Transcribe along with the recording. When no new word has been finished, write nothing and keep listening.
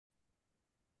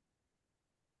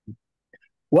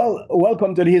Well,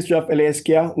 welcome to the History of LA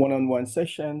Ska one-on-one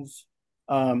sessions.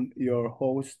 Your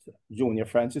host, Junor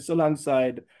Francis,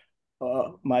 alongside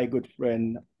my good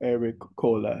friend, Eric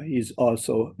Kohler. He's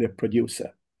also the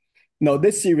producer. Now,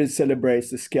 this series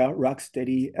celebrates the ska,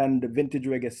 rocksteady, and the vintage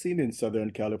reggae scene in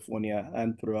Southern California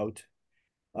and throughout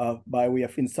by way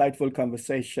of insightful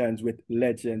conversations with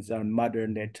legends and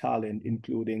modern-day talent,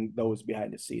 including those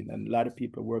behind the scene. And a lot of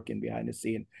people working behind the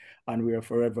scene, and we are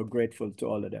forever grateful to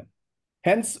all of them.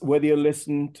 Hence, whether you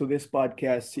listen to this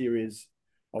podcast series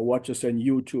or watch us on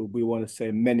YouTube, we want to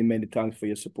say many, many thanks for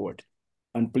your support.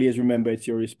 And please remember, it's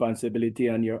your responsibility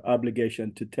and your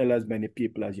obligation to tell as many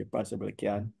people as you possibly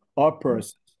can or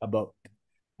persons about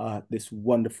this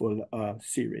wonderful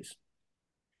series.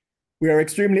 We are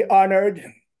extremely honored,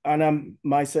 and I'm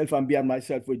beyond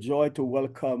myself with joy to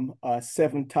welcome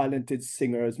 7 talented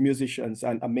singers, musicians,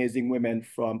 and amazing women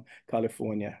from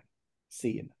California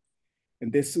scene. In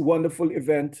this wonderful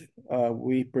event,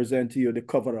 we present to you the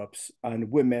cover-ups and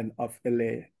Women of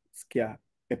LA Ska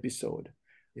episode.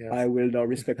 Yes. I will now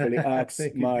respectfully ask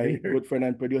my good friend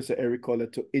and producer Eric Kohler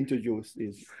to introduce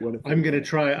these wonderful. I'm going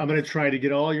to try to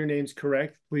get all your names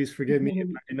correct. Please forgive me if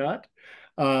I do not.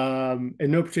 In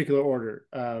no particular order.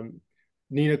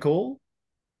 Nina Cole,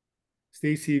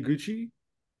 Stacey Iguchi,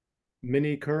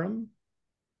 Minnie Kurhan,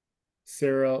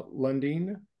 Sarah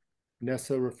Lundeen,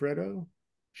 Nessa Roffredo,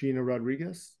 Gina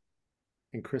Rodriguez,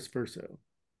 and Cris Verso.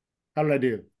 How did I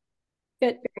do?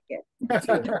 Good,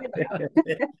 very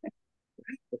good.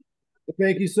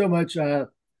 Thank you so much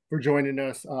for joining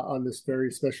us on this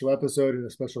very special episode, and a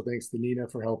special thanks to Nina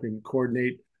for helping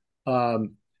coordinate.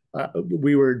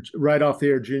 We were right off the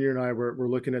air, Junior and I were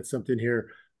looking at something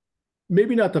here.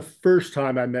 Maybe not the first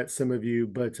time I met some of you,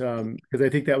 but because I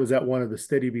think that was at one of the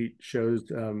Steady Beat shows,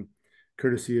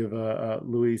 courtesy of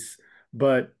Luis.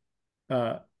 But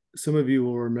some of you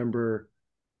will remember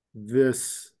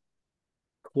this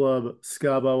club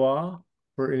Ska Bawa,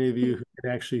 for any of you who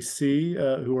can actually see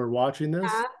who are watching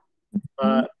this.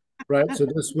 Right, so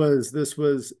this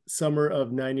was summer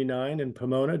of '99 in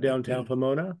Pomona, downtown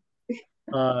Pomona.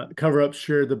 Cover Up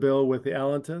shared the bill with the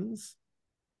Allentons.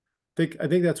 I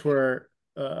think that's where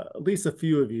at least a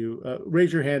few of you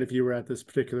raise your hand if you were at this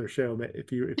particular show,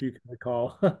 if you can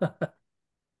recall.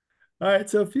 All right,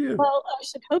 so a few. Well, I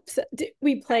should hope so.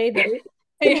 We played it.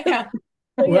 Yeah.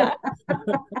 Yeah.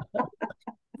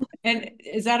 And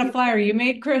is that a flyer you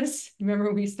made, Cris?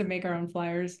 Remember we used to make our own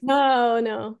flyers?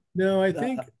 No. No, I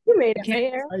think you made it.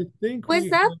 Right? I think was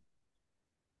that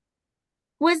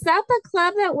the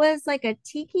club that was like a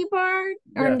tiki bar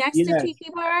or next to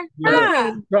tiki bar?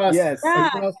 Yes.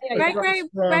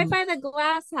 Right by the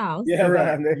glass house. Yeah,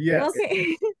 correct. Yes.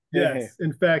 Okay. Yes.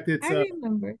 In fact, it's I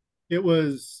remember. It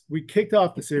was, we kicked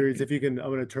off the series. If you can, I'm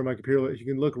going to turn my computer. If you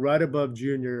can look right above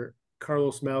Junior,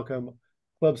 Carlos Malcolm,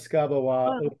 Club Ska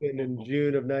Bawa opened in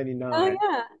June of '99. Oh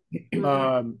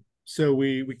yeah. So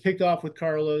we kicked off with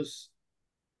Carlos.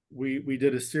 We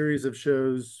did a series of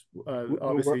shows.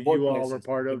 Obviously, you all were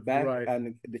part of, right?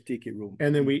 And the Tiki Room.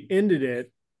 And then we ended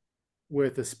it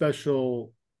with a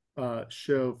special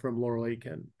show from Laurel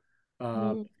Aitken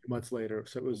months later.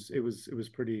 So it was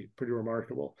pretty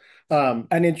remarkable.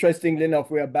 And interestingly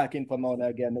enough, we are back in Pomona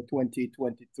again. The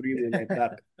 2023 we went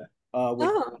back with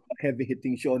a heavy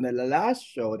hitting show. And the last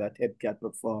show that Headcat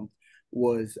performed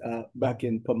was back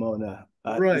in Pomona.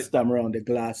 Right. This time around, the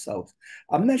Glass House.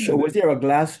 I'm not sure. Was there a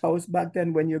Glass House back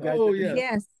then when you guys? Oh yeah.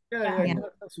 Yes. Yeah.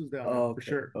 Glass was down there, for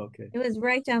sure. Okay. It was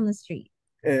right down the street.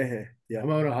 Yeah.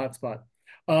 Pomona hotspot.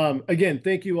 Again,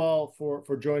 thank you all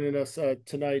for joining us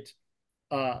tonight.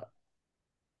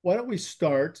 Why don't we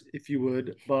start, if you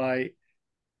would, by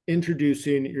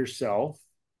introducing yourself.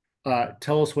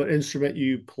 Tell us what instrument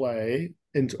you play,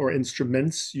 or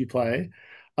instruments you play,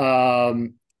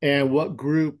 and what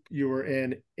group you were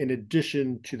in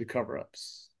addition to the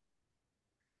cover-ups.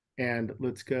 And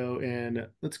let's go. We're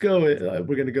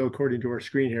going to go according to our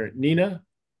screen here. Nina,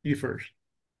 you first.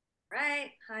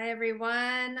 Right. Hi,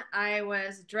 everyone. I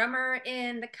was drummer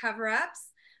in the cover-ups.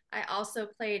 I also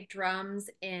played drums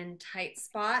in Tight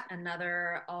Spot,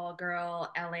 another all-girl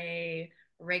LA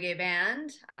reggae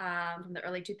band from the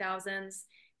early 2000s.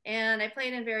 And I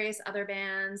played in various other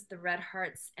bands, the Red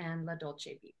Hearts and La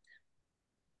Dolce Beat.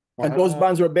 And those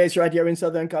bands were based right here in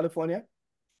Southern California? Yes.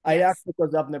 I asked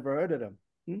because I've never heard of them.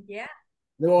 Yeah.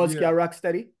 They were all ska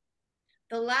rocksteady?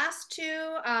 The last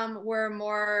two were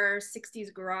more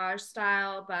 60s garage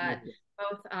style, but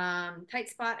both Tight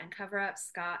Spot and Cover Up,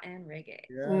 ska and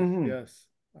reggae. Yes.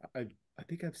 I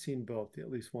think I've seen both at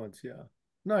least once. Yeah.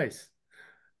 Nice.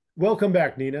 Welcome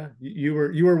back, Nina. You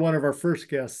were one of our first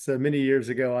guests many years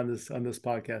ago on this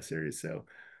podcast series. So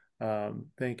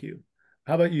Thank you.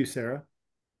 How about you, Sarah?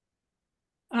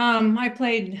 I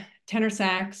played tenor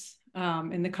sax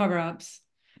in the cover-ups,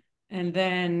 and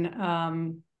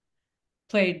then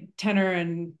played tenor,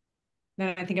 and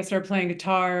then I think I started playing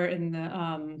guitar in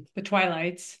the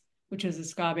Twilights, which is a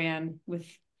ska band with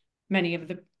many of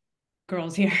the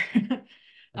girls here.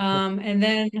 And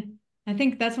then I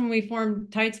think that's when we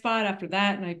formed Tight Spot after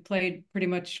that, and I played pretty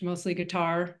much mostly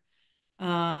guitar.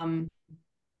 And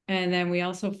then we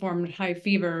also formed High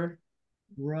Fever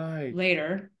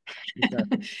later.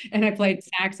 And I played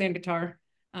sax and guitar.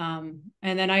 And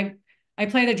then I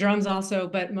play the drums also,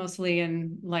 but mostly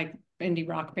in like indie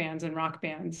rock bands and rock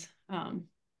bands.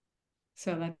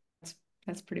 So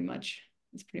that's pretty much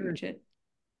it.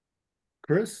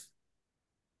 Cris?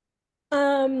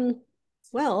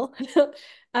 Well,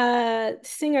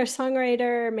 singer,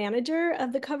 songwriter, manager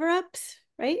of the cover-ups,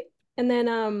 right? And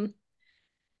then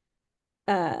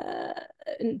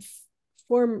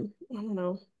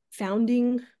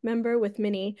founding member with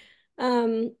Minnie.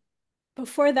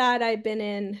 Before that, I'd been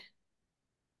in,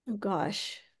 oh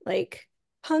gosh, like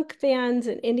punk bands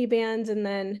and indie bands, and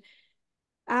then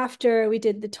after we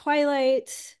did the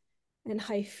Twilight and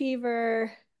High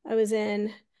Fever, I was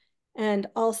in, and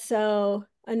also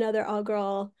another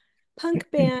all-girl punk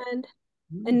band.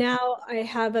 And now I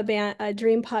have a band, a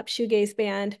dream pop shoegaze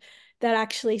band that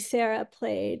actually Sarah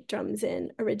played drums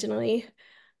in originally.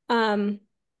 And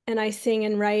I sing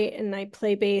and write and I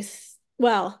play bass.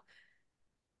 Well,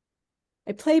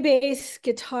 I play bass,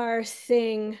 guitar,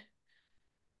 sing,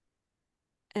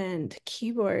 and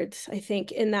keyboards, I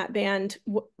think, in that band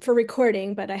for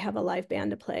recording, but I have a live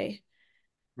band to play.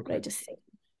 Okay. But I just sing.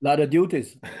 A lot of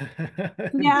duties.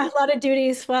 Yeah, a lot of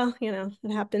duties. Well,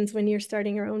 it happens when you're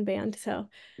starting your own band. So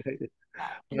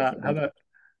how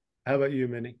about you,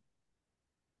 Minnie?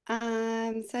 So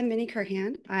I'm Minnie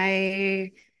Kurhan.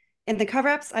 In the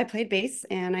cover-ups, I played bass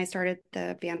and I started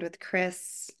the band with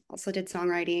Cris, also did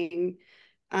songwriting.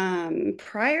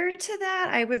 Prior to that,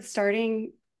 I was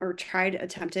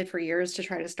attempted for years to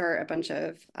try to start a bunch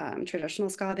of traditional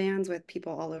ska bands with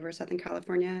people all over Southern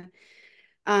California.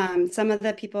 Some of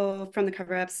the people from the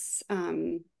cover-ups,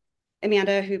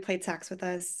 Amanda, who played sax with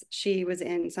us, she was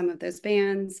in some of those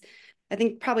bands. I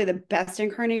think probably the best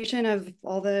incarnation of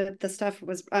all the stuff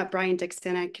was Brian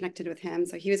Dixon. I connected with him.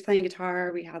 So he was playing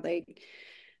guitar. We had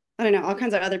all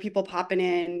kinds of other people popping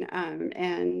in.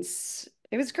 And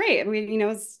it was great. It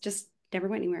was just never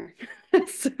went anywhere.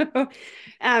 So,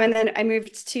 and then I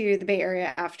moved to the Bay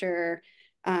Area after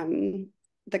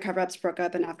the cover-ups broke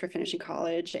up and after finishing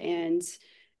college. And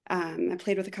I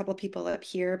played with a couple of people up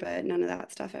here, but none of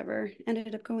that stuff ever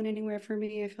ended up going anywhere for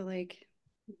me. I feel like,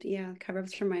 yeah,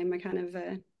 cover-ups for my kind of,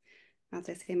 as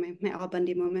I say, my Al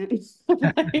Bundy moment. I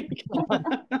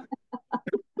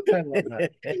love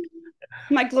that.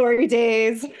 My glory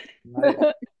days.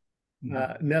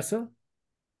 Nessa?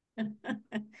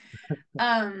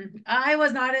 I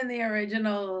was not in the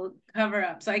original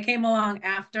cover-ups. I came along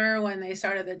after when they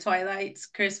started the Twilights.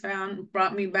 Cris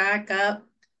brought me back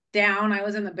down. I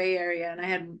was in the Bay Area and I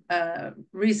had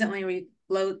recently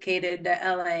relocated to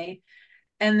LA.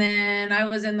 And then I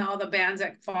was in all the bands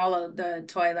that followed the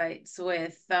Twilights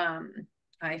with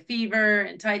High Fever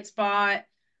and Tight Spot.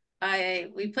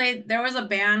 There was a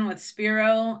band with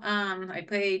Spiro. I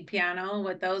played piano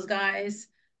with those guys.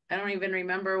 I don't even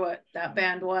remember what that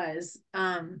band was.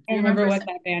 I remember what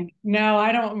that band. No,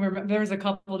 I don't remember. There was a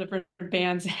couple different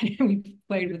bands we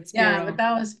played with Spiro. Yeah, but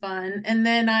that was fun. And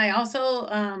then I also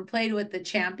played with the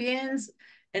Champions,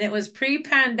 and it was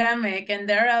pre-pandemic, and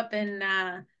they're up in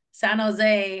San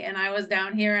Jose, and I was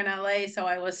down here in LA, so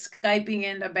I was Skyping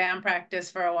into band practice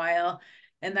for a while,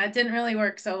 and that didn't really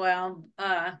work so well,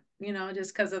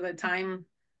 just because of the time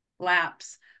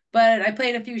lapse. But I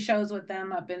played a few shows with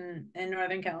them up in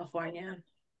Northern California.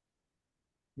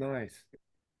 Nice.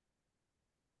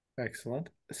 Excellent.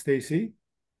 Stacey?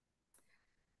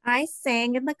 I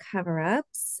sang in the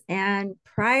cover-ups, and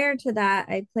prior to that,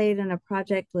 I played in a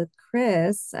project with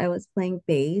Cris. I was playing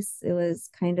bass. It was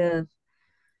kind of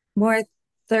more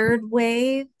third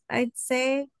wave, I'd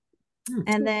say.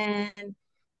 And then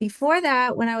before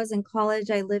that, when I was in college,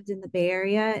 I lived in the Bay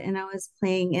Area and I was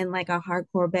playing in like a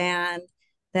hardcore band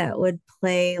that would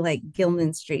play like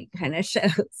Gilman Street kind of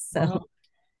shows. So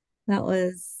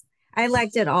I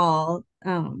liked it all.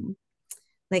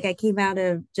 Like I came out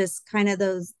of just kind of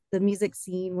the music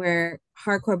scene where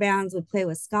hardcore bands would play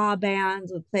with ska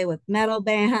bands, would play with metal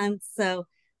bands. So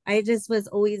I just was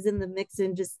always in the mix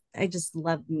and I just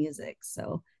loved music.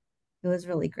 So it was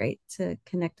really great to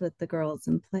connect with the girls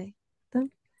and play them.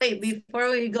 Wait,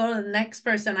 before we go to the next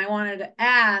person, I wanted to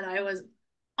add, I was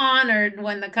honored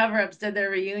when the cover-ups did their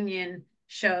reunion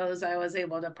shows. I was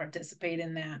able to participate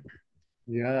in that.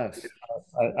 Yes,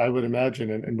 I would imagine,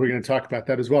 and we're going to talk about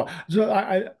that as well. So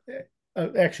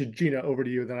actually, Gina, over to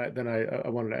you. Then I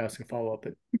wanted to ask a follow-up.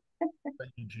 Thank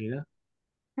you, Gina.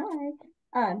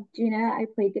 Hi, Gina. I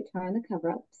played guitar in the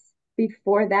cover-ups.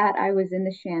 Before that, I was in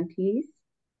the shanties,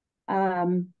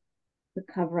 the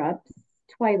cover-ups,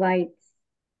 Twilights,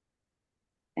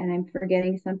 and I'm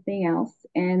forgetting something else.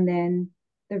 And then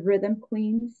the Rhythm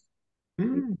Queens.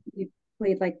 We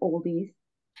played like oldies.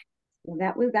 So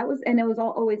that was, and it was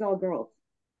always all girls.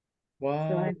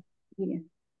 Wow. So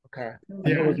okay.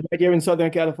 Yeah, it was right here in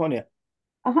Southern California.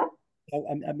 Uh-huh.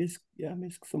 I miss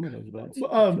some of those bands.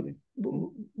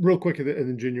 Real quick, and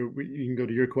then Junior, you can go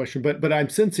to your question. But I'm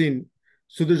sensing,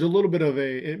 so there's a little bit of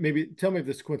maybe tell me if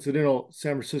this is coincidental,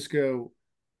 San Francisco,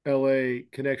 LA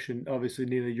connection. Obviously,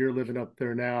 Nina, you're living up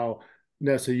there now.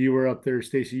 Nessa, you were up there.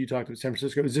 Stacey, you talked about San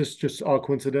Francisco. Is this just all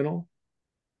coincidental?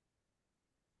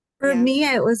 For me,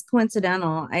 it was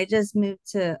coincidental. I just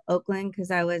moved to Oakland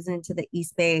because I was into the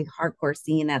East Bay hardcore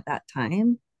scene at that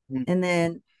time. And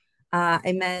then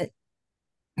I met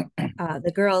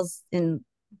the girls in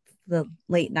the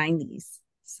late 90s.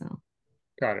 So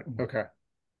got it. Okay.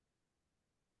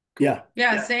 Cool.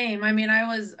 Yeah, same. I mean,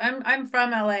 I'm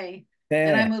from LA.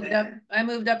 And I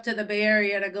moved up to the Bay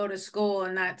Area to go to school,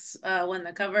 and that's when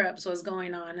the cover-ups was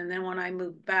going on. And then when I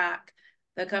moved back,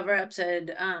 the cover-ups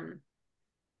had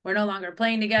we're no longer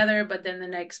playing together, but then the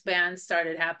next band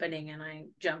started happening and I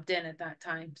jumped in at that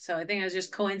time. So I think it was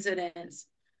just coincidence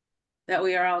that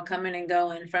we are all coming and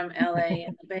going from LA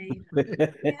and the Bay.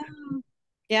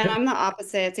 Yeah, I'm the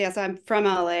opposite. So, so I'm from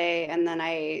LA, and then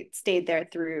I stayed there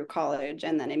through college,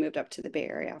 and then I moved up to the Bay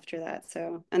Area after that.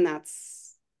 So, and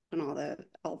that's when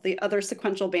all the other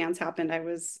sequential bands happened. I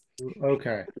was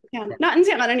not in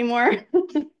town anymore.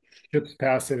 Ships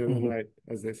passing in the night,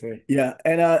 as they say. Yeah,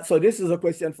 and so this is a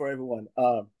question for everyone.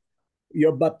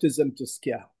 Your baptism to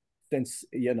ska, since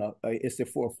it's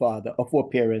the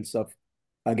foreparents of,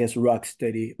 I guess,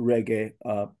 rocksteady, reggae,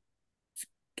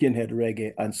 skinhead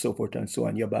reggae, and so forth and so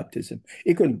on. Your baptism,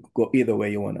 it can go either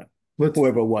way you wanna.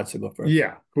 Whoever wants to go first.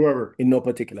 Yeah, whoever. In no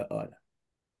particular order.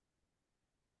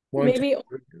 Maybe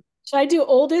should I do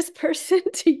oldest person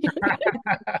to youngest?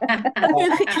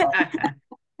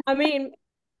 I mean,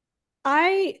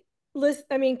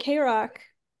 K-Rock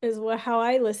is how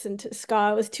I listened to ska.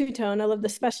 It was two-tone. I love the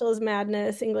Special is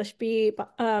Madness, English Beat.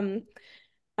 Oh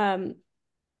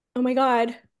my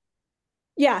God.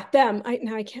 Yeah, them.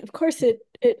 I can't, of course I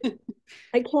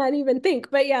can't even think,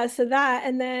 but yeah, so that.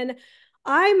 And then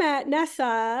I met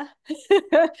Nessa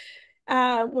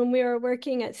when we were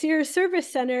working at Sears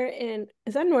Service Center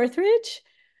is that Northridge?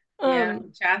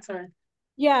 Chatsworth.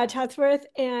 Yeah, Chatsworth.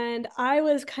 And I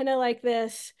was kind of like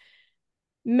this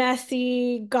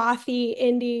messy, gothy,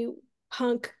 indie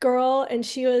punk girl, and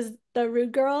she was the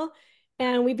rude girl.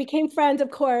 And we became friends,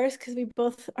 of course, because we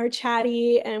both are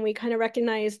chatty and we kind of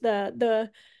recognized the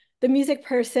music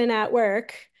person at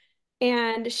work.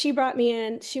 And she brought me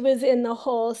in. She was in the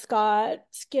whole ska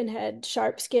skinhead,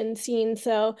 sharp skin scene.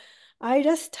 So I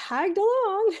just tagged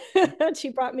along. She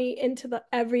brought me into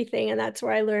everything. And that's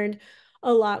where I learned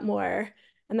a lot more.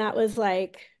 And that was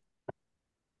like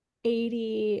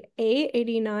 88,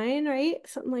 89, right?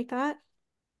 Something like that.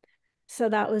 So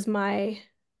that was my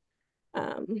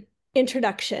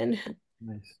introduction.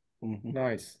 Nice.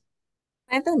 Nice.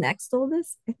 I'm the next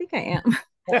oldest. I think I am.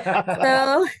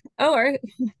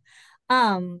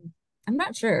 I'm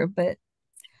not sure, but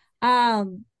a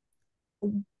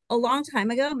long time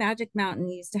ago, Magic Mountain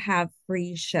used to have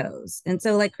free shows. And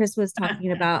so like Chris was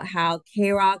talking about how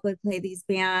K-Rock would play these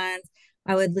bands.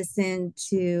 I would listen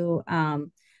to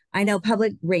I know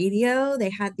public radio, they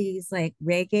had these like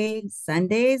reggae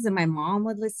Sundays, and my mom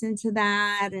would listen to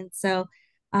that. And so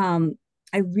I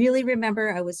really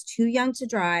remember I was too young to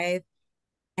drive,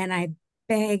 and I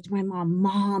begged my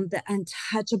mom, the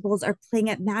Untouchables are playing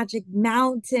at Magic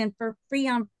Mountain for free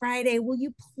on Friday. Will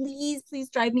you please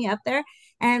drive me up there?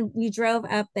 And we drove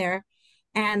up there,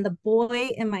 and the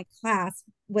boy in my class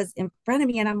was in front of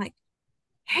me, and I'm like,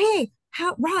 hey,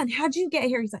 Ron, how'd you get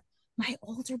here? He's like, my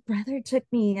older brother took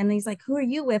me. And he's like, who are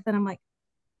you with? And I'm like,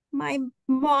 my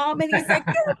mom. And he's like,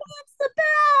 your mom's the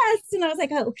best. And I was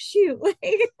like, oh shoot.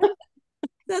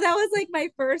 So that was like my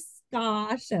first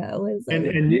ska show.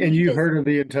 And you heard of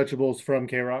the Untouchables from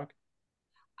K-Rock?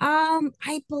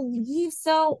 I believe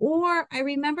so. Or I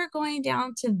remember going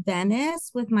down to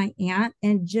Venice with my aunt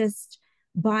and just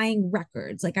buying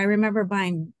records. Like I remember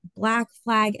buying Black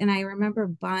Flag, and I remember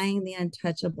buying the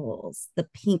Untouchables, the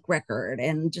pink record,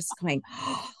 and just going,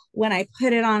 when I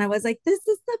put it on, I was like, this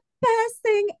is the best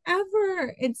thing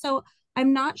ever. And so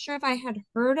I'm not sure if I had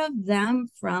heard of them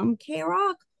from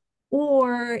K-Rock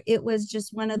or it was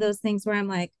just one of those things where I'm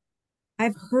like,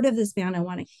 I've heard of this band. I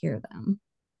want to hear them.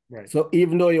 Right. So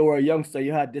even though you were a youngster,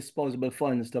 you had disposable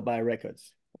funds to buy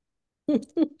records. I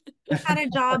had a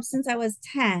job since I was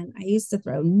 10. I used to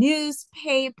throw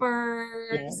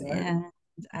newspapers and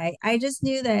I just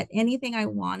knew that anything I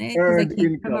wanted, because I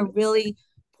came from a really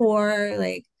poor,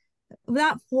 like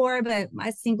not poor, but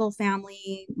a single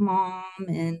family mom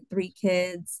and 3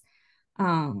 kids.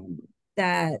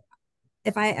 That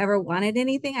if I ever wanted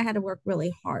anything, I had to work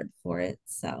really hard for it.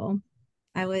 So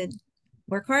I would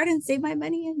work hard and save my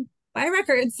money and buy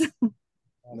records.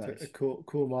 Nice. A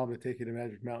cool mom to take you to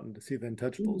Magic Mountain to see the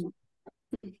Untouchables.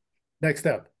 Next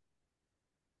up.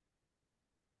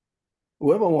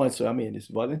 Whoever wants to, I mean, it's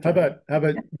voluntary. How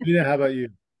about Gina? How about you?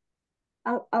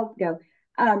 I'll go.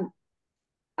 I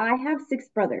have 6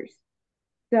 brothers.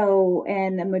 So,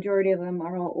 and the majority of them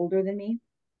are all older than me.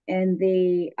 And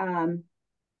they,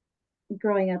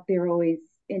 growing up, they were always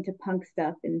into punk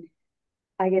stuff. And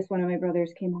I guess one of my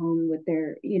brothers came home with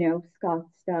their, ska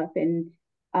stuff, and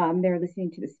they were listening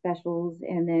to the Specials.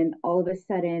 And then all of a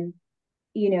sudden,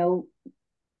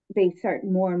 they start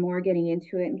more and more getting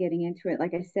into it.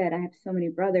 Like I said, I have so many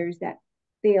brothers that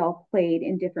they all played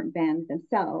in different bands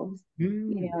themselves,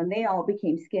 and they all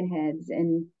became skinheads.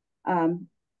 And, I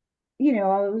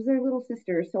was their little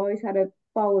sister, so I always had to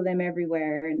follow them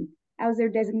everywhere. And I was their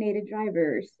designated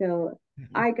driver. So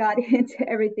I got into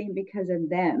everything because of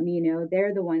them.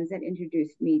 They're the ones that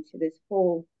introduced me to this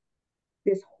whole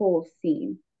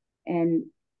scene. And,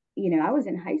 I was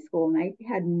in high school and I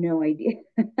had no idea.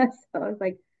 So I was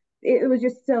like, it was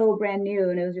just so brand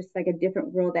new, and it was just like a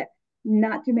different world that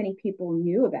not too many people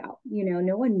knew about.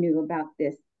 No one knew about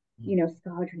this,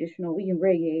 ska, traditional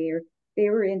reggae, or they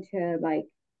were into like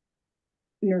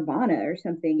Nirvana or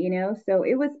something. So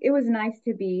it was nice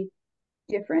to be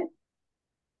different,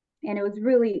 and it was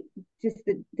really just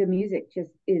the music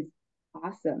just is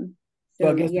awesome. So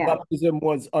I guess baptism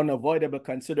was unavoidable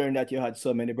considering that you had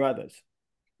so many brothers.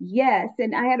 Yes,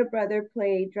 and I had a brother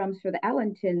play drums for the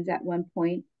Allentons at one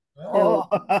point. So,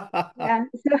 yeah.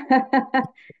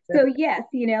 So yes,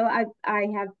 I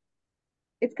have.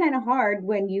 It's kind of hard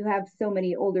when you have so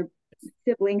many older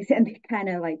siblings, and they kind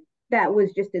of like that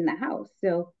was just in the house.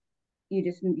 So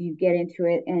you get into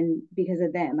it, and because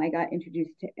of them, I got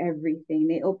introduced to everything.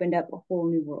 They opened up a whole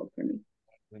new world for me.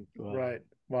 Right.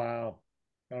 Wow.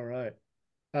 All right.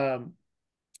 How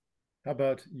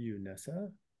about you,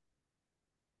 Nessa?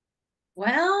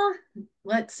 Well,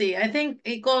 let's see. I think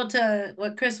equal to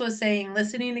what Cris was saying,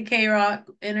 listening to K-Rock,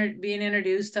 being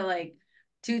introduced to like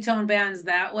two-tone bands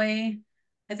that way.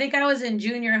 I think I was in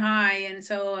junior high, and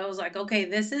so I was like, okay,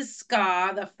 this is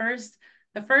ska. The first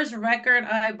record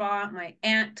I bought, my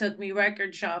aunt took me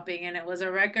record shopping, and it was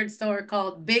a record store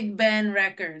called Big Ben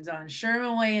Records on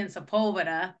Sherman Way in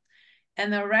Sepulveda.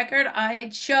 And the record I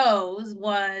chose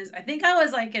was, I think I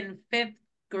was like in 5th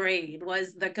grade,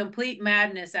 was the Complete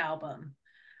Madness album.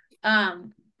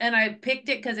 And I picked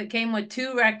it because it came with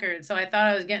 2 records, so I thought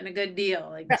I was getting a good deal,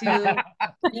 like 2, and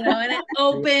it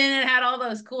opened and had all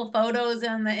those cool photos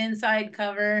on the inside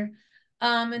cover.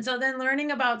 And so then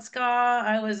learning about ska,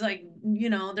 I was like,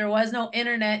 there was no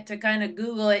internet to kind of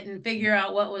Google it and figure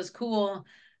out what was cool.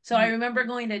 So I remember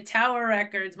going to Tower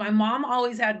Records. My mom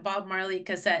always had Bob Marley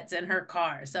cassettes in her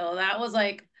car. So that was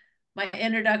like my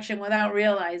introduction without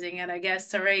realizing it, I guess,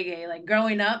 to reggae. Like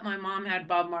growing up, my mom had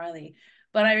Bob Marley.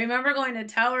 But I remember going to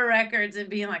Tower Records and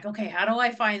being like, okay, how do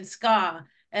I find ska?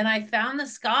 And I found the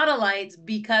Ska-Lights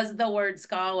because the word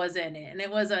ska was in it. And it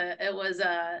was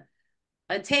a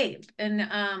tape. And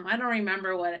I don't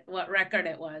remember what record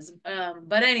it was.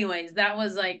 But anyways, that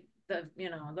was like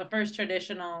the first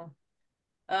traditional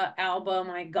album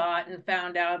I got and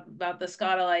found out about the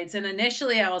Ska-Lights. And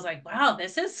initially I was like, wow,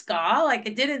 this is ska. Like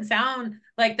it didn't sound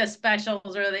like the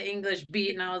Specials or the English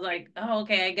beat. And I was like, oh,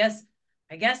 okay,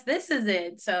 I guess this is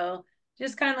it. So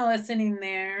just kind of listening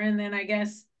there. And then I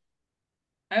guess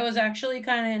I was actually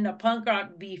kind of into punk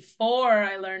rock before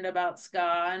I learned about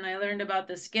ska, and I learned about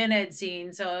the skinhead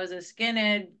scene. So I was a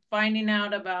skinhead, finding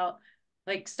out about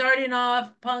like starting off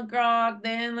punk rock,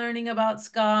 then learning about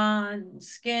ska and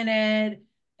skinhead,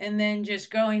 and then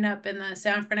just growing up in the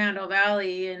San Fernando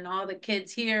Valley and all the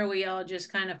kids here, we all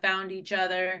just kind of found each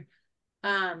other.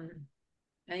 And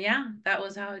yeah, that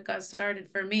was how it got started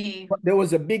for me. There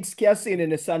was a big ska scene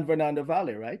in the San Fernando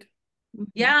Valley, right?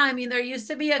 Yeah, I mean, there used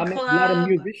to be a club. A lot of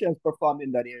musicians performed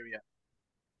in that area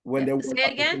when they were. Say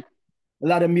it again? A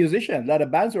lot of musicians, a lot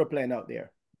of bands were playing out there.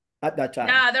 at that time?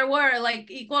 Yeah, there were, like,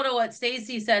 equal to what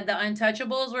Stacey said, the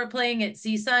Untouchables were playing at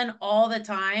CSUN all the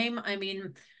time. I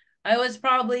mean, I was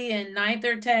probably in 9th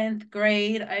or 10th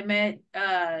grade. I met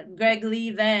Greg Lee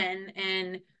then,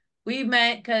 and we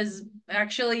met because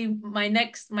actually my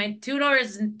 2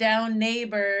 doors down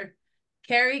neighbor,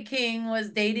 Carrie King, was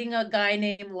dating a guy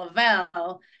named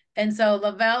Lavelle. And so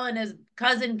Lavelle and his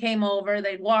cousin came over.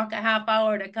 They'd walk a half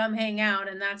hour to come hang out.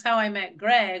 And that's how I met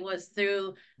Greg, was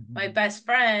through my best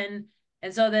friend.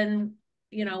 And so then,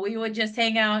 you know, we would just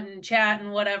hang out and chat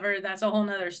and whatever. That's a whole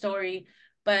nother story.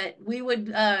 But we would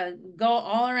go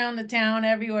all around the town,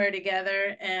 everywhere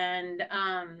together. And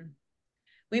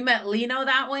we met Lino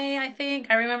that way, I think.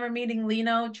 I remember meeting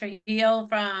Lino Trujillo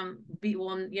from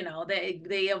B1, you know, they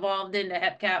evolved into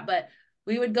Hepcat, but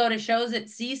we would go to shows at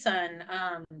CSUN.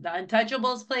 The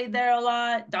Untouchables played there a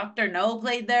lot. Dr. No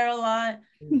played there a lot.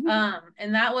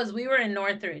 And that was, we were in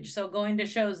Northridge. So going to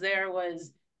shows there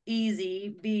was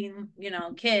easy, being, you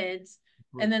know, kids.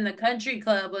 And then the country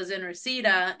club was in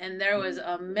Reseda, and there was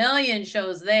a million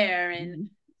shows there. And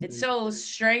it's so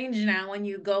strange now when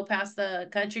you go past the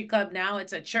country club now,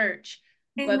 it's a church.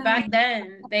 But back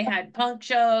then they had punk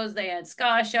shows, they had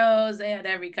ska shows, they had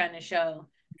every kind of show.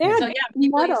 Yeah, so yeah,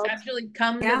 people used to actually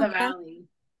come to the valley.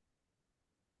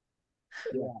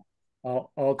 Yeah.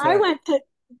 I went to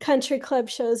country club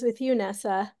shows with you,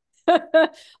 Nessa. A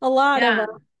lot of them.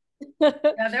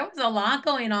 Yeah, there was a lot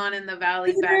going on in the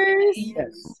valley back in the 80s.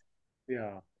 Yes.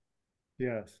 Yeah.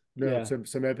 Yes. No,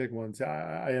 some epic ones.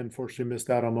 I unfortunately missed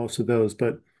out on most of those,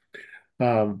 but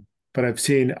I've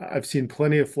seen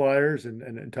plenty of flyers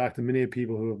and talked to many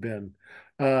people who have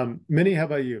been. Minnie, how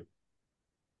about you?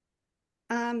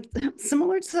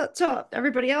 Similar to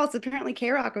everybody else, apparently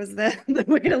K-Rock was the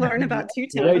way to learn about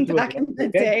two-tone back in the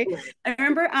day. I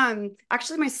remember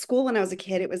actually my school when I was a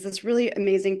kid, it was this really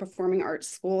amazing performing arts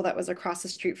school that was across the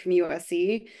street from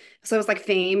USC. So it was like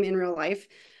Fame in real life.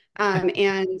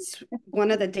 And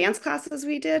one of the dance classes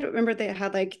we did, remember they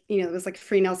had like, you know, it was like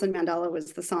Free Nelson Mandela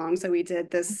was the song. So we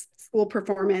did this school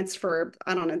performance for,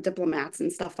 I don't know, diplomats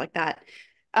and stuff like that.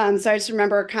 So I just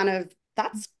remember kind of,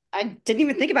 I didn't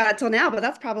even think about it till now, but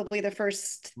that's probably the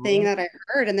first thing that I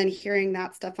heard. And then hearing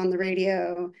that stuff on the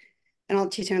radio and all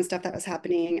the two-tone stuff that was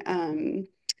happening. And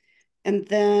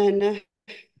then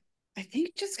I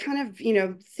think just kind of, you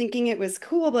know, thinking it was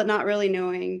cool, but not really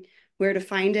knowing where to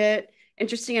find it.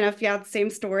 Interesting enough, yeah,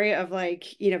 same story of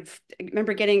like, you know, I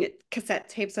remember getting cassette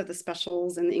tapes of the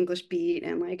specials and the English beat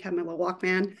and like having my little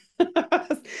Walkman,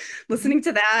 listening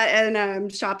to that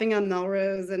and shopping on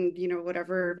Melrose and, you know,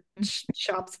 whatever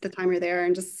shops at the time you're there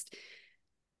and just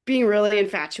being really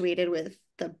infatuated with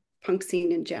the punk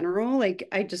scene in general. Like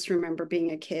I just remember being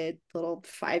a kid, little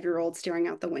 5-year-old staring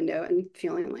out the window and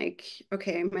feeling like,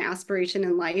 okay, my aspiration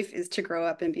in life is to grow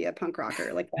up and be a punk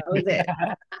rocker. Like that was it.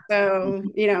 So,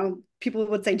 you know, people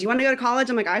would say, do you want to go to college?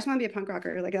 I'm like, I just want to be a punk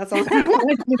rocker. Like that's all I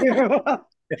want to do.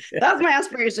 That's my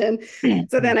aspiration.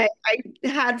 So then I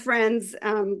had friends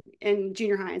in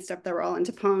junior high and stuff that were all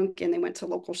into punk and they went to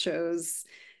local shows.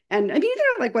 And I mean,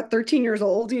 they're like, 13 years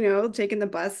old, you know, taking the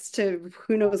bus to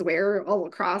who knows where all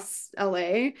across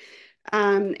LA.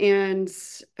 And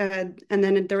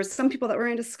then there was some people that were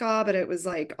into ska, but it was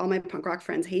like all my punk rock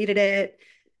friends hated it.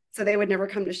 So they would never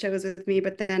come to shows with me.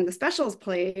 But then the Specials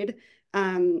played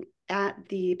at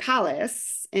the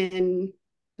Palace in,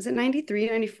 was it 93,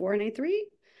 94, 93?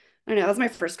 I don't know. That was my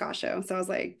first ska show. So I was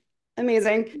like,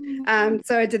 amazing.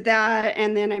 So I did that.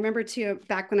 And then I remember too,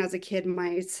 back when I was a kid,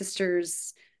 my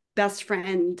sister's best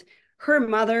friend, her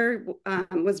mother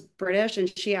was British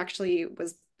and she actually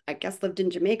was, I guess, lived in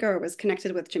Jamaica or was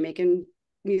connected with Jamaican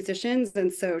musicians.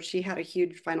 And so she had a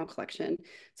huge vinyl collection.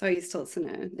 So I used to listen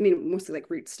to, I mean, mostly like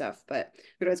root stuff, but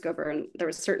we'd always go over and there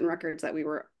was certain records that we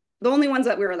were, the only ones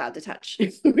that we were allowed to touch.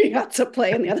 We got to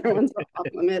play and the other ones were off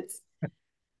limits.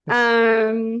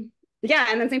 Yeah,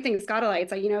 and then same thing,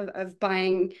 Scotalites, you know, of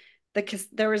buying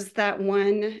there was that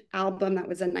one album that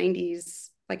was a 90s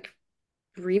like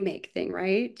remake thing,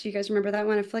 right? Do you guys remember that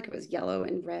one? I feel like it was yellow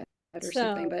and red or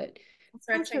something, but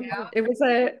it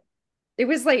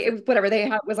was like whatever they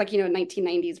had was like, you know,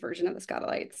 1990s version of the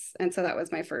Scotalites, and so that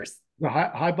was my first. The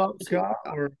high bop ska,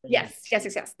 or yes,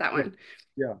 that one.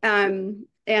 Yeah.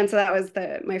 And so that was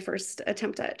my first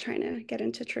attempt at trying to get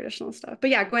into traditional stuff. But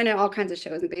yeah, going to all kinds of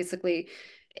shows and basically.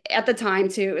 At the time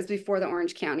too, it was before the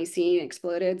Orange County scene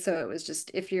exploded. So it was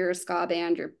just, if you're a ska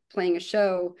band, you're playing a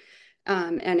show.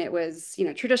 And it was, you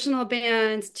know, traditional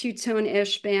bands,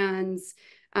 two-tone-ish bands,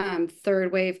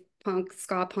 third wave punk,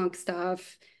 ska punk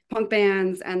stuff, punk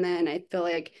bands. And then I feel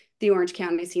like the Orange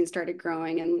County scene started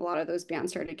growing and a lot of those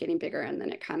bands started getting bigger, and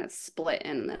then it kind of split,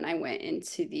 and then I went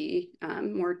into the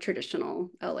more traditional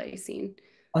LA scene.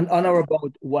 On or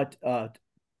about what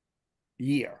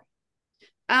year?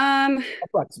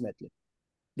 Approximately.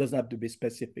 Doesn't have to be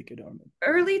specific, you know.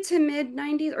 Early to mid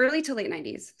 90s, early to late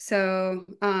 90s. So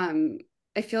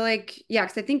I feel like, yeah,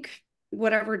 because I think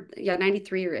whatever, yeah,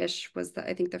 93 or ish was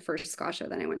I think the first ska show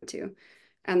that I went to.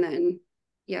 And then,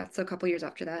 yeah, so a couple years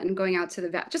after that, and going out to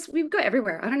the we would go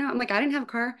everywhere. I don't know. I'm like, I didn't have a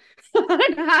car. I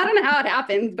don't know how it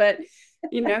happened, but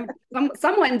you know,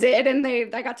 someone did, and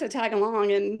I got to tag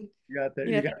along, and you got there.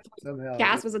 You got it somehow.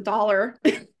 Gas was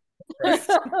 $1.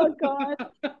 Oh God.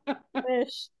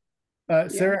 Wish.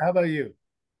 Sarah, how about you?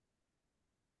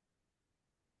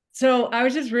 So I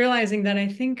was just realizing that I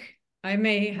think I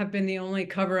may have been the only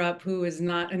cover-up who is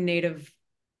not a native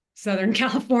Southern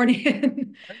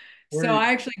Californian. So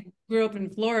I actually grew up in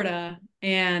Florida,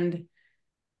 and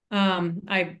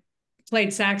I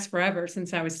played sax forever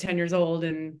since I was 10 years old,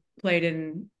 and played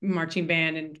in marching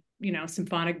band and, you know,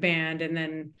 symphonic band, and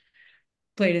then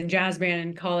played in jazz band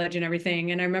in college and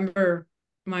everything. And I remember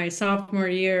my sophomore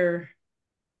year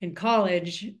in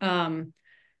college,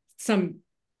 some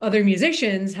other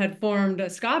musicians had formed a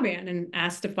ska band and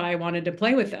asked if I wanted to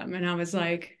play with them. And I was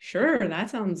like, sure, that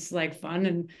sounds like fun.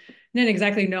 And didn't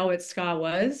exactly know what ska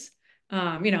was.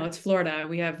 You know, it's Florida.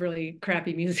 We have really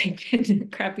crappy music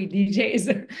and crappy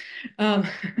DJs.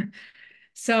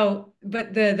 So,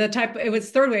 but the type, it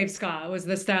was third wave ska was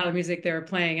the style of music they were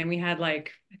playing. And we had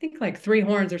like, I think like 3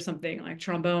 horns or something, like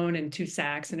trombone and 2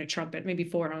 sax and a trumpet, maybe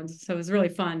 4 horns. So it was really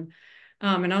fun.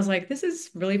 And I was like, this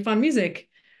is really fun music.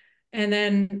 And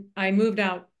then I moved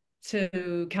out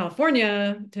to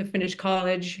California to finish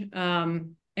college,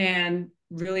 and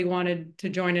really wanted to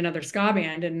join another ska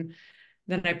band. And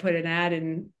then I put an ad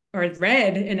in, or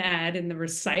read an ad in the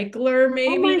Recycler,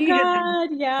 maybe. Oh my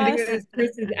God, I think yes. it was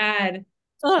Chris's ad.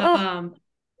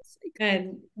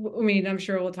 And I mean, I'm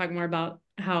sure we'll talk more about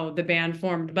how the band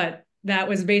formed, but that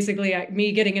was basically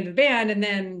me getting into the band. And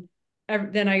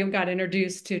then I got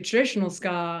introduced to traditional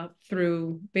ska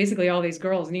through basically all these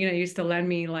girls. Nina used to lend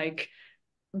me like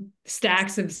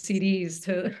stacks of CDs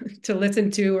to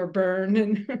listen to or burn,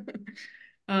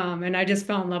 and I just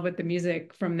fell in love with the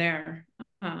music from there.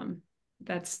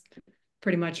 That's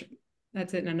pretty much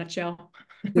it in a nutshell.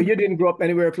 So you didn't grow up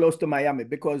anywhere close to Miami,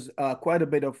 because quite a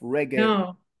bit of reggae.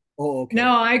 No. Oh, okay.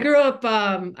 No, I grew up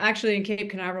actually in Cape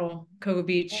Canaveral, Cocoa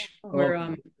Beach,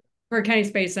 where Kennedy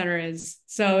Space Center is.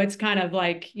 So it's kind of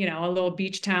like, you know, a little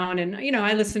beach town. And, you know,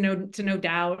 I listen to No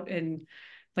Doubt, and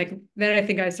like then I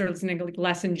think I started listening to like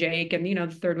Les and Jake and, you know,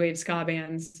 the third wave ska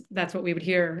bands. That's what we would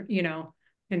hear, you know,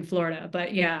 in Florida.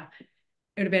 But yeah,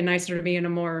 it would have been nicer to be in a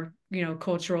more, you know,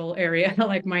 cultural area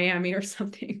like Miami or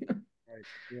something.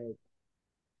 Right.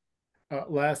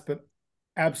 Last but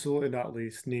absolutely not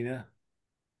least, Nina.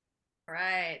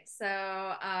 Right.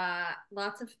 So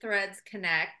lots of threads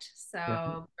connect. So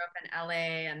grew up in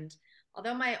LA, and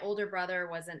although my older brother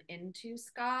wasn't into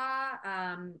ska,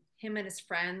 him and his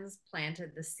friends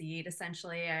planted the seed.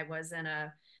 Essentially, I was in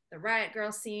the Riot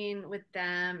Girl scene with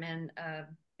them, and a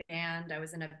band. I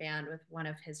was in a band with one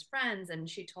of his friends, and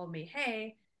she told me,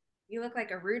 "Hey, you look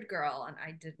like a rude girl," and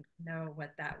I didn't know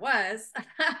what that was.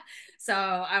 So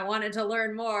I wanted to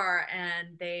learn more,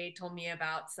 and they told me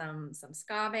about some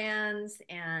ska bands,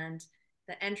 and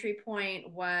the entry point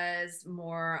was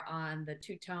more on the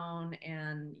two-tone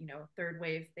and, you know, third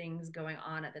wave things going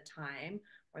on at the time,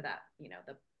 or that, you know,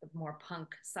 the more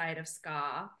punk side of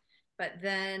ska. But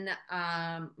then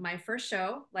my first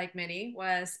show, like many,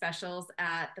 was specials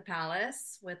at the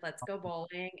Palace with Let's Go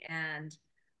Bowling, and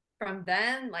from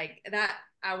then, like that,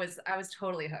 I was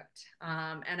totally hooked.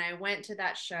 And I went to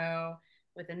that show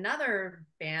with another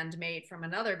bandmate from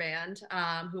another band,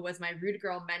 who was my rude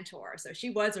girl mentor. So she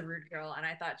was a rude girl, and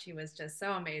I thought she was just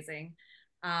so amazing.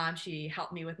 She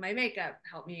helped me with my makeup,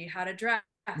 helped me how to dress,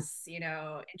 you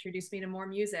know, introduced me to more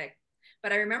music.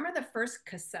 But I remember the first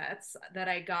cassettes that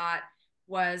I got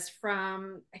was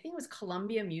from, I think it was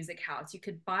Columbia Music House. You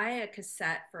could buy a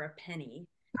cassette for a penny,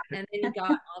 and then you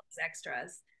got all these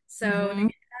extras. So they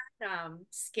had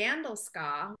Scandal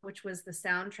Ska, which was the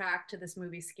soundtrack to this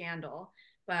movie Scandal,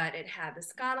 but it had the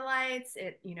Scotalites.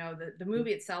 It, you know, the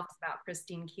movie itself is about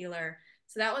Christine Keeler.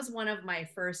 So that was one of my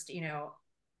first, you know,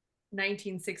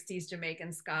 1960s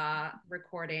Jamaican ska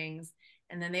recordings.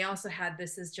 And then they also had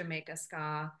This Is Jamaica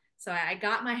Ska. So I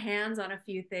got my hands on a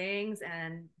few things,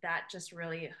 and that just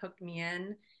really hooked me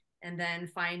in. And then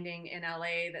finding in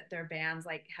LA that there are bands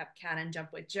like Hep Cat and Jump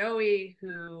with Joey,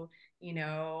 who, you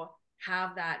know,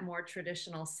 have that more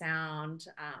traditional sound.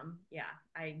 Yeah,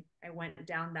 I went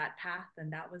down that path,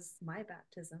 and that was my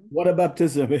baptism. What a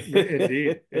baptism.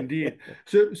 Indeed, indeed.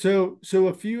 So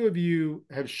a few of you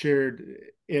have shared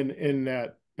in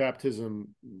that baptism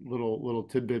little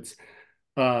tidbits,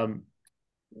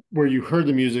 where you heard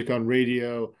the music on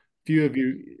radio. A few of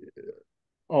you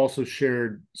also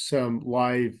shared some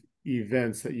live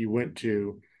events that you went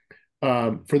to.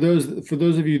 For those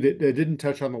of you that didn't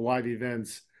touch on the live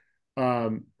events,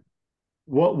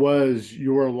 what was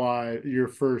your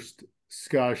first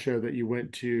ska show that you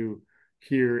went to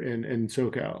here in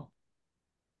SoCal?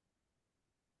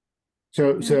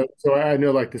 So I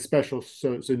know like the specials.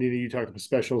 So Nina, you talked about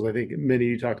specials. I think many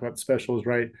of you talked about the specials,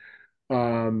 right?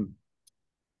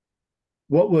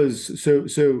 What was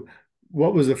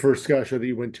the first ska show that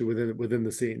you went to within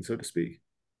the scene, so to speak?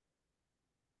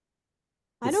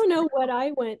 I don't know what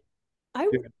I went. I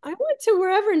went to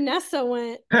wherever Nessa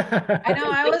went. I know.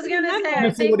 I was gonna say. I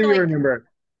Nessa, think what do you like remember?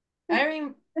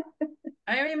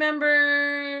 I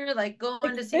remember like going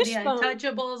Like to see the Fishbone.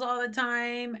 Untouchables all the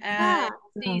time Yeah. at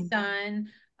CSUN.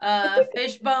 think-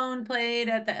 Fishbone played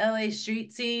at the LA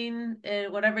street scene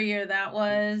in whatever year that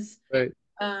was. Right.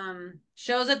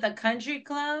 Shows at the country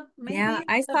club, maybe. Yeah,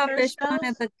 I the saw first Fishbone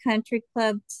shows. at the country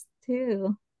clubs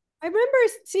too. I remember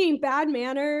seeing Bad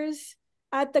Manners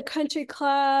at the country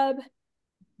club.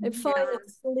 I'm falling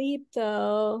asleep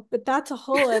though, but that's a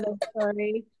whole other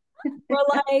story. Or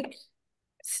like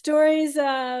stories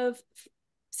of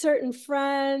certain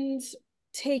friends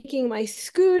taking my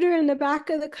scooter in the back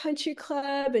of the country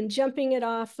club and jumping it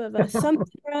off of a something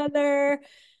or other.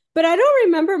 But I don't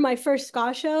remember my first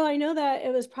ska show. I know that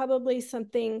it was probably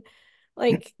something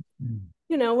like,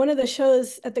 you know, one of the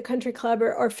shows at the country club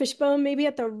or Fishbone, maybe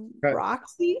at the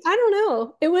Roxy. I don't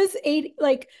know. It was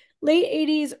like late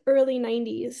 80s, early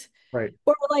 90s. Right.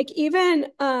 Or like even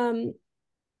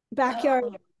backyard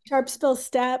Sharpsville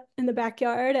Step in the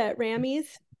backyard at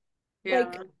Rammy's. Yeah.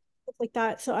 Like stuff like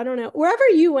that. So I don't know. Wherever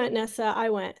you went, Nessa,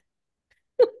 I went.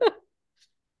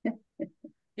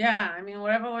 Yeah, I mean,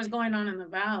 whatever was going on in the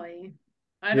valley.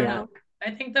 I don't know.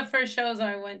 I think the first shows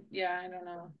I went, I don't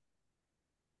know.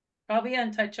 Probably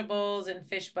Untouchables and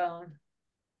Fishbone.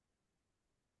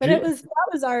 But that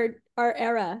was our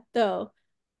era though.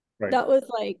 Right. That was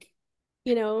like,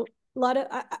 you know, a lot of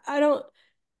I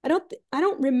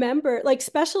don't remember, like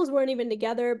specials weren't even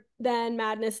together then,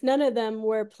 Madness. None of them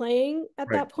were playing at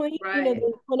that point. Right. You know,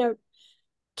 they kind of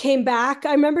came back.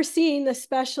 I remember seeing the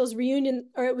specials reunion,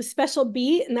 or it was Special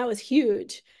Beat, and that was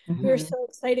huge. We were so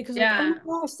excited because like, oh my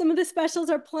gosh, some of the specials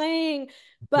are playing.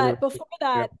 But before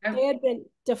that, they had been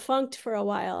defunct for a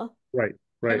while. Right.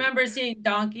 I remember seeing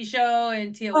Donkey Show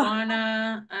in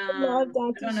Tijuana. I love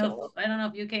Donkey Show. I don't know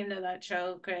if you came to that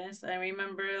show, Chris. I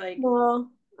remember like no,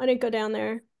 I didn't go down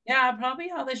there. Yeah,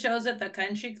 probably all the shows at the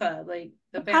country club, like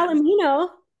the Palomino.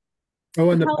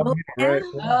 Oh, and the Palomino, right?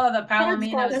 Oh, the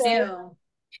Palomino too.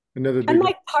 Another big and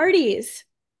like parties,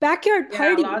 backyard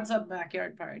parties. Yeah, lots of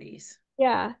backyard parties.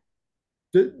 Yeah.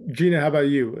 Gina, how about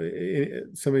you?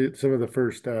 Some of the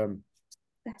first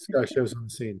ska shows on the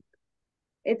scene.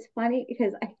 It's funny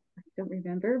because I don't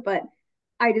remember, but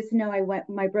I just know I went.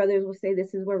 My brothers will say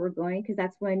this is where we're going because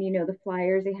that's when, you know, the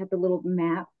flyers, they had the little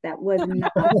map that was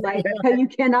not like how you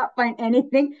cannot find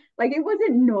anything. Like it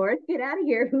wasn't north. Get out of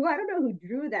here. I don't know who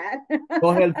drew that.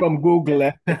 No help from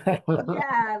Google.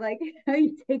 Yeah, like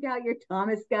you take out your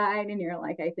Thomas guide and you're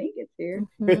like, I think it's here.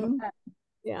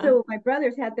 Yeah. So my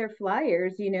brothers had their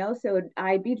flyers, you know, so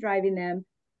I'd be driving them,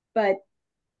 but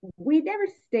we never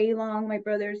stay long. My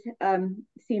brothers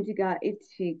seemed to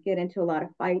get into a lot of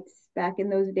fights back in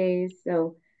those days.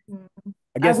 So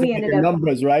I guess we ended up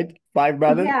numbers, right? 5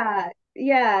 brothers.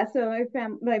 Yeah. So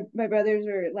my brothers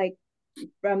are like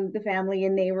from the family,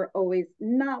 and they were always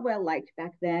not well liked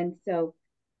back then. So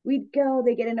we'd go,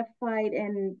 they get in a fight,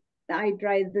 and I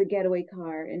drive the getaway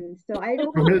car, and so I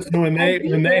don't. So when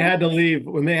they had to leave,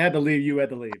 you had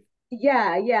to leave.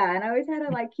 Yeah, and I always had to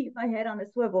like keep my head on a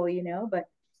swivel, you know. But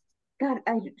God,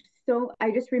 I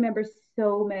just remember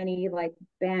so many like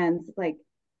bands, like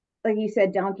you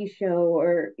said, Donkey Show,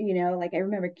 or you know, like I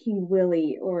remember King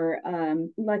Willie or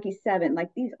Lucky Seven, like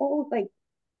these old like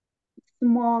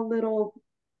small little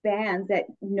bands that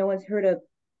no one's heard of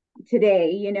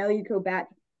today. You know, you go back,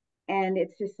 and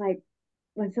it's just like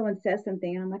when someone says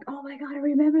something, and I'm like, oh my God, I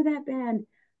remember that band.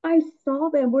 I saw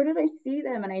them. Where did I see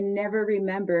them? And I never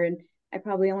remember. And I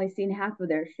probably only seen half of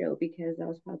their show because I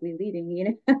was probably leaving, you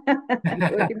know,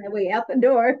 working my way out the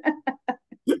door.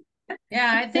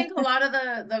 Yeah, I think a lot of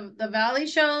the Valley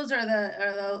shows or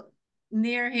the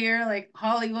near here, like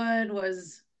Hollywood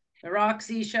was the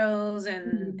Roxy shows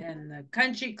and the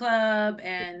country club.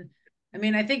 And I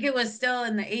mean, I think it was still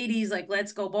in the 80s, like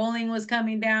Let's Go Bowling was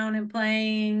coming down and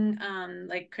playing.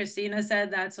 Like Christina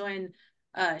said, that's when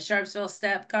Sharpsville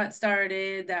Step got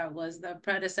started. That was the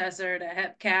predecessor to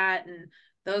Hepcat. And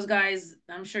those guys,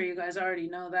 I'm sure you guys already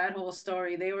know that whole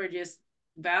story. They were just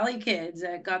Valley kids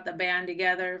that got the band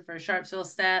together for Sharpsville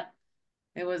Step.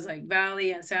 It was like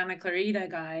Valley and Santa Clarita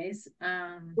guys.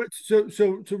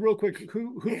 So real quick,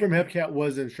 who from Hepcat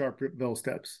was in Sharpsville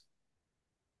Steps?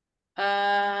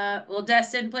 Well,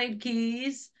 Destin played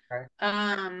keys. Okay.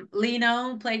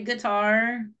 Lino played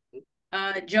guitar.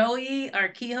 Joey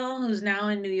Arquijo, who's now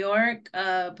in New York,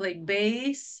 played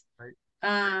bass. Right.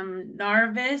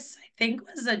 Narvis, I think,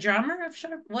 was the drummer of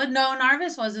Sharp. Well, no,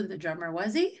 Narvis wasn't the drummer,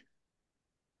 was he?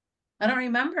 I don't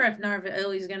remember if Narvis. Oh,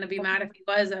 he's gonna be mad if he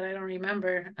was. That I don't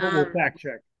remember. We'll fact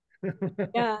check.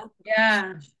 Yeah.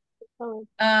 Yeah. Oh.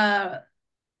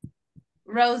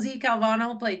 Rosie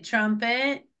Calvano played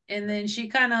trumpet, and then she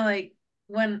kind of like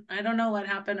when I don't know what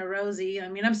happened to Rosie. I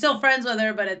mean, I'm still friends with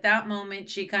her, but at that moment,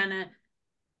 she kind of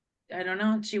I don't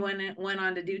know. She went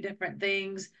on to do different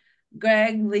things.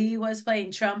 Greg Lee was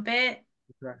playing trumpet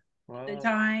Okay. Wow. at the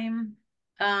time.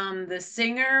 The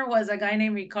singer was a guy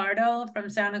named Ricardo from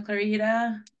Santa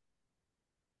Clarita,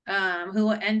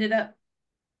 who ended up,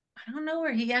 I don't know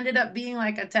where he ended up being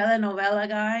like a telenovela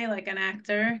guy, like an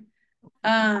actor.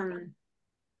 I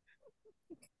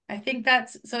think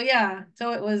that's, so yeah.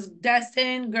 So it was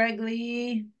Destin, Greg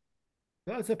Lee.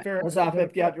 That's a fair, That's half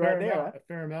Hepcat right there. a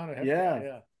fair amount of Hepcat,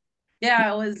 Yeah.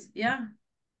 Yeah, it was, yeah.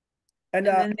 And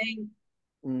then they,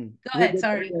 go ahead,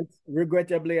 sorry.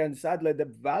 Regrettably and sadly, the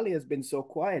Valley has been so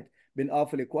quiet, been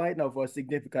awfully quiet now for a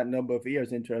significant number of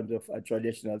years in terms of a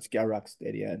traditional ska rock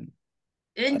steady. And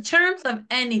in terms of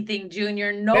anything,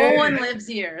 Junior, no one lives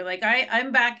here. Like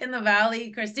I'm back in the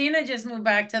Valley. Christina just moved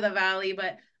back to the Valley,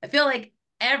 but I feel like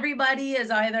everybody is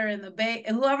either in the Bay,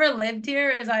 whoever lived here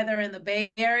is either in the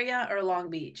Bay Area or Long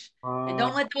Beach. And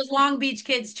don't let those Long Beach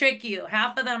kids trick you.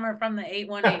 Half of them are from the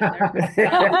 818.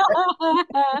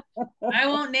 I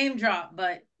won't name drop,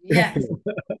 but yes.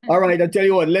 All right, I'll tell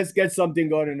you what, let's get something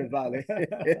going in the Valley.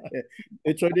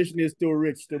 The tradition is too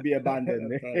rich to be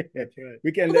abandoned. That's right.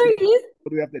 We can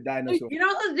we have the dinosaur. You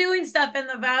know who's doing stuff in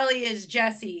the Valley is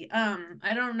Jesse.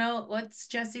 I don't know what's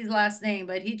Jesse's last name,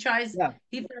 but he tries,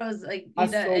 he throws like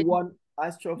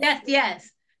Astro. Yes.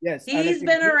 He's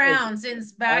been around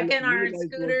since back in our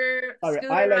scooter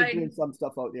Isla's doing some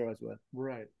stuff out there as well.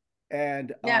 Right.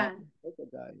 And yeah,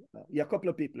 a couple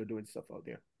of people are doing stuff out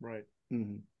there. Right.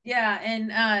 Mm-hmm. Yeah,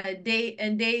 and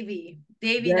Davey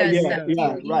does stuff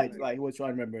too. Right. He was trying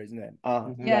to remember his name.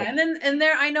 Yeah, right. And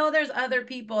there I know there's other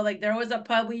people. Like there was a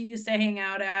pub we used to hang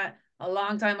out at a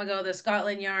long time ago, the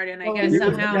Scotland Yard, and I guess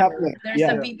somehow there's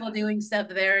some people doing stuff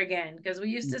there again because we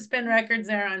used to spin records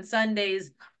there on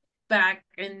Sundays back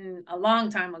in a long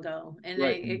time ago, and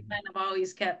it kind of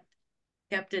always kept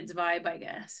its vibe, I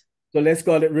guess. So let's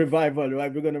call it revival,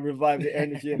 right? We're going to revive the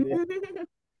energy in there.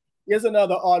 Here's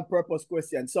another all-purpose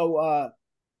question. So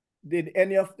did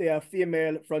any of their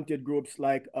female-fronted groups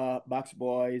like Box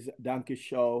Boys, Donkey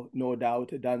Show, No Doubt,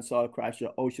 Dancehall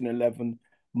Crasher, Ocean 11,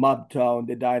 Mobtown,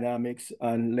 The Dynamics,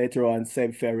 and later on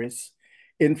Save Ferris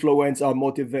influence or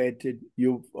motivated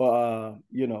you,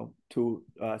 to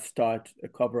start a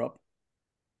cover-up?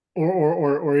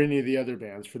 Or any of the other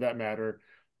bands for that matter.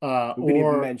 We didn't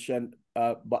even mention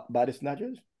Body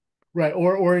Snatchers, right?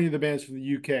 Or any of the bands from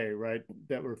the UK, right?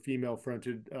 That were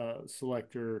female-fronted,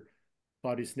 Selector,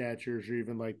 Body Snatchers, or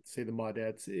even like say the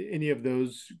Maudettes. Any of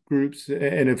those groups,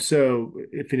 and if so,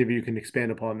 if any of you can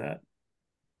expand upon that.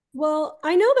 Well,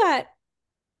 I know that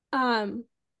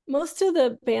most of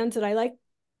the bands that I like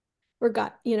were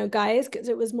guys because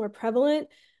it was more prevalent.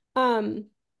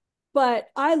 But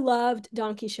I loved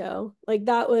Donkey Show. Like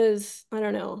that was,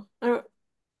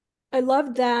 I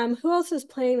loved them. Who else was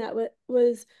playing that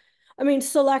was,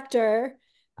 Selector.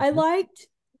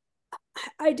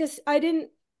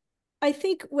 I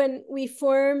think when we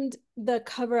formed the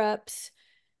cover-ups,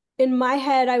 in my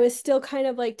head, I was still kind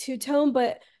of like two-tone,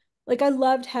 but like I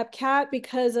loved Hepcat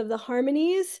because of the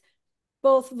harmonies,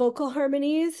 both vocal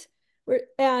harmonies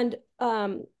and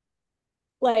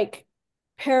like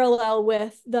parallel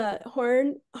with the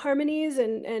horn harmonies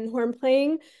and horn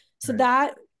playing. So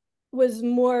that was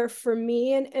more for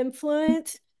me an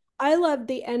influence. I loved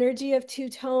the energy of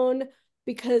two-tone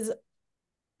because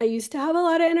I used to have a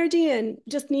lot of energy and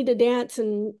just need to dance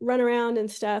and run around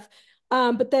and stuff.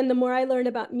 But then the more I learned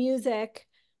about music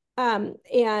and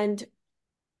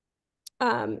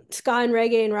ska and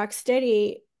reggae and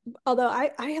rocksteady, although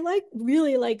I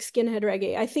really like skinhead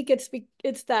reggae. I think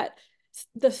it's that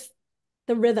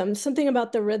the rhythms, something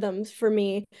about the rhythms for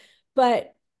me.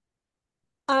 But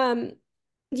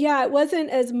yeah, it wasn't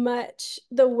as much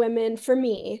the women for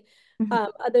me,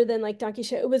 other than like Donkey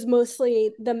Show. It was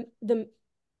mostly the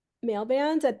male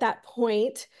bands at that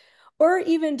point, or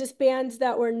even just bands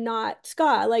that were not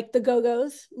ska, like the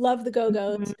Go-Go's. Love the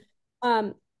Go-Go's.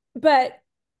 But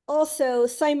also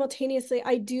simultaneously,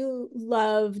 I do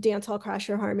love dancehall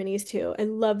crasher harmonies too. I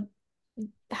love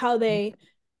how they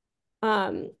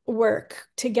work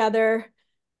together.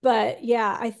 But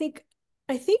yeah, I think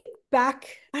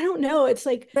back, I don't know, it's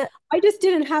like I just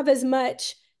didn't have as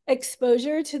much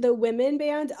exposure to the women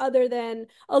bands other than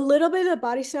a little bit of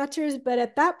Body Snatchers, but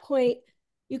at that point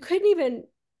you couldn't even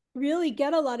really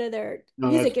get a lot of their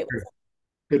music. It was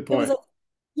good point. It was like,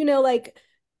 you know, like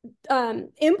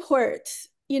imports,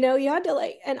 you know, you had to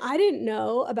like, and I didn't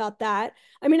know about that.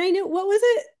 I mean, I knew, what was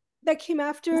it that came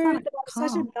after the Body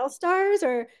Snatchers, Bell Stars,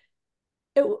 or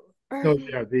it oh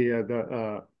yeah,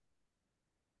 the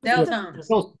Deltones.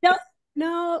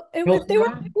 no, it was, they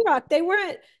were rock. They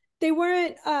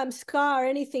weren't ska or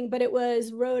anything, but it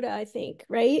was Rhoda, I think,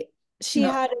 right? She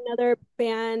had another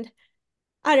band.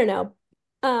 I don't know.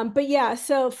 But yeah,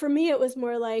 so for me it was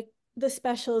more like the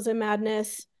Specials and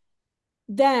Madness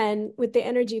then with the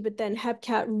energy, but then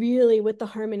Hepcat really with the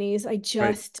harmonies. I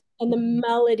just and the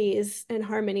melodies and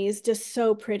harmonies just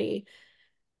so pretty.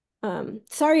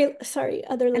 Sorry,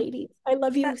 other ladies. I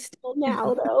love you still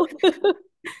now though.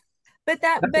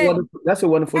 That's a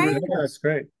wonderful that's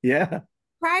great. Yeah.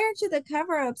 Prior to the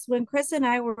cover-ups, when Chris and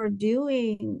I were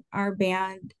doing our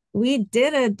band, we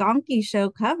did a Donkey Show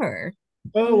cover.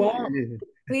 Oh wow.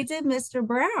 We did Mr.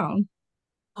 Brown.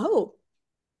 Oh.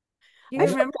 You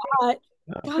remember?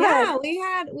 Yeah, we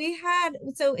had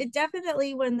so it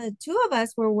definitely, when the two of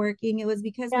us were working, it was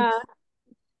because we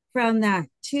from that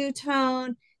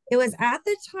two-tone. It was at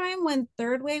the time when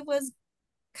third wave was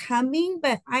coming,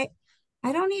 but I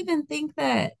don't even think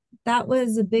that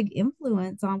was a big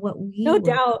influence on what we No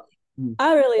Doubt.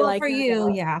 I really like for No you.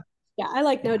 Doubt. Yeah. Yeah, I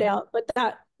like No Doubt, but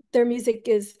that their music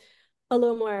is a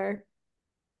little more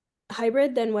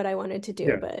hybrid than what I wanted to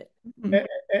do. But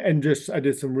and just I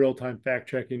did some real-time fact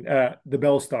checking. The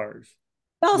Bell Stars.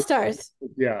 Bell Stars.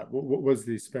 Yeah, what was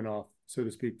the spinoff, so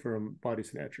to speak, from Body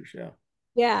Snatchers?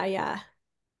 Yeah.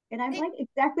 And I'm like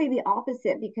exactly the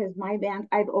opposite, because my band,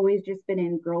 I've always just been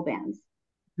in girl bands,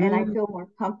 and I feel more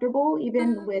comfortable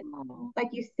even with, like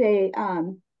you say,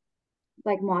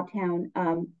 like Motown.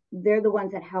 They're the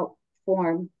ones that help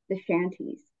form the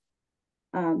shanties,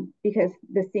 because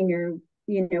the singer,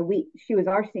 you know, she was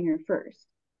our singer first,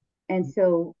 and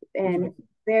so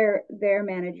their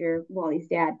manager, Wally's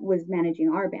dad, was managing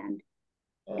our band.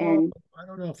 And I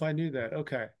don't know if I knew that.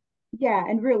 Okay. Yeah,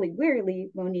 and really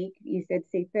weirdly, Monique, you said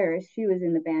Stacey Ferris, she was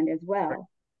in the band as well.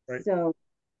 Right. So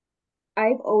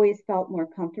I've always felt more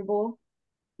comfortable,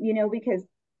 you know, because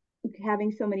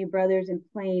having so many brothers and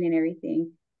playing and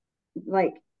everything,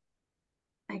 like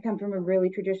I come from a really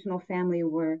traditional family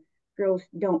where girls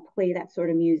don't play that sort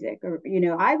of music. Or, you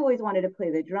know, I've always wanted to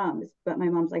play the drums, but my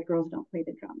mom's like, girls don't play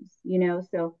the drums, you know?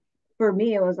 So for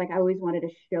me, it was like I always wanted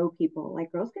to show people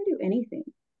like girls can do anything,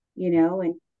 you know?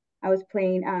 And I was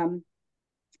playing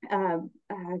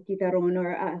guitarron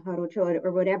or jarocho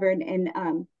or whatever, and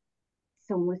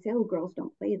someone would say, oh, girls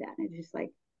don't play that. And it's just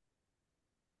like,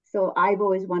 so I've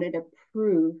always wanted to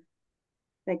prove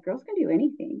that girls can do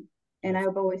anything. And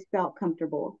I've always felt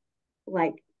comfortable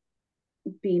like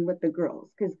being with the girls,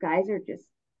 because guys are just,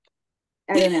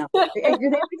 I don't know. They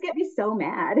always get me so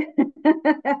mad.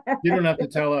 You don't have to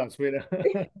tell us. We know.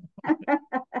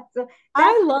 So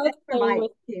I love playing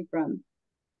with came from.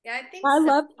 Yeah, I think I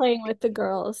love playing with the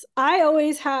girls. I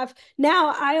always have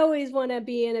now. I always want to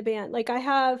be in a band. Like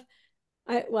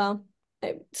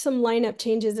some lineup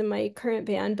changes in my current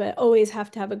band, but always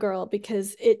have to have a girl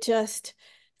because it just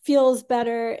feels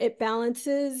better. It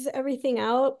balances everything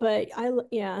out. But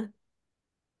Yeah,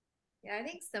 I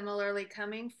think similarly,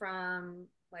 coming from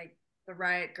like the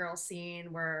Riot Girl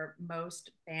scene where most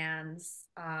bands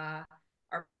are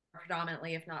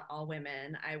predominantly, if not all,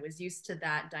 women, I was used to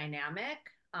that dynamic,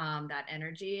 that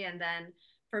energy. And then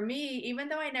for me, even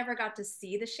though I never got to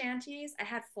see the shanties, I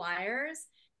had flyers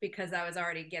because I was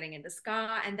already getting into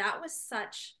ska, and that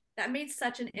made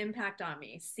such an impact on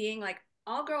me, seeing like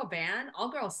all girl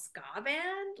ska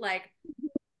band, like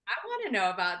I want to know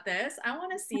about this. I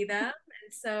want to see them.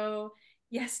 And so,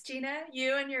 yes, Gina,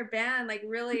 you and your band like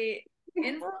really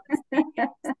influenced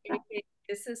me.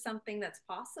 This is something that's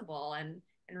possible and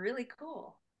really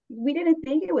cool. We didn't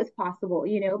think it was possible,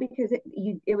 you know, because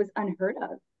it was unheard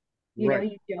of. You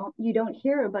know, you don't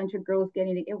hear a bunch of girls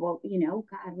getting together. Well, you know,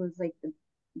 God was like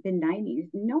the 90s.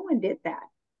 No one did that.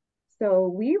 So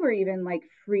we were even like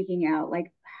freaking out,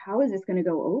 like, how is this going to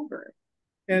go over?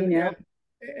 And, You know?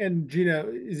 and Gina,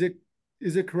 is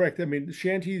it correct? I mean,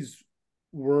 shanties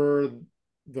were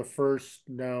the first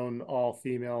known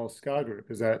all-female ska group.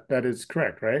 That is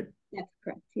correct, right? That's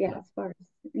correct. Yeah, as far as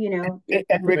Any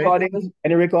recording?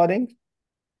 Any recording?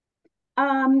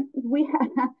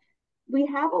 We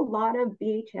have a lot of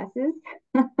VHSs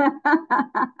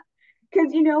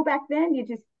because back then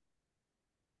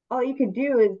all you could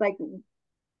do is like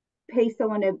pay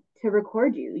someone to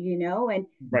record you, and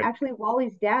right. Actually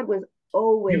Wally's dad was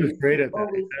always, he was great at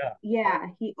that. Yeah,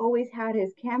 he always had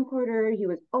his camcorder. He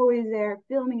was always there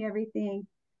filming everything.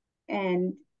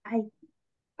 And I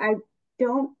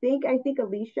think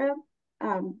Alicia,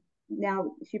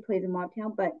 now she plays in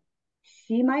Mobtown, but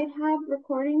she might have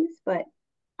recordings, but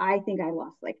I think I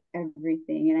lost like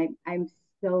everything. And I'm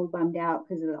so bummed out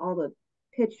because of all the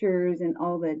pictures and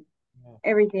all the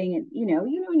everything. And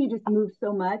when you just move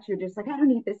so much, you're just like, I don't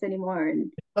need this anymore.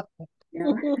 And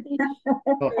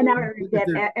and now I regret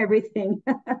everything.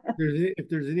 If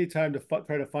there's any time to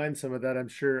try to find some of that, I'm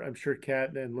sure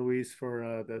Kat and Luis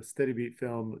for the Steady Beat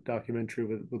film documentary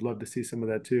would love to see some of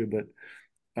that too. But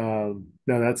no,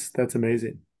 that's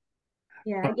amazing.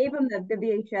 Yeah, I gave them the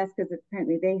VHS because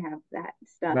apparently they have that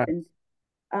stuff. Nice.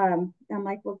 And I'm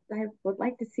like, well, I would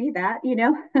like to see that,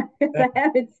 because I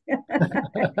haven't. It's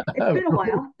been a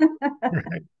while.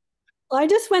 Well, I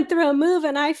just went through a move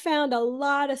and I found a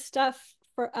lot of stuff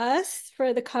for us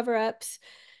for the cover-ups.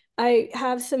 I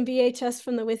have some VHS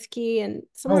from the whiskey and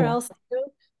somewhere else too.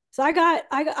 So I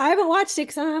haven't watched it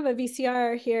because I don't have a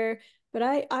VCR here, but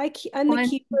I'm the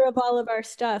keeper of all of our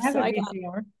stuff. I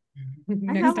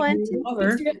have one too.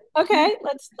 Okay,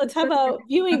 let's have a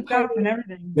viewing party and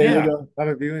everything. There you go. Have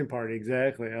a viewing party.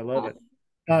 Exactly. I love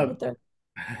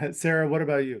it. Sarah, what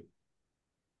about you?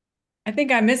 I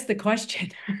think I missed the question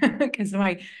because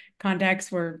my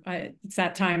contacts were it's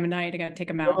that time of night. I got to take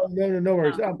them out. No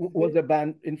worries. Was the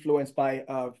band influenced by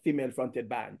female fronted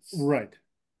bands? Right.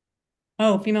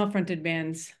 Oh, female fronted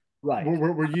bands. Right.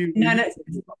 Were you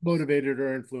motivated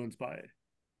or influenced by it?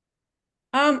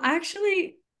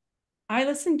 Actually, I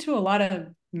listen to a lot of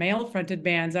male fronted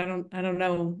bands. I don't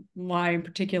know why in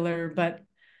particular, but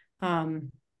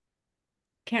can't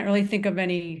really think of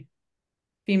any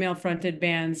female fronted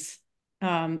bands,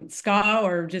 ska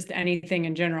or just anything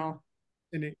in general.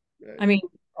 I mean,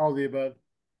 all the above.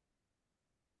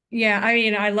 Yeah, I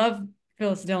mean, I love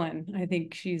Phyllis Dillon. I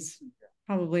think she's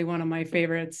probably one of my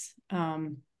favorites. But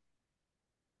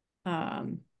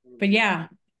yeah,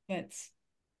 that's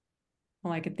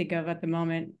all I could think of at the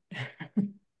moment.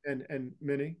 And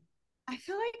Minnie? I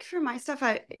feel like for my stuff,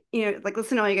 like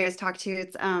listen to all you guys talk to,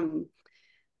 it's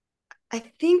I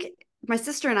think my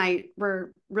sister and I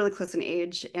were really close in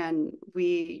age and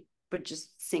we would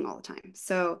just sing all the time.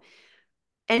 So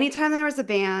anytime there was a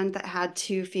band that had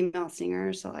two female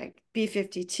singers, so like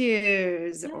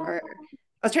B-52s or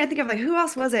I was trying to think of like who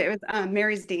else was it? It was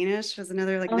Mary's Danish was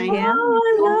another like 90s. Oh,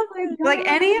 I love it. Like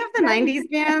any of the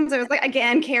 90s bands. I was like,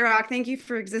 again, K-Rock, thank you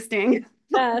for existing.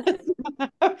 Yes.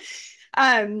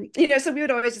 So we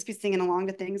would always just be singing along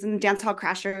to things. And Dance Hall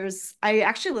Crashers, I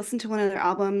actually listened to one of their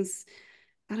albums,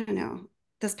 I don't know,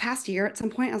 this past year at some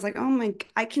point. I was like, oh my,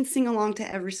 I can sing along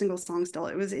to every single song still.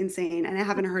 It was insane. And I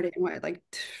haven't heard it in like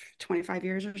 25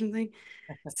 years or something.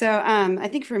 So I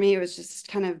think for me, it was just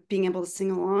kind of being able to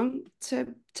sing along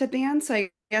to bands. So I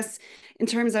guess in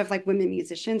terms of like women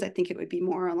musicians, I think it would be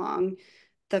more along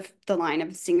the line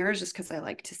of singers just because I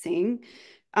like to sing.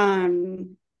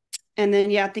 And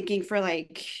then, yeah, thinking for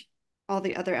like all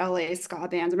the other LA ska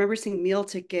bands. I remember seeing Meal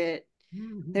Ticket.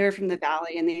 They were from the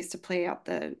Valley and they used to play out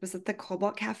was it the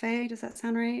Cobalt Cafe? Does that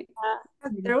sound right? Yeah,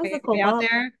 there was a Cobalt out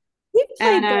there. We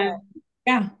played there.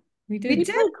 Yeah, we did. We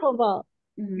did. Cobalt.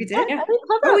 We did? Yeah.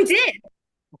 Oh, we did.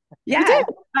 Yeah. We did.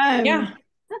 Yeah.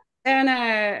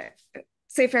 And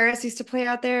Say Ferris used to play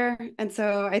out there. And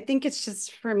so I think it's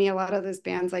just for me, a lot of those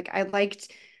bands, like I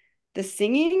liked the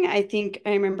singing. I think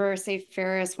I remember Say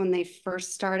Ferris when they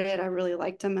first started, I really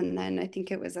liked them. And then I think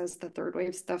it was as the third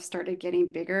wave stuff started getting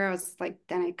bigger, I was like,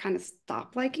 then I kind of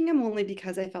stopped liking them only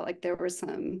because I felt like there were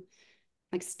some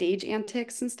like stage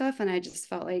antics and stuff. And I just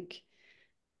felt like,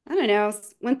 I don't know,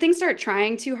 when things start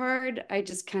trying too hard, I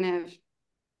just kind of,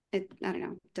 I don't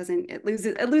know, it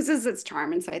loses its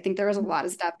charm. And so I think there was a lot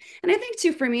of stuff. And I think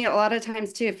too, for me, a lot of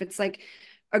times too, if it's like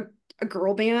a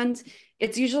girl band,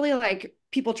 it's usually like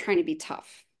people trying to be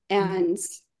tough. And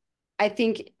I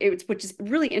think which is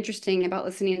really interesting about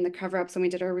listening to the cover-ups when we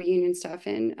did our reunion stuff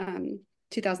in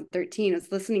 2013,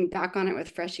 was listening back on it with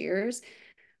fresh ears.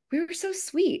 we were so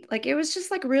sweet. Like it was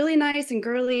just like really nice and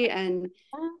girly. And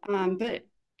but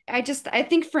I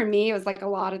think for me it was like a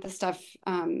lot of the stuff,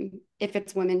 if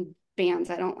it's women bands,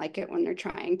 I don't like it when they're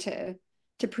trying to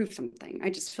prove something. I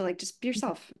just feel like just be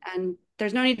yourself, and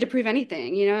there's no need to prove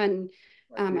anything, you know. And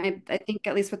I think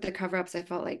at least with the cover-ups, I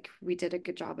felt like we did a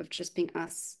good job of just being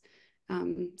us.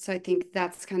 So I think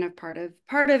that's kind of part of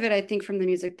it, I think, from the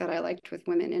music that I liked with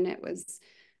women, and it was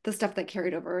the stuff that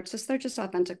carried over. It's just they're just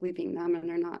authentically being them, and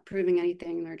they're not proving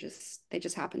anything. They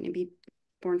just happen to be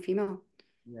born female.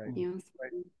 Right. You know?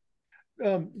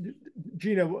 Right.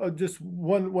 Gina, just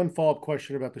one follow-up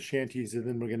question about the shanties, and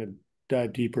then we're going to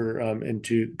dive deeper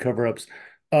into cover-ups.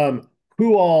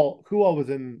 Who all was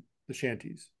in the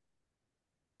shanties?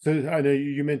 So I know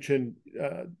you mentioned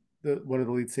one of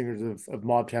the lead singers of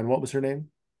Mobtown. What was her name?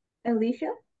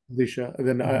 Alicia. And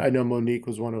then I know Monique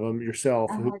was one of them.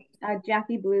 Yourself.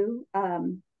 Jackie Blue.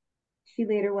 She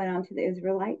later went on to the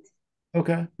Israelites.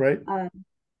 Okay, right.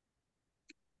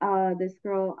 This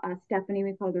girl, Stephanie,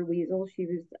 we called her Weasel. She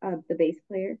was the bass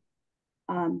player.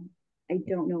 I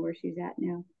don't know where she's at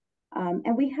now.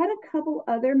 And we had a couple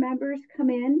other members come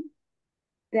in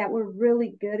that were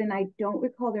really good, and I don't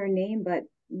recall their name, but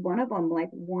one of them like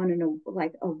won an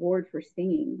award for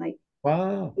singing. Like,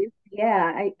 wow.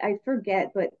 Yeah, I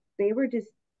forget, but they were just,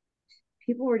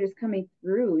 people were just coming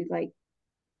through. Like,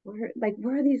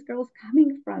 where are these girls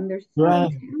coming from? They're so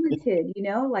talented, you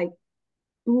know, like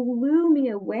blew me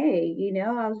away, you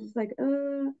know. I was just like,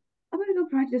 I'm gonna go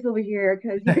practice over here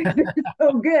because you guys are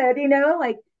so good, you know.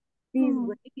 Like these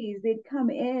ladies, they'd come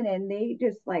in and they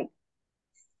just like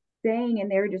sang,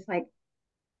 and they were just like,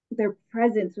 their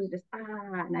presence was just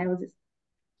and I was just,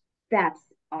 that's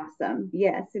awesome.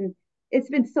 Yes. And it's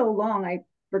been so long, I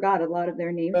forgot a lot of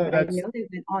their names, but I know they've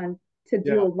been on to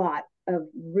do a lot of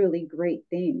really great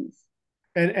things.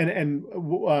 And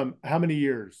how many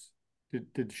years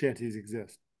did shanties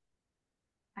exist?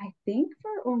 I think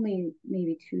for only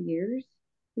maybe 2 years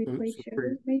we played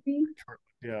shows, maybe.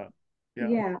 Yeah.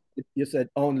 You said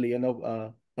only, you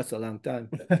know, that's a long time.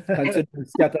 Considering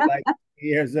Scatterlight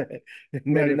years, they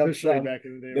made enough song. Back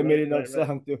in the day, they made enough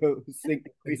song to sing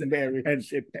Queen Mary and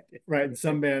shit. Right, and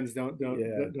some bands don't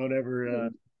ever.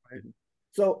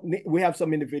 So we have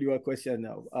some individual question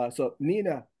now. So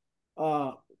Nina,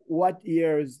 what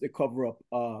year is the cover up?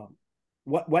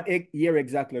 What year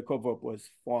exactly the cover up was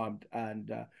formed, and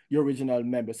your original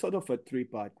member? Sort of a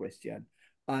 3-part question.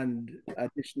 And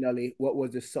additionally, what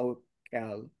was the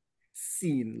SoCal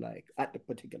scene like at the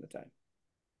particular time?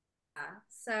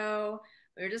 So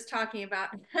we were just talking about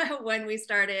when we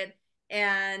started,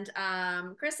 and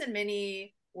Chris and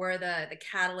Minnie were the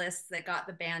catalysts that got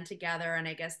the band together, and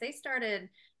I guess they started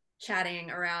chatting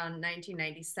around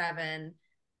 1997.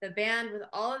 The band with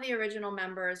all of the original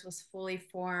members was fully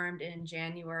formed in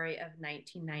January of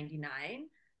 1999.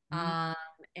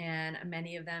 And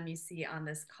many of them you see on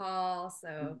this call.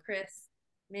 So Chris,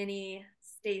 Minnie,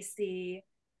 Stacey,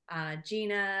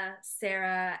 Gina,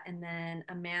 Sarah, and then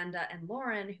Amanda and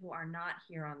Lauren, who are not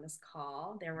here on this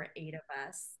call. There were 8 of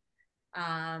us.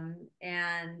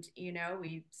 And, you know,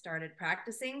 we started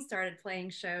practicing, started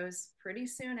playing shows pretty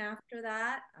soon after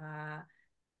that,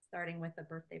 starting with a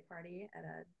birthday party at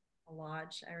a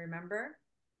lodge, I remember.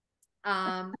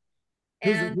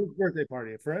 Whose birthday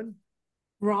party? A friend?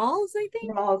 Rawls, I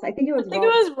think. Rawls. I think it was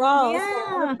Rawls.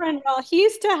 Yeah. Our friend Rawls. He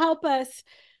used to help us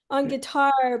on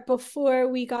guitar before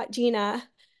we got Gina.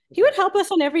 He would help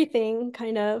us on everything,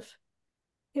 kind of.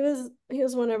 He was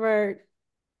one of our,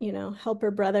 you know,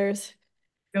 helper brothers.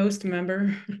 Ghost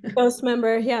member. Ghost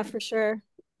member, yeah, for sure.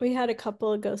 We had a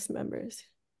couple of ghost members.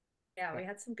 Yeah, we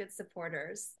had some good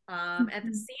supporters. And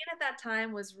the scene at that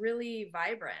time was really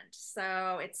vibrant.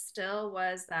 So it still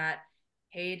was that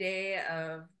heyday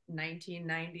of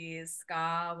 1990s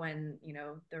ska when, you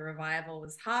know, the revival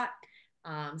was hot.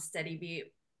 Steady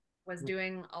Beat was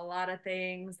doing a lot of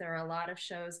things. There were a lot of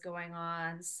shows going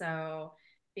on. So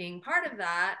being part of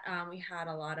that, we had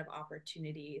a lot of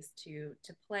opportunities to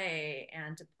play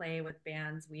and to play with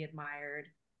bands we admired,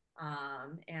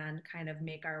 and kind of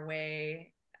make our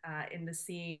way in the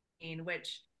scene,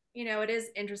 which, you know, it is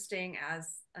interesting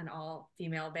as an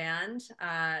all-female band,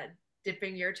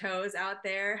 dipping your toes out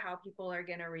there, how people are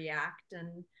going to react.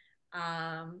 And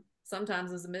sometimes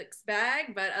it was a mixed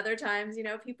bag, but other times, you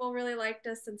know, people really liked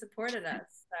us and supported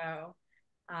us. So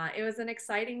it was an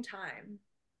exciting time.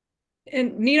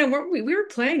 And Nina, we were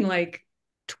playing like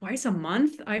twice a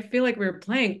month. I feel like we were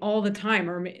playing all the time,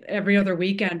 or every other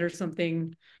weekend or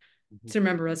something. To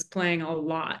remember us playing a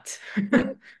lot.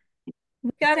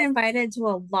 We got invited to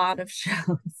a lot of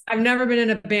shows. I've never been in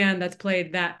a band that's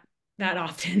played that that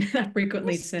often, that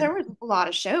frequently. There was a lot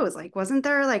of shows, like wasn't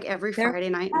there like every Friday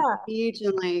night in Beach,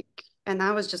 and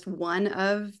that was just one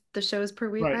of the shows per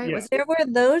week, right? Yeah. There were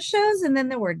those shows, and then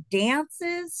there were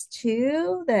dances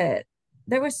too. That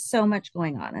there was so much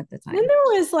going on at the time. Then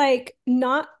there was like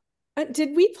not.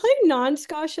 Did we play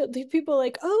non-ska show? Did people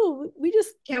like, oh, we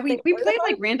just we played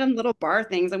like random little bar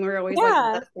things, and we were always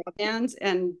like the bands,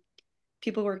 and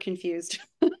people were confused.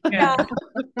 Yeah,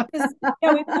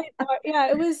 we played.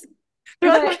 Yeah, it was.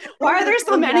 Like, why are there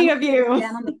so many of you?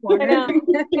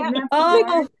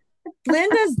 Oh,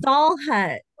 Linda's Doll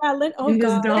Hut. Yeah,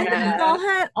 Linda's Doll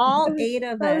Hut. All 8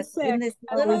 of us in this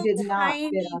little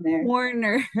tiny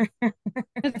corner.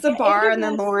 It's a bar, and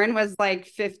then Lauren was like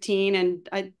 15, and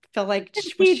I felt like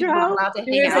she was not allowed to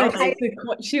hang out. Like,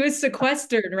 she was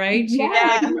sequestered, right? She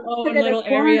had her own little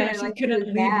area. She couldn't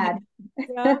leave.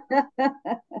 Yeah.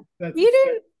 We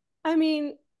didn't. I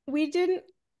mean, we didn't.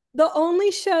 The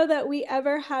only show that we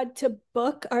ever had to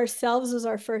book ourselves was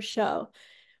our first show.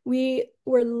 We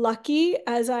were lucky,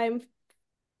 as I'm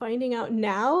finding out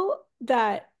now,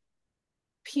 that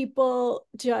people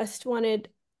just wanted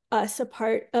us a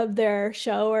part of their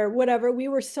show or whatever. We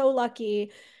were so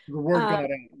lucky. The word got out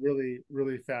really,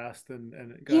 really fast, and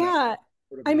it got out.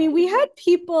 I mean, we had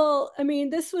people. I mean,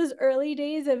 this was early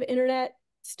days of internet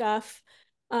stuff,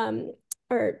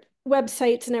 or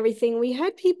websites and everything. We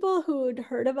had people who'd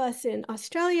heard of us in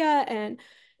Australia and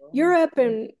Europe,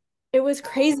 and it was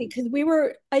crazy because we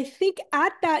were, I think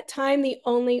at that time, the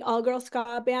only all-girl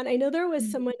ska band. I know there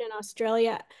was someone in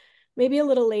Australia maybe a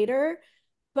little later,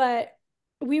 but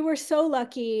we were so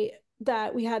lucky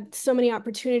that we had so many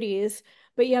opportunities.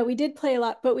 But yeah, we did play a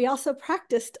lot, but we also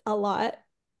practiced a lot,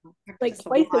 like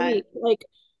twice a week, like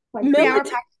 3 hour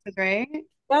practices, right?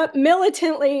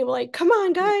 Militantly, like, come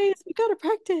on guys, we gotta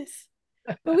practice.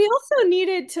 But we also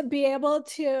needed to be able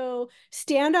to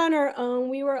stand on our own.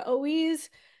 We were always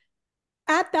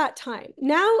at that time.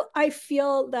 Now I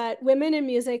feel that women in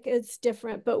music is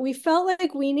different, but we felt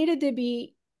like we needed to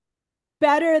be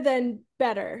better than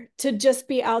better to just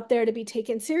be out there to be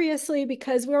taken seriously,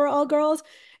 because we were all girls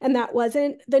and that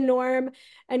wasn't the norm.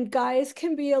 And guys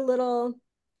can be a little,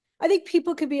 I think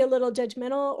people could be a little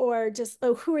judgmental or just,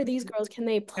 oh, who are these girls? Can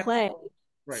they play?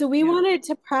 Right. So we wanted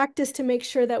to practice to make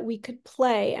sure that we could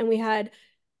play. And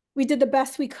we did the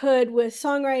best we could with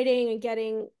songwriting and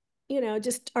getting,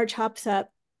 just our chops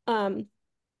up.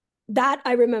 That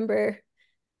I remember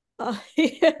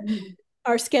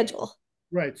our schedule.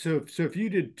 Right. So if you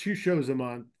did 2 shows a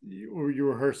month, or you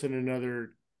rehearsing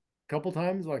another couple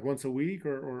times, like once a week,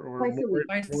 or twice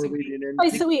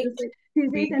a week.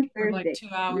 Tuesdays and Thursdays. Like 2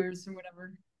 hours or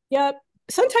whatever. Yep.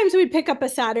 Sometimes we'd pick up a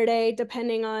Saturday,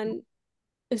 depending on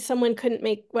if someone couldn't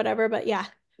make whatever, but yeah.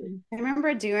 I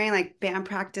remember doing like band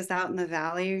practice out in the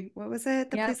valley. What was it?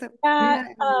 The place that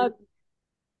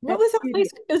what was that place?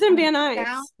 It was in Van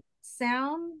Nuys.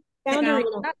 Sound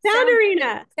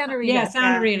Arena. Yeah,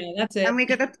 Sound Arena. That's it. And we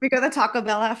go to Taco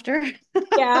Bell after.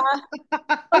 Yeah.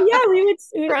 Oh yeah, we would.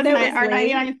 Our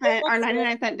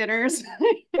 99-cent dinners.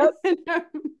 Yep.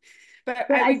 But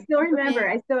I still remember.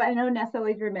 I know Nessa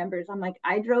always remembers. I'm like,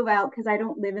 I drove out because I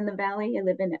don't live in the valley. I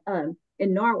live in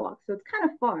Norwalk, so it's kind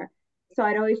of far. So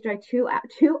I'd always drive 2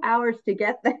 hours to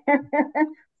get there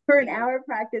for an hour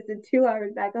practice and 2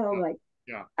 hours back home. Like,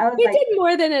 yeah, we did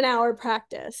more than an hour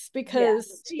practice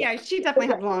because she definitely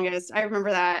had the longest. I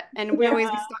remember that, and we always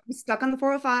be stuck on the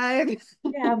 405.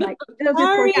 Yeah, I'm like,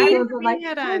 sorry, I'm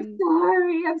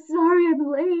sorry, I'm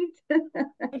late.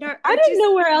 I didn't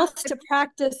know where else to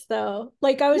practice though.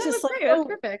 Like I was just like, it was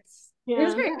perfect. Yeah. It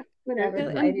was great.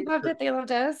 Whatever. They loved it. They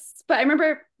loved us. But I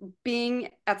remember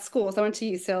being at school. So I went to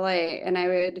UCLA, and I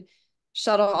would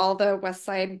shuttle all the West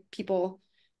Side people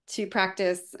to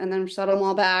practice, and then shuttle them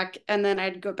all back, and then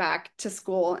I'd go back to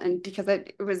school. And because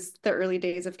it was the early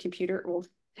days of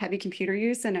heavy computer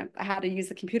use, and I had to use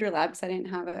the computer lab because I didn't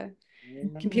have a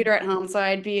computer at home. So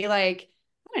I'd be like,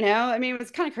 I don't know. I mean, it was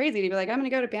kind of crazy to be like, I'm going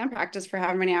to go to band practice for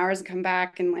however many hours and come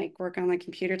back and like work on the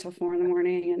computer till 4 a.m.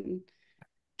 and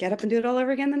get up and do it all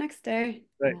over again the next day.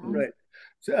 Right.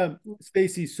 So,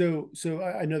 Stacey, so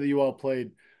I know that you all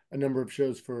played a number of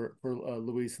shows for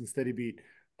Luis and Steady Beat.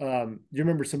 Do you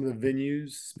remember some of the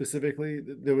venues specifically?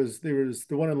 There was the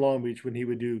one in Long Beach when he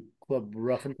would do Club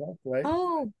Rough and Tough, right?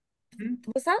 Oh,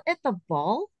 was that at the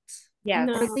Vault? Yeah,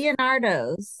 no.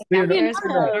 Leonardo's. And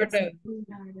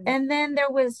then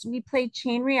we played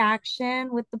Chain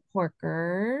Reaction with the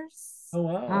Porkers. Oh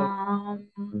wow.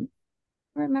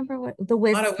 I remember what the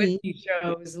whiskey. A lot of whiskey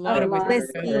shows. A lot of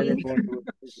whiskey.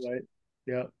 Right.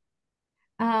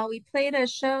 Yeah. We played a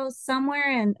show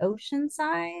somewhere in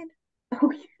Oceanside.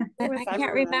 Oh yeah. I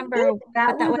can't remember That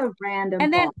what that was was. a random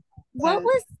And then thought.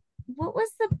 what was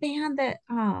the band that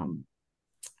oh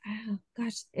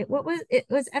gosh, it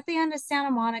was at the end of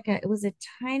Santa Monica. It was a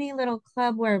tiny little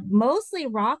club where mostly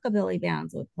rockabilly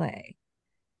bands would play.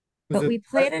 But we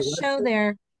played a show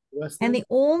there, and the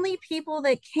only people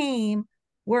that came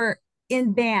were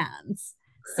in bands.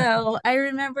 So I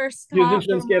remember Scott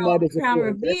Musicians from came out as a Crown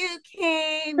force, Review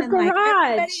came, The and like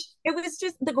everybody, garage. it was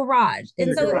just the garage.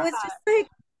 And so it was just like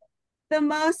the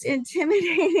most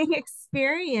intimidating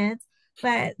experience,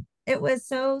 but it was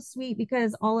so sweet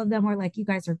because all of them were like, you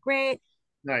guys are great.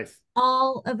 Nice.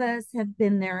 All of us have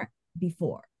been there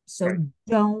before. So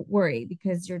don't worry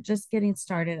because you're just getting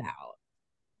started out.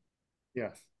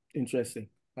 Yes. Interesting.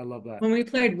 I love that. When we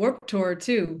played Warped Tour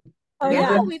too. Oh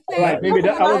yeah, we played. Right, maybe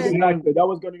that was exactly that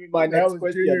was going to be my next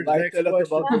question. Like, tell us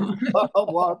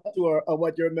about Warped Tour or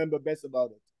what you remember best about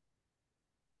it.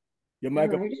 Your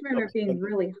microphone. I just remember it being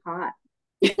really hot.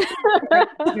 Like,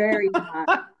 very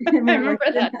hot. I remember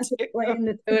that too.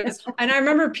 And I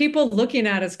remember people looking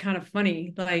at us kind of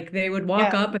funny. Like they would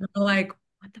walk up and they're like,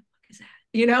 what the fuck is that?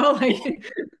 You know, like.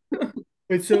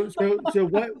 But so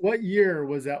what year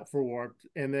was that for Warped?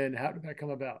 And then how did that come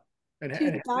about?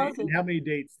 And how many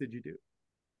dates did you do?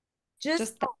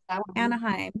 Just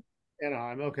Anaheim.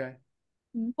 Anaheim, okay.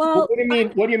 Well,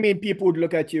 what do you mean people would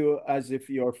look at you as if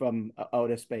you're from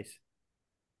outer space?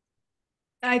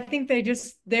 I think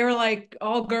they were like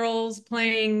all girls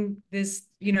playing this,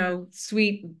 you know,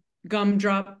 sweet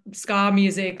gumdrop ska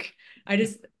music. I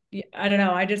don't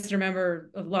know. I just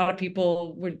remember a lot of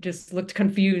people would just looked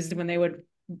confused when they would,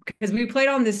 because we played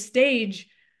on this stage.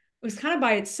 It was kind of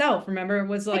by itself. Remember, it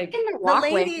was like in the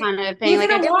walkway kind of thing.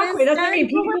 Like a walkway. That's what I mean.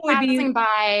 People were would be passing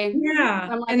by,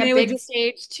 from like and a they big would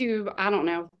stage to I don't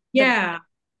know. Yeah.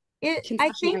 I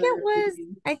think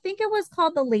it was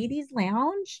called the Ladies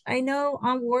Lounge. I know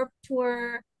on Warped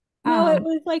Tour. No, it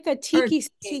was like a tiki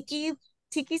stage.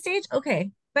 Tiki stage.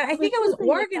 Okay, but I think it was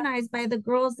organized by the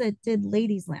girls that did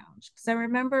Ladies Lounge because I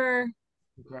remember.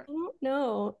 I don't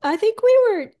know. I think we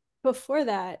were before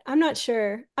that. I'm not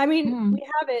sure. I mean, we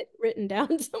have it written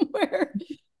down somewhere.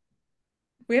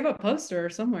 We have a poster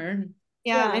somewhere.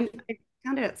 Yeah. I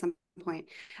found it at some point.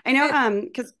 I know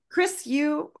because Cris,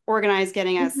 you organized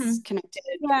getting us connected.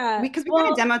 Yeah. Because we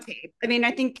had a demo tape. I mean,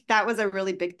 I think that was a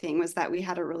really big thing was that we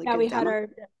had a really good demo.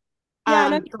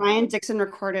 Brian Dixon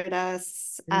recorded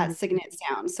us at Signet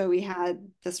Sound. So we had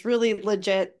this really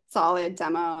legit, solid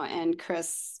demo, and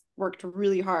Cris worked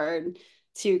really hard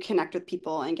to connect with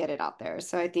people and get it out there.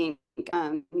 So I think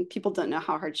people don't know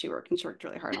how hard she worked, and she worked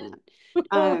really hard on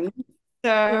that.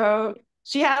 So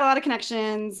she had a lot of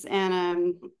connections,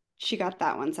 and she got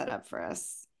that one set up for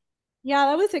us. Yeah,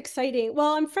 that was exciting.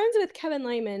 Well, I'm friends with Kevin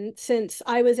Lyman since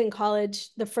I was in college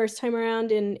the first time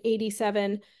around in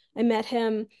 '87. I met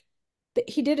him.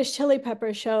 He did a Chili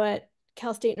Pepper show at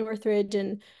Cal State Northridge,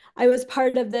 and I was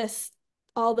part of this,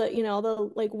 all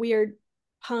the like weird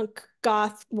punk,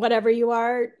 goth, whatever you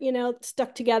are,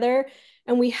 stuck together.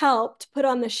 And we helped put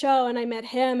on the show, and I met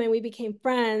him and we became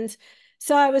friends.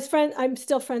 So I'm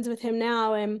still friends with him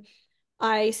now. And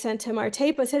I sent him our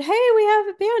tape. I said, hey, we have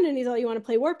a band. And he's all, you want to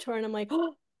play Warped Tour? And I'm like,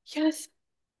 oh, yes.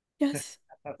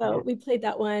 So we played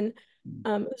that one. It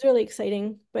was really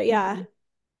exciting. But yeah,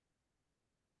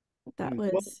 that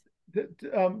was.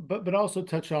 But also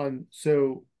touch on,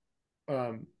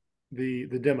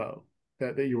 the demo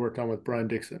that you worked on with Brian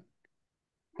Dixon.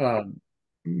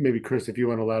 Maybe Cris, if you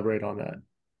want to elaborate on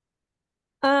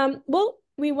that. Well,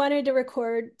 we wanted to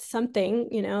record something,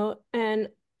 and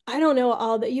I don't know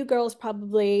all that you girls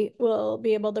probably will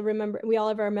be able to remember. We all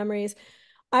have our memories.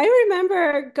 I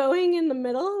remember going in the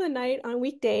middle of the night on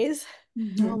weekdays.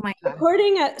 Oh my God.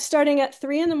 Recording starting at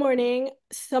 3 a.m.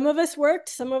 Some of us worked,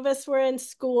 some of us were in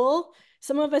school,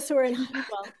 some of us were in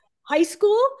high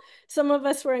school, some of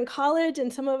us were in college,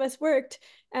 and some of us worked.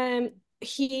 And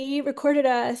he recorded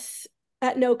us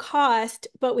at no cost,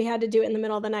 but we had to do it in the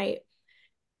middle of the night.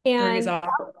 And it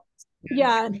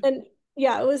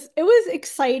was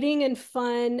exciting and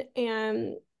fun.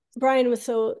 And Brian was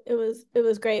it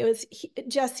was great. It was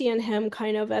Jesse and him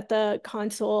kind of at the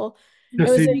console.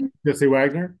 Jesse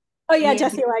Wagner? Oh yeah,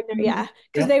 Jesse Wagner, yeah.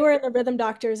 Because they were in the Rhythm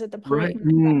Doctors at the point.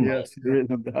 Right. Yes,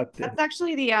 Rhythm Doctors. That's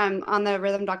actually the on the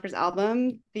Rhythm Doctors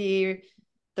album,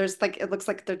 there's like, it looks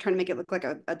like they're trying to make it look like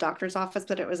a doctor's office,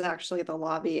 but it was actually the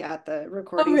lobby at the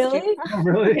recording studio. Oh,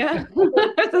 really? Yeah.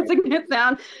 That's a good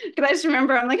sound. Because I just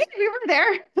remember, I'm like, hey, we were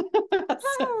there.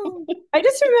 I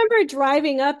just remember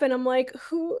driving up and I'm like,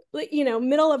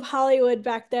 middle of Hollywood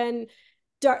back then,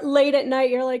 late at night,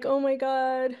 you're like, oh my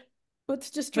God,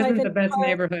 let's just drive in. The best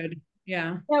neighborhood.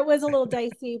 Yeah. That was a little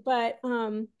dicey, but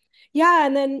Yeah,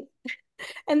 and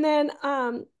then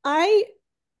I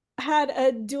had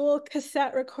a dual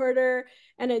cassette recorder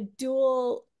and a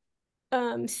dual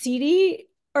CD,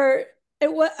 or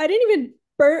it was, I didn't even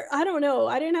burn, I don't know,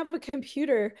 I didn't have a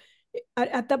computer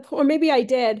at that point, or maybe I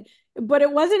did, but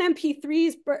it wasn't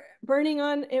MP3s burning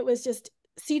on, it was just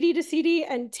CD to CD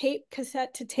and tape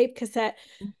cassette to tape cassette.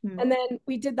 And then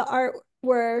we did the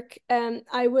artwork, and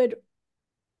I would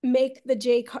make the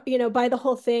buy the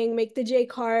whole thing, make the J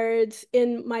cards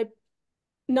in my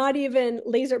not even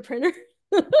laser printer.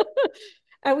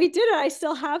 And we did it. I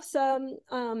still have some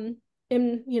I'm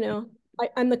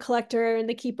the collector and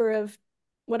the keeper of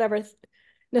whatever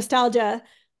nostalgia.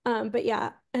 But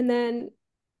yeah, and then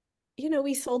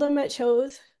we sold them at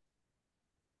shows.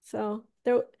 So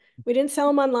we didn't sell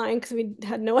them online because we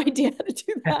had no idea how to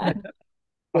do that.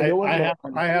 I have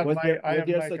my copy.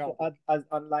 As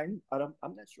online.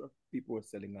 I'm not sure if people were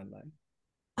selling online.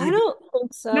 I don't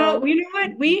think so. No, you know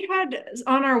what? We had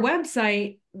on our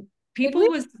website, people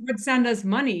would send us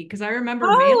money because I remember.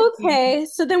 Oh, okay.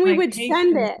 So then we would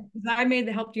send it. I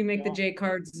helped you make the J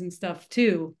cards and stuff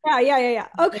too. Yeah.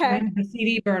 Okay. The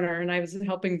CD burner, and I was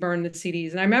helping burn the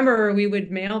CDs. And I remember we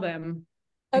would mail them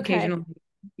occasionally.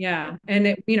 Yeah,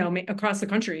 and across the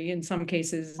country in some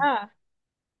cases.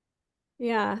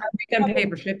 Yeah. I make them pay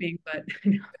for shipping, but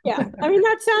yeah. I mean,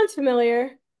 that sounds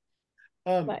familiar.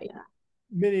 But yeah.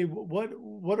 Minnie,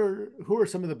 who are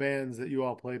some of the bands that you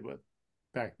all played with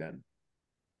back then?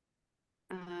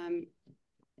 A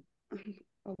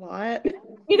lot.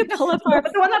 You need to pull up our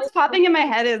the one that's popping in my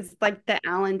head is like the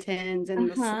Allentons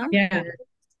and the Slackers.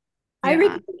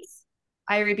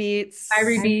 Irie Beats.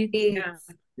 Yeah.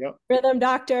 Yep. Rhythm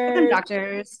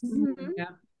Doctors.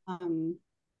 Yeah.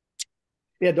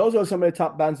 Yeah, those are some of the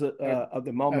top bands of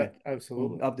the moment,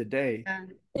 absolutely, of the day.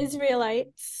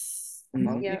 Israelites.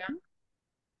 Yeah.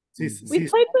 We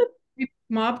played with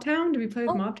Mobtown. Did we play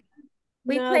with Mobtown?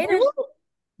 We played a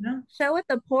show with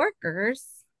the Porkers.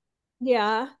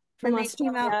 Yeah, when they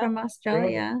came out from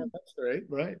Australia. That's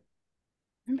right.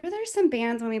 Remember, there's some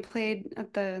bands when we played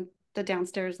at the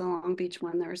downstairs, the Long Beach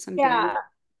one. There was some band.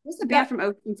 There's a band from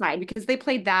Oceanside because they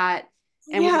played that.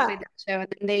 And we played that show, and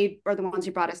then they are the ones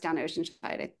who brought us down to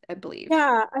Oceanside, I believe.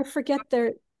 Yeah, I forget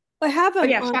their. I have them. Oh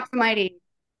yeah, Shock the Mighty.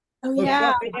 Oh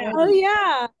yeah. Oh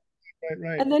yeah.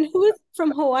 Right. And then who was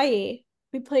from Hawaii?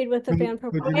 We played with a band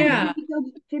from Hawaii. Yeah.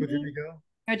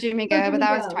 Jimmy Go, but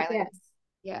that was Twilight.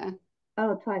 Yeah.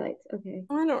 Oh, Twilights. Okay.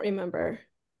 I don't remember.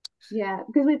 Yeah,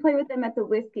 because we played with them at the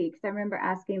Whiskey. Because I remember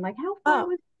asking, like, how far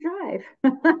was the drive?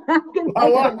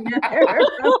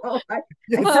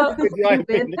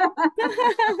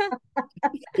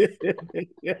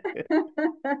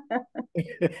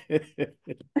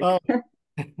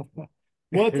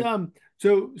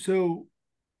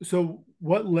 So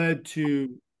what led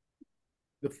to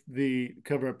the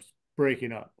cover-ups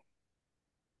breaking up?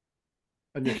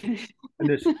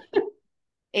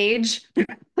 Age.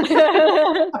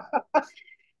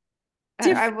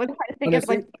 I would think it's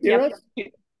like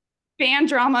band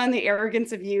drama and the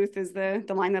arrogance of youth is the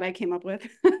line that I came up with.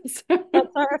 That's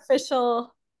our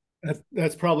official.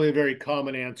 That's probably a very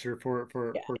common answer for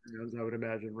bands, I would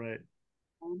imagine, right?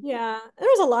 Yeah,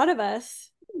 there's a lot of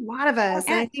us. And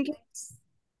I think it's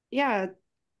How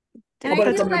about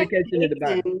the communication in the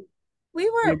band? We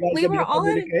were all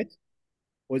in.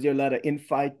 Was there a lot of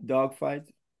dog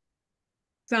fights?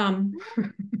 Some.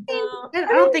 I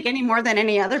don't think any more than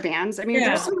any other bands. I mean,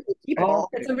 there's so many people.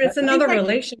 It's another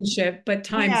relationship, but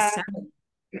times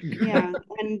 7. Yeah,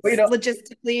 and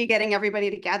logistically getting everybody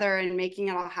together and making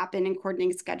it all happen and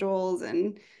coordinating schedules,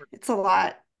 and it's a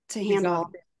lot to handle.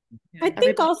 I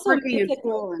think also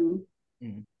musically.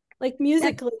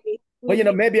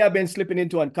 Well, maybe I've been slipping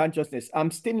into unconsciousness.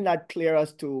 I'm still not clear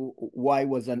as to why it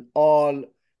was an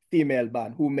all-female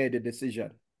band. Who made the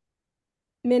decision?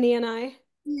 Minnie and I.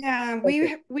 Yeah,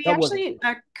 we actually,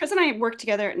 Chris and I worked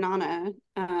together at Nana,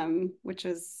 which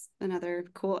is another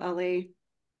cool LA,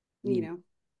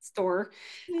 store.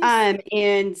 And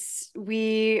I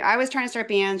was trying to start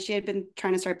bands. She had been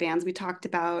trying to start bands. We talked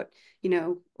about,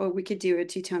 we could do a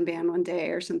 2-tone band one day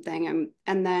or something.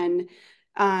 And then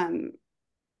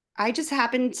I just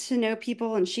happened to know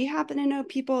people and she happened to know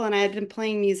people. And I had been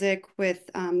playing music with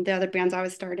the other bands I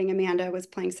was starting. Amanda was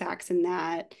playing sax in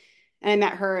that. And I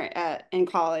met her in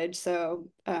college. So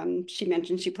she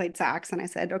mentioned she played sax. And I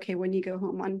said, okay, when you go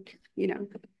home on,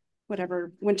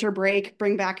 whatever winter break,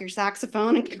 bring back your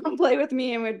saxophone and come play with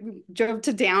me. And we drove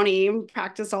to Downey and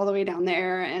practiced all the way down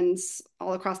there and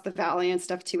all across the valley and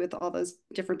stuff too, with all those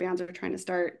different bands that are trying to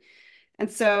start. And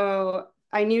so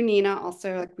I knew Nina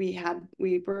also. Like we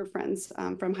were friends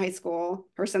from high school,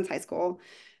 or since high school.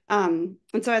 And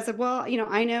so I said, well,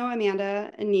 I know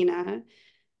Amanda and Nina,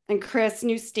 and Cris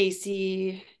knew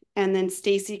Stacey, and then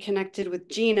Stacey connected with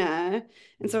Gina.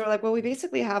 And so we're like, well, we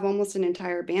basically have almost an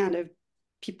entire band of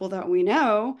people that we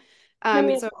know.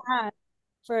 And so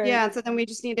yeah, so then we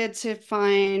just needed to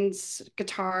find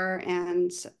guitar and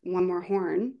one more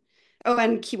horn. Oh,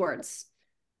 and keyboards.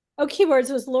 Oh, keyboards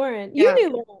was Lauren. You knew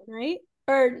Lauren, right?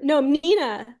 Or no,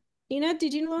 Nina. Nina,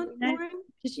 did you know Lauren?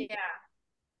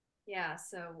 Yeah,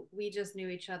 so we just knew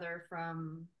each other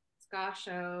from ska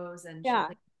shows, and Yeah. she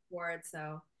played keyboard,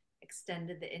 so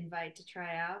extended the invite to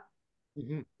try out.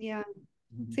 Yeah.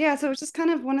 So yeah, so it was just kind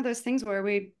of one of those things where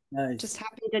we just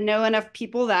happened to know enough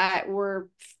people that were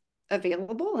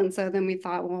available, and so then we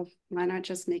thought, well, why not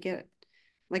just make it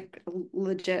like a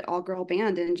legit all-girl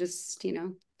band and just yeah.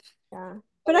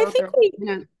 But I think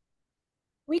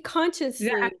we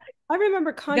consciously, I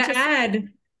remember consciously. The ad,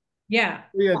 the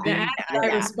ad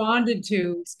I responded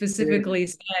to specifically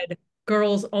said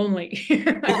girls only.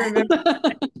 I remember.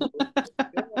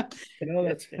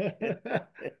 That's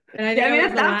and I mean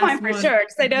at that point for sure,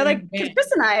 because I know like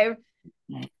Cris and I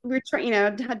we were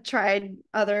had tried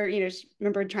other,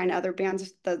 remember trying other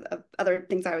bands, the other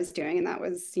things I was doing, and that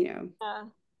was,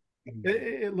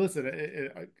 listen,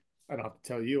 I don't have to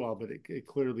tell you all, but it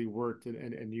clearly worked,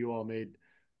 and you all made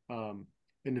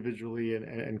individually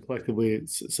and collectively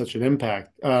such an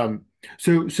impact.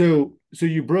 So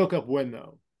you broke up when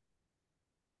though?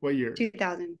 What year?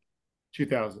 2000.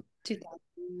 2000.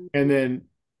 And then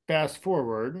fast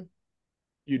forward,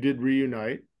 you did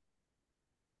reunite.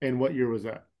 And what year was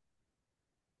that?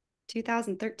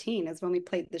 2013 is when we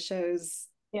played the shows.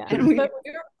 Yeah. And we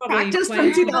practiced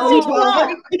from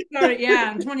 2012.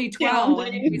 Yeah, in 2012.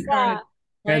 We started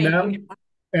playing.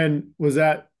 And was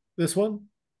that this one?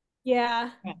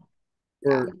 Yeah.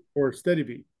 Or Steady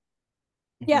Beat?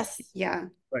 Yes. Yeah.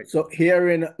 Right. So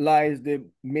herein lies the $1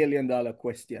 million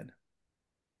question.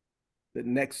 The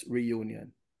next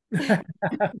reunion.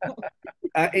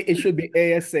 It should be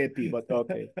ASAP, but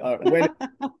okay. When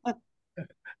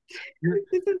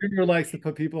Junor likes to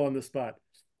put people on the spot,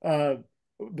 but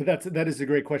that is a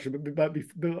great question. But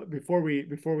before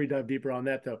we dive deeper on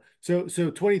that though, so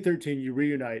 2013 you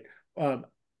reunite.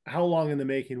 How long in the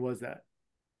making was that?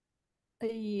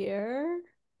 A year.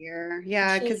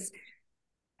 Yeah, because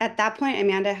at that point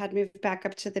Amanda had moved back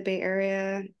up to the Bay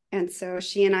Area, and so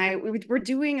she and I were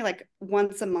doing like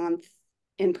once a month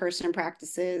in-person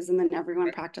practices, and then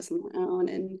everyone practiced on their own.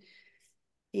 And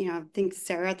I think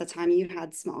Sarah at the time, you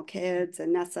had small kids,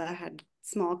 and Nessa had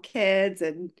small kids,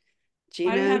 and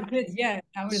Gina. I didn't have kids yet.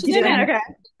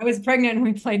 I was pregnant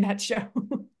when we played that show.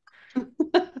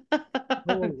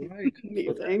 Right.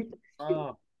 Amazing.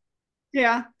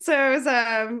 Yeah, so it was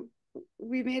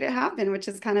we made it happen, which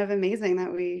is kind of amazing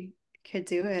that we could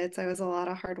do it. So it was a lot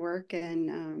of hard work.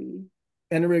 And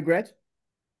any regret?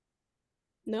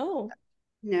 No,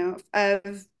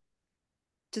 of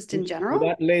just in general. So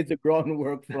that lays the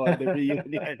groundwork for the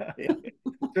reunion.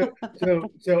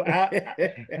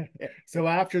 So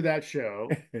after that show,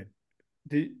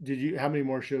 did you? How many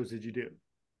more shows did you do?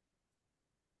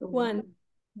 One.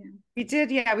 Yeah. We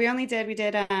did. Yeah, we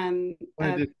did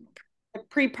a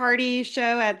pre-party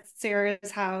show at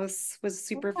Sarah's house. Was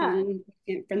super fun.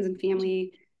 Friends and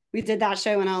family. We did that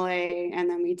show in LA, and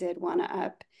then we did one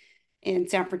up in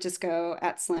San Francisco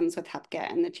at Slim's with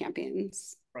Hepget and the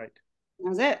Champions. Right. That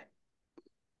was it.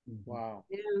 Wow.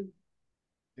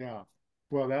 Yeah.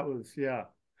 Well, that was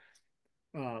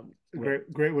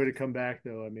great way to come back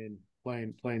though. I mean,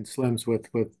 playing Slims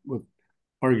with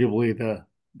arguably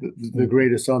the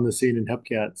greatest on the scene in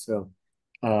Hepcat. So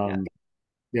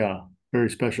yeah, very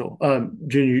special.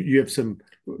 Junior, you have some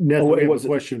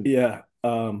question. Yeah.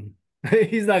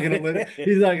 He's not gonna let it.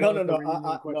 He's not gonna.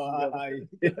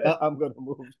 I'm gonna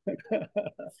move.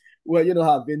 Well, you know,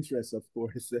 have interest, of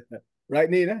course, right,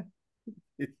 Nina?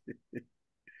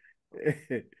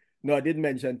 No, I did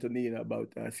mention to Nina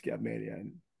about Ska Mania,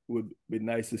 and it would be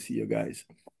nice to see you guys.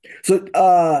 So,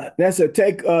 Nessa,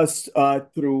 take us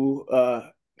through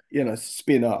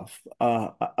spin-off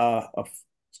of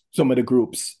some of the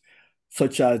groups,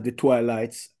 such as the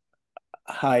Twilights,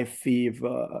 High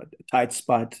Fever, Tight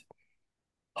Spot.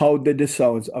 How did the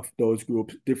sounds of those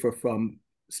groups differ from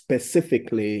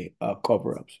specifically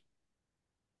cover-ups?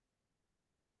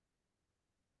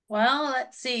 Well,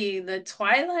 let's see. The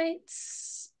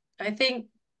Twilights, I think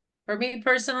for me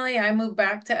personally, I moved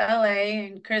back to LA,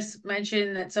 and Cris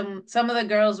mentioned that some of the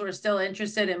girls were still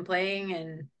interested in playing,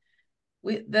 and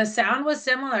the sound was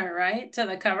similar, right, to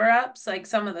the cover-ups, like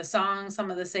some of the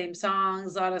same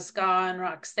songs, a lot of ska and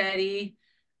rocksteady.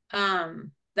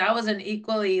 that was an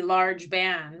equally large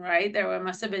band, right?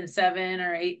 Must have been 7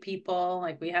 or 8 people.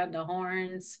 Like we had the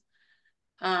horns.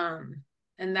 And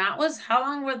that was, how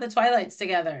long were the Twilights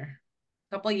together?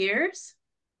 A couple years?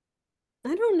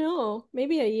 I don't know,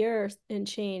 maybe a year and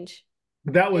change.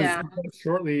 That was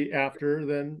shortly after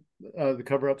then the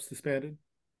cover-ups disbanded.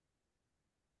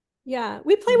 Yeah,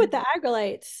 we played with the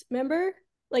Agrolites, remember?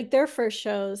 Like their first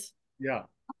shows. Yeah.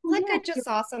 Like I just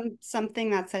saw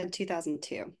something that said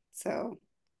 2002. So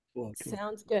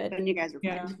sounds good. And you guys were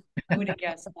playing. I would have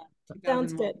guessed that.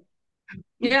 Sounds good.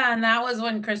 Yeah, and that was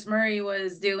when Chris Murray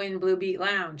was doing Blue Beat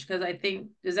Lounge, because I think,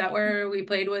 is that where we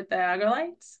played with the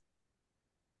Agrolites?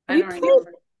 I don't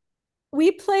remember.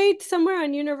 We played somewhere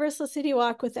on Universal City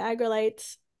Walk with the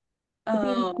Agrolites.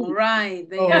 Oh, right.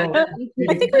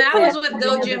 I think that was with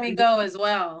Go Jimmy Go as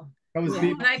well. That was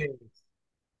BB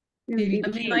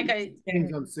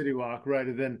on City Walk, right?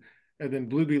 And then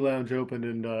Blue Bee Lounge opened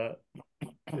in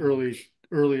early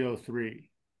 03.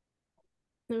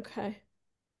 Okay.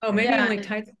 Oh, maybe only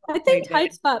Tight Spot. I think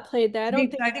Tight Spot played there. I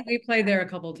think we played there a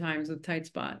couple of times with Tight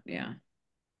Spot. Yeah.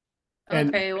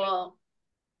 Okay, well.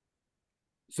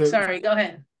 Sorry, go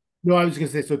ahead. No, I was going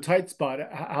to say, so Tight Spot,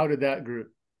 how did that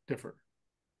group differ?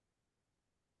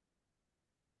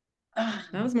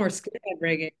 That was more skinhead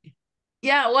reggae.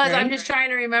 Yeah, it was. Right? I'm just trying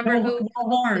to remember who was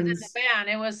in the band.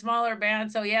 It was a smaller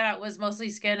band, so yeah, it was mostly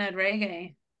skinhead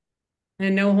reggae.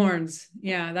 And no horns.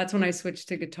 Yeah, that's when I switched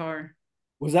to guitar.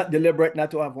 Was that deliberate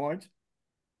not to have horns?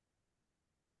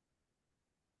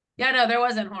 Yeah, no, there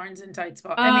wasn't horns in Tight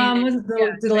Spot. Was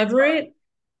it deliberate?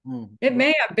 It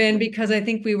may have been, because I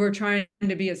think we were trying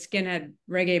to be a skinhead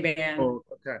reggae band. Oh,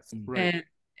 okay. Right.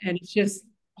 And it's just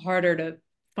harder to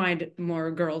find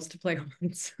more girls to play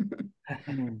horns.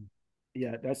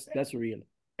 Yeah, that's real.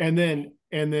 And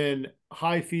then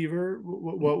High Fever.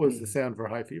 What was the sound for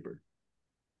High Fever?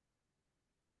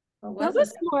 That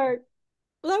was more.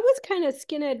 Well, that was kind of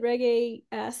skinhead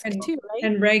reggae-esque too, right?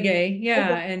 And reggae,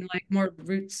 yeah, and like more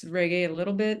roots reggae a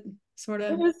little bit, sort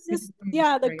of. It was just,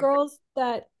 yeah, the girls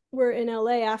that were in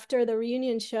LA after the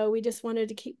reunion show, we just wanted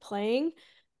to keep playing.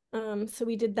 So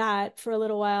we did that for a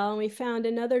little while, and we found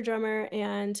another drummer,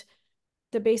 and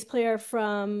the bass player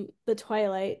from the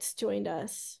Twilights joined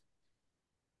us.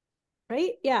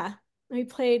 Right? Yeah. We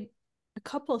played a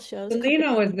couple shows.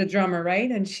 Selena was the drummer, right?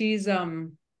 And she's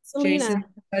Jason's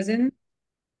cousin.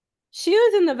 She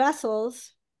was in the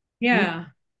Vessels. Yeah.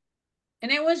 And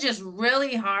it was just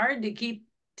really hard to keep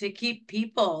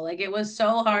people. Like, it was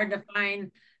so hard to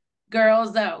find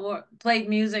girls that played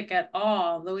music at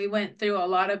all. We went through a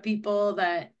lot of people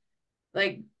that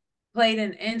like played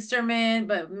an instrument,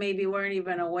 but maybe weren't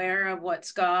even aware of what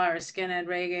ska or skinhead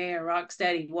reggae or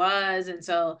rocksteady was. And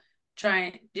so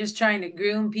trying to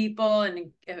groom people.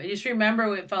 And I just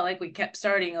remember it felt like we kept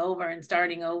starting over and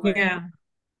starting over. Yeah.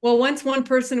 Well, once one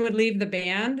person would leave the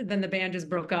band, then the band just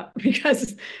broke up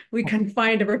because we couldn't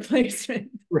find a replacement.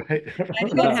 Right.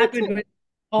 And that happened with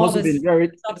all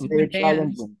the subsequent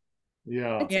bands.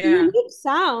 Yeah. It's a unique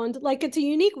sound. Like, it's a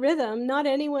unique rhythm. Not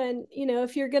anyone,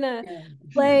 if you're gonna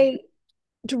play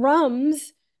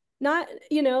drums, not,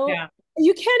 you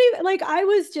can't even, like, I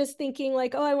was just thinking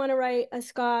like, oh, I want to write a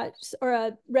ska or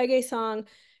a reggae song,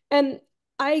 and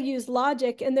I use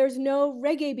Logic, and there's no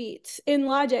reggae beats in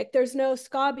Logic. There's no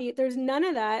ska beat. There's none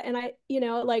of that. And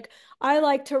I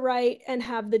like to write and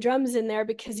have the drums in there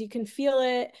because you can feel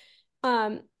it.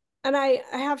 And I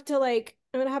have to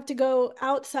I'm going to have to go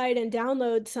outside and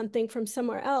download something from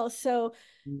somewhere else. So,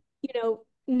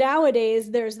 nowadays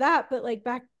there's that, but like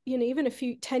back, even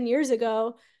 10 years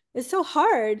ago, it's so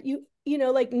hard.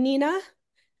 Like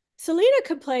Selena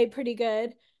could play pretty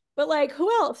good, but like, who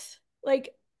else? Like,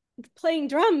 playing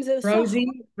drums is Rosie.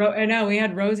 I know we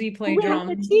had Rosie play drums.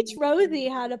 We had to teach Rosie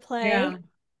how to play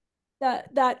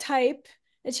that type,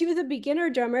 and she was a beginner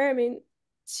drummer. I mean,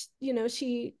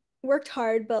 she worked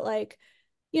hard, but like,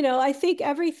 I think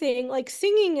everything, like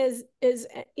singing is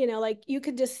like you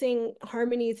could just sing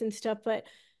harmonies and stuff, but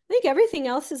I think everything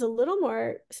else is a little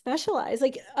more specialized.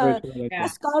 Like a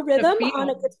ska rhythm on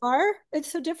a guitar,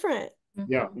 it's so different.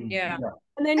 Yeah.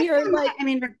 And then you're like, I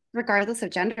mean, regardless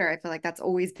of gender, I feel like that's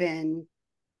always been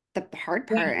the hard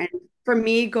part. And for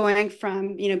me, going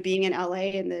from, being in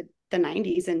LA in the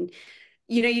 90s, and,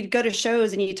 you'd go to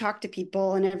shows and you talk to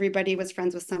people, and everybody was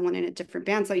friends with someone in a different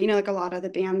band. So, like a lot of the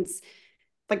bands,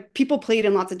 like people played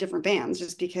in lots of different bands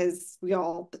just because we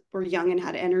all were young and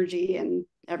had energy and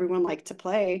everyone liked to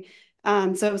play.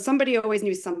 So somebody always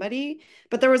knew somebody,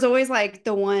 but there was always like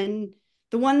the one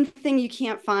thing you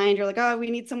can't find. You're like, oh,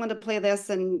 we need someone to play this,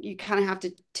 and you kind of have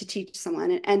to teach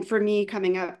someone. And for me,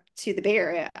 coming up to the Bay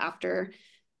Area after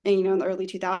and, in the early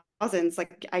 2000s,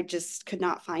 like I just could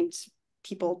not find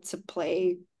people to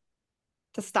play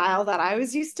the style that I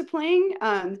was used to playing.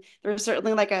 There was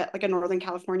certainly like a Northern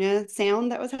California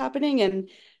sound that was happening, and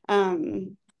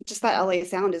just that LA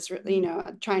sound is really,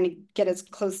 trying to get as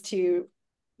close to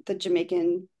the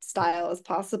Jamaican style as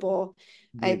possible.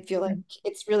 I feel like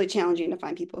it's really challenging to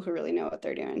find people who really know what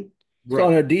they're doing. So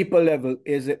on a deeper level,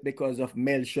 is it because of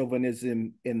male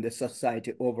chauvinism in the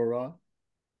society overall?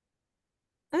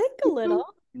 I think a little.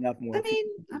 I mean,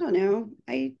 I don't know.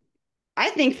 I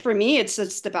think for me, it's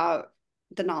just about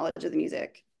the knowledge of the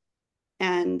music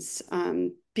and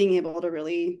being able to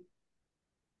really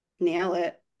nail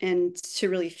it and to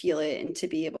really feel it and to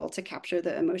be able to capture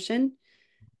the emotion.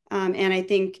 And I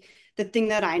think the thing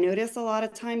that I notice a lot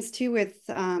of times too with,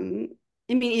 I mean,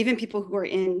 even people who are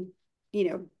in,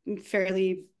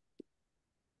 fairly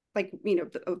like,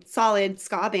 solid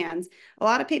ska bands, a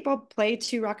lot of people play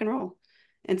to rock and roll.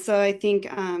 And so I think,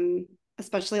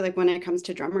 especially like when it comes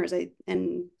to drummers, I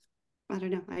don't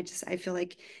know, I feel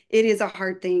like it is a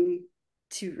hard thing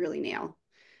to really nail.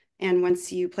 And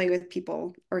once you play with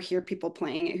people or hear people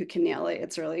playing it who can nail it,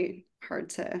 it's really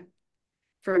hard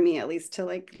for me at least, to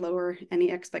like lower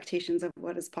any expectations of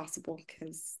what is possible,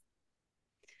 because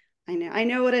I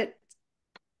know what it,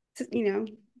 I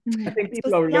think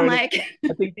people are learning.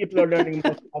 I think people are learning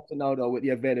much faster now, though, with the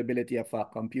availability of a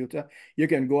computer. You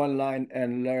can go online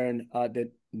and learn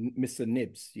the Mr.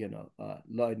 Nibs,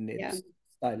 Lloyd Nibs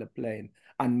style of playing,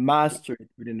 and master it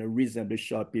within a reasonably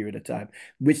short period of time,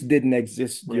 which didn't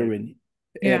exist during.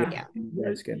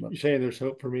 You're saying there's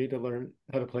hope for me to learn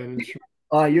how to play an instrument?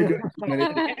 Oh, you're doing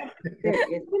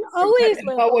always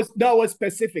that was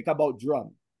specific about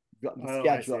drum.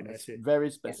 Drums, very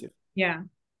specific. Yeah.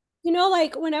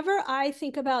 Like whenever I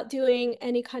think about doing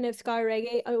any kind of ska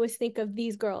reggae, I always think of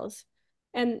these girls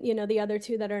and, the other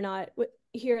two that are not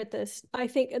here at this. I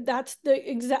think that's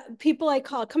the exact people I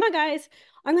call. Come on, guys,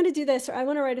 I'm going to do this, or I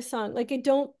want to write a song. Like I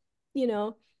don't,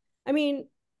 I mean,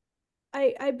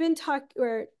 I've been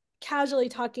casually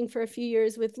talking for a few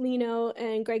years with Lino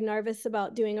and Greg Narvis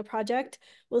about doing a project.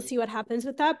 We'll see what happens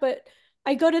with that. But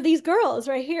I go to these girls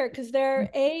right here because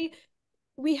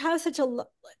we have such a,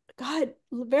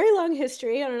 very long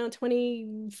history. I don't know,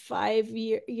 25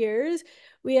 years.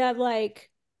 We have like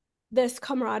this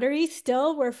camaraderie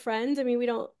still. We're friends. I mean,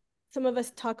 some of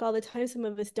us talk all the time, some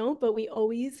of us don't, but we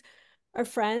always are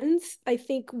friends. I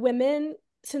think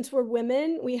since we're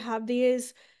women, we have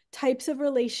these types of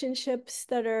relationships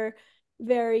that are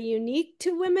very unique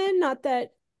to women. Not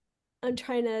that I'm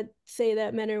trying to say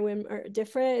that men or women are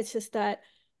different. It's just that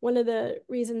one of the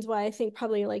reasons why I think,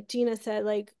 probably like Gina said,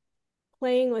 like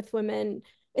playing with women,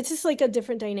 it's just like a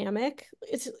different dynamic.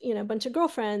 It's, a bunch of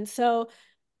girlfriends. So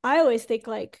I always think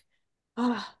like,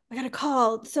 I gotta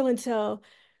call so-and-so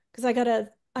because I got an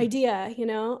idea,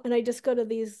 and I just go to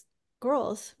these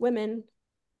girls, women.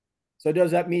 So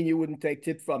does that mean you wouldn't take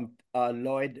tips from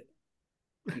Lloyd?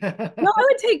 No, I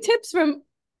would take tips from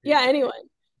anyone.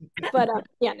 But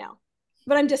no.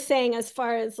 But I'm just saying, as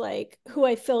far as like who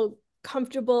I feel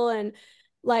comfortable and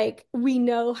like we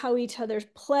know how each other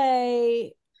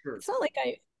play. Sure. It's not like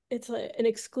it's an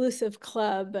exclusive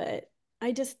club, but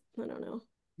I don't know.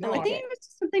 No, I think it was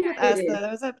just something with us though. There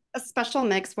was a special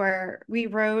mix where we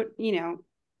wrote,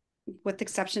 with the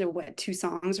exception of 2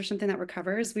 songs or something that were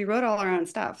covers, we wrote all our own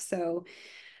stuff. So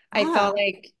I felt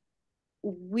like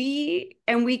we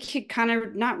could kind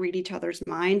of not read each other's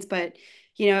minds, but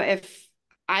if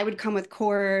I would come with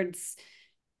chords,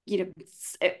 it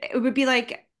would be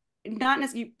like, not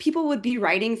necessarily, people would be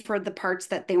writing for the parts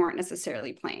that they weren't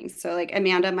necessarily playing. So like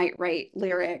Amanda might write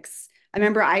lyrics. I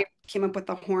remember I came up with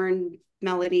the horn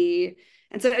melody.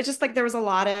 And so it's just like, there was a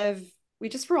lot of, we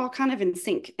just were all kind of in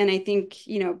sync. And I think,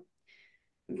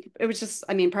 it was just,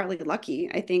 I mean, partly lucky,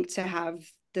 I think, to have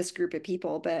this group of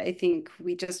people, but I think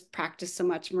we just practiced so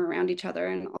much more around each other,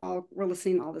 and we're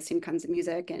listening to all the same kinds of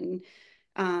music. And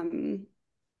I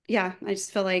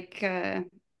just feel like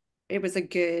it was a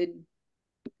good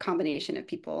combination of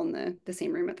people in the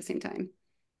same room at the same time.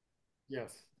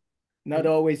 Yes. Not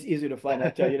always easy to find. I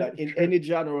tell you that in any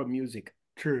genre of music.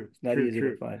 True. It's not easy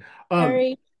to find.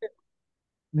 Very true.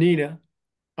 Nina,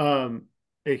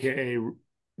 aka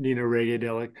Nina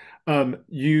Reggae-delic.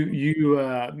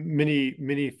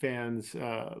 Many fans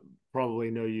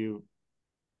probably know you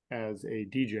as a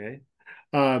DJ.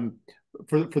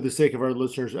 For the sake of our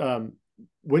listeners,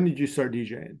 when did you start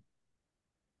DJing?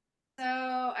 So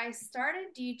I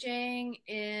started DJing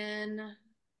in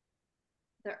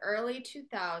the early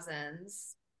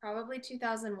 2000s, probably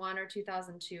 2001 or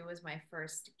 2002 was my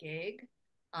first gig.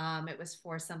 It was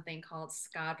for something called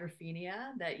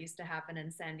Skadrafinia that used to happen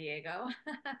in San Diego.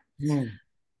 Mm.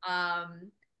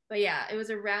 But yeah, it was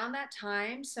around that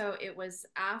time. So it was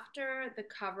after the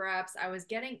cover-ups. I was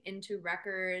getting into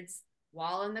records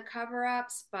while in the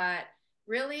cover-ups, but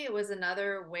really it was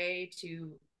another way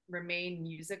to remain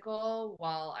musical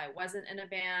while I wasn't in a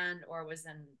band or was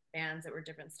in bands that were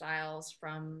different styles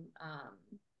from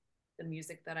the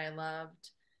music that I loved.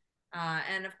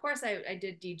 And of course, I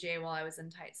did DJ while I was in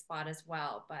Tight Spot as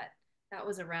well, but that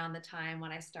was around the time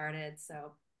when I started.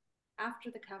 So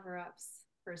after the cover-ups,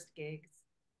 first gigs.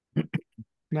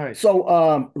 Nice. So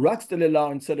Rocksteady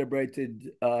Lounge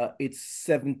celebrated its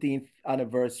 17th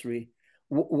anniversary.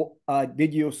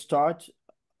 Did you start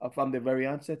from the very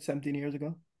onset 17 years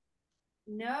ago?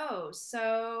 No.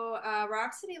 So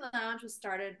Rock City Lounge was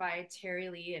started by Terry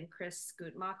Lee and Chris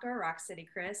Scootmacher, Rock City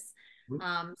Chris.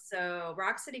 So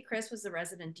Rock City Chris was the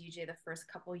resident DJ the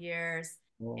first couple years.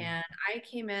 Oh. And I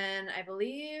came in, I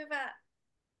believe,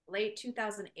 late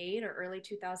 2008 or early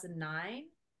 2009,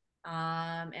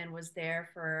 and was there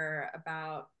for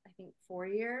about, I think, 4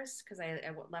 years because I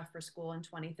left for school in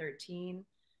 2013.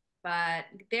 But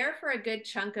there for a good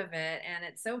chunk of it. And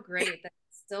it's so great that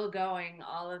it's still going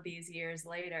all of these years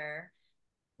later.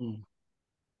 Mm.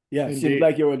 Yeah, it Indeed. seemed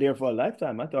like you were there for a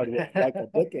lifetime. I thought it was like a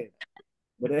decade.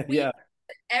 But yeah.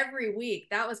 Every week.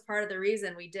 That was part of the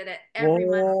reason we did it every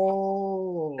Monday.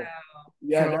 Oh, So,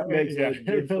 yeah, that makes yeah, it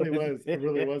it really was. It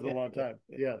really was a long time.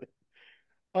 Yeah.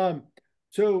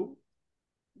 So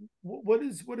what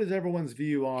is everyone's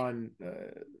view on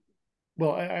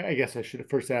well, I guess I should have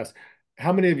first asked,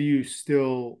 how many of you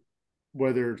still,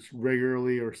 whether it's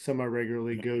regularly or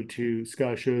semi-regularly, go to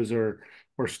ska shows or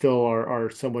still are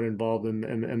somewhat involved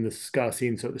in the ska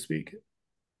scene, so to speak?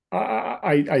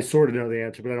 I sort of know the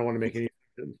answer, but I don't want to make any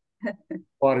decisions.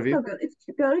 A lot of you? It's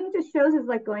going to shows is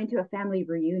like going to a family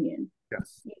reunion.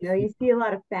 Yes. You know, you see a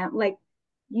lot of like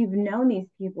you've known these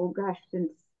people, gosh,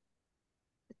 since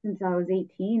I was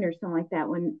 18 or something like that,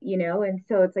 when, you know, and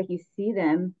so it's like you see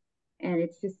them and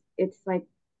it's like,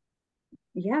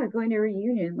 yeah, going to a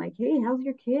reunion, like, hey, how's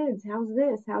your kids? How's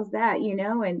this? How's that? You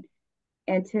know, and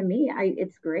to me,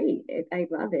 it's great. I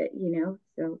love it, you know.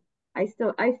 So I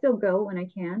still go when I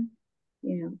can.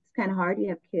 You know, it's kind of hard. You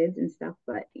have kids and stuff,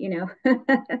 but you know.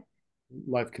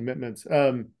 Life commitments.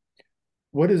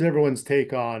 What is everyone's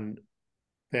take on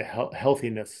the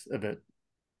healthiness of it?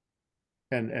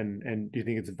 And do you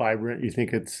think it's vibrant? You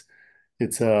think it's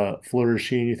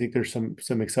flourishing? You think there's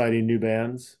some exciting new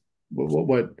bands?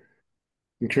 What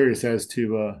I'm curious as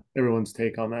to everyone's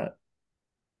take on that.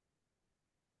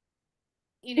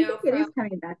 you I know, think it is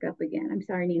coming back up again. I'm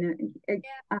sorry, Nina.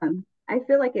 I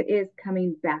feel like it is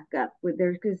coming back up with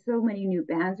because so many new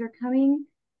bands are coming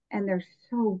and they're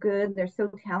so good, they're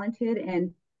so talented,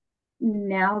 and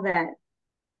now that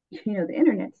you know the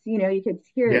internet's, you know, you could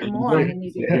hear it more and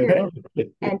you could hear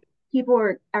it, and people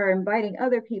are inviting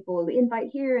other people, invite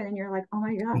here, and then you're like, oh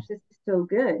my gosh, this is so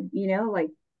good, you know, like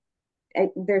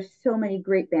there's so many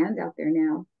great bands out there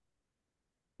now.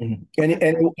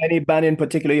 Any band in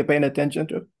particular you're paying attention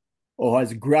to, or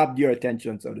has grabbed your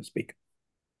attention, so to speak?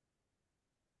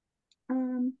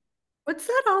 What's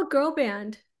that all-girl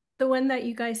band? The one that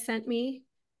you guys sent me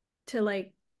to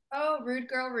like. Oh, Rude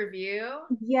Girl Review.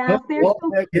 Yeah,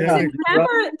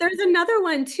 there's another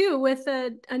one too with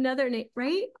another name,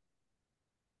 right?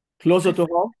 Closer to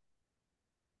Home?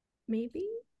 Maybe.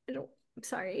 I'm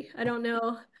sorry. I don't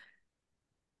know.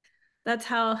 That's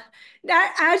how,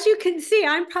 as you can see,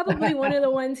 I'm probably one of the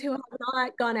ones who have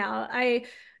not gone out. I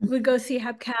would go see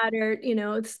Hepcat or, you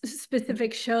know,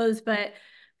 specific shows, but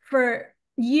for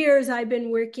years I've been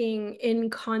working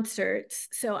in concerts.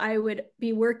 So I would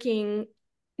be working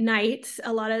nights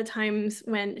a lot of the times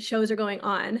when shows are going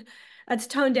on. That's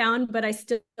toned down, but I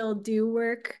still do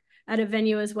work at a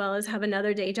venue as well as have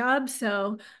another day job.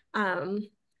 So it's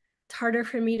harder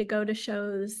for me to go to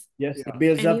shows. Yes, it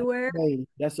builds anywhere. Up.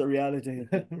 That's a reality.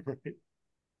 Right.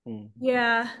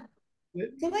 Yeah.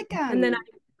 So like and then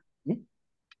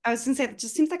I was gonna say it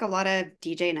just seems like a lot of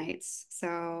DJ nights.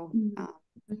 So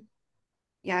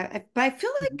yeah, but I feel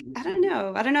like I don't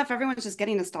know if everyone's just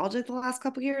getting nostalgic the last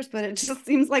couple of years, but it just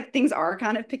seems like things are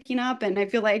kind of picking up, and I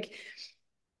feel like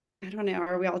I don't know,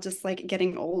 are we all just like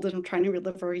getting old and trying to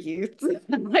relive our youth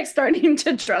and like starting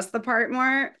to dress the part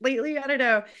more lately? I don't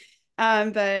know.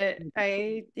 But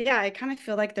I kind of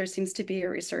feel like there seems to be a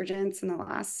resurgence in the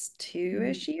last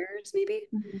 2-ish years, maybe.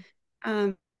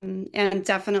 And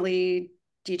definitely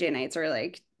DJ nights are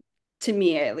like, to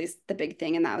me at least, the big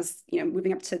thing. And that was, you know,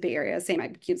 moving up to the Bay Area, same,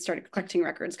 I started collecting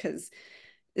records because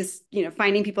is, you know,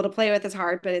 finding people to play with is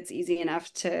hard, but it's easy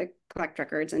enough to collect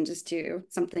records and just do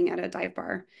something at a dive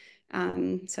bar.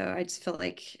 So I just feel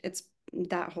like it's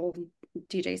that whole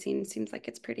DJ scene seems like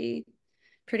it's pretty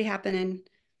happening.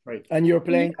 Right. And you're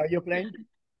playing, are you playing?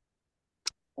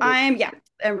 Yeah,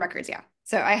 and records, yeah.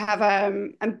 So I have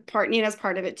Nina's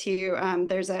part of it too.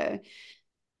 There's a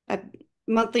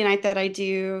monthly night that I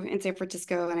do in San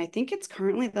Francisco, and I think it's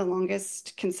currently the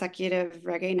longest consecutive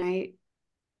reggae night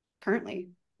currently,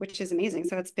 which is amazing.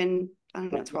 So it's been, I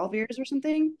don't know, 12 years or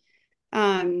something.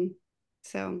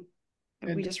 So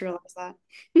we just realized that.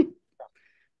 And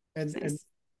nice. And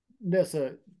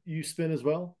Nessa, you spin as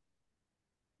well?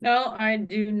 No, I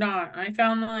do not. I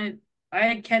found that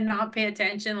I cannot pay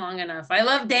attention long enough. I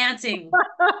love dancing.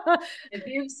 If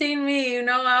you've seen me, you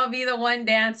know I'll be the one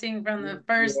dancing from the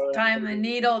first time the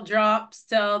needle drops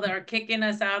till they're kicking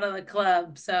us out of the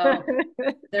club. So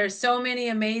there's so many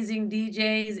amazing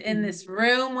DJs in this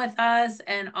room with us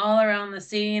and all around the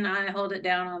scene. I hold it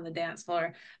down on the dance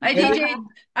floor.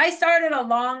 I started a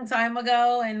long time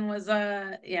ago and was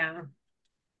yeah.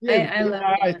 I love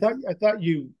it. I thought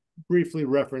you briefly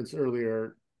referenced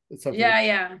earlier something.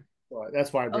 Yeah.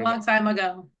 That's why I bring a long time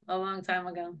ago. All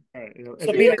right.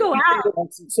 So you go out.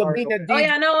 Oh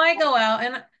yeah, no, I go out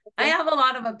and I have a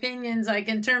lot of opinions, like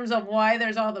in terms of why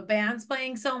there's all the bands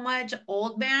playing so much,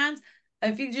 old bands.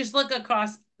 If you just look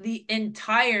across the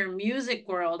entire music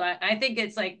world, I think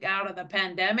it's like out of the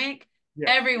pandemic,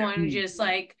 everyone's just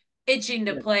like itching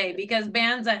to play, because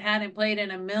bands that hadn't played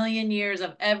in a million years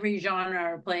of every genre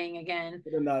are playing again.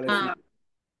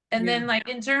 And then like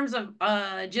in terms of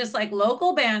just like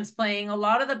local bands playing, a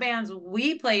lot of the bands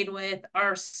we played with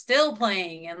are still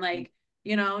playing, and like,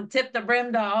 you know, tip the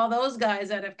brim to all those guys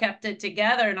that have kept it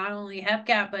together, not only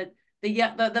Hepcat, but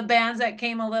the bands that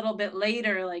came a little bit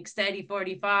later, like Steady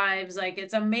 45s. Like,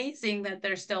 it's amazing that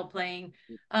they're still playing.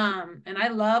 And I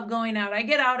love going out. I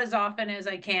get out as often as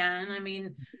I can. I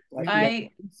mean, I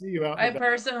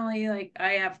personally, like,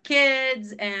 I have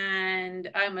kids and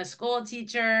I'm a school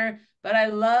teacher, but I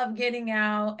love getting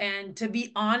out. And to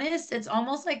be honest, it's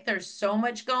almost like there's so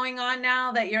much going on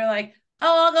now that you're like,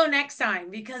 oh, I'll go next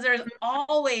time, because there's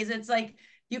always, it's like,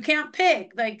 you can't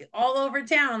pick, like, all over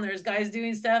town. There's guys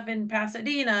doing stuff in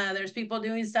Pasadena. There's people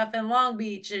doing stuff in Long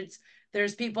Beach.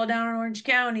 There's people down in Orange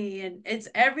County, and it's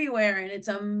everywhere, and it's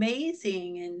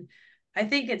amazing. And I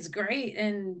think it's great.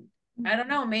 And I don't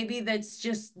know, maybe that's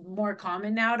just more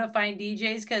common now to find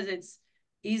DJs because it's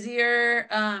easier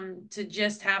to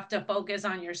just have to focus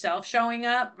on yourself showing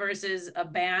up versus a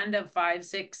band of 5,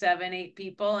 6, 7, 8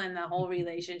 people and the whole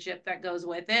relationship that goes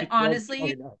with it,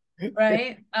 honestly.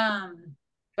 Right.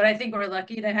 But I think we're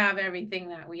lucky to have everything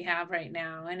that we have right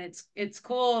now. And it's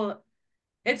cool.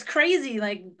 It's crazy.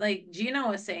 Like Gina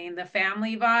was saying, the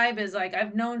family vibe is like,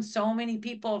 I've known so many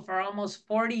people for almost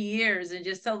 40 years, and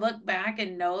just to look back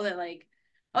and know that, like,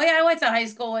 oh yeah, I went to high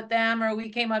school with them, or we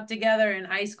came up together in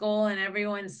high school, and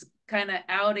everyone's kind of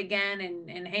out again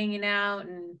and hanging out.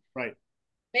 And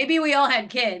maybe we all had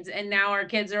kids, and now our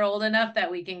kids are old enough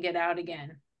that we can get out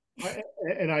again.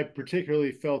 And I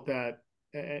particularly felt that,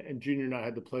 and Junior and I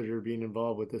had the pleasure of being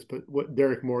involved with this, but what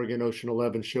Derek Morgan Ocean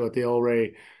 11 show at the El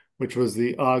Rey, which was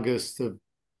the August of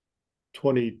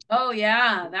 20. Oh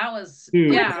yeah, that was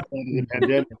the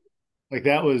pandemic. Like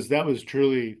that was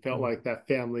truly felt like that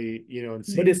family, you know. And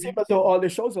but it seems as though all the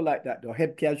shows are like that though.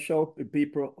 Headcat show,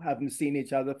 people haven't seen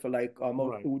each other for like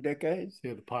almost 2 decades.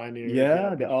 Yeah, the Pioneers.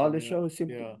 Yeah, all the shows seem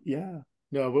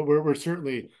No, but we're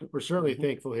certainly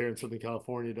thankful here in Southern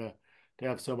California to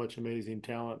have so much amazing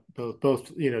talent,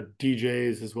 both you know,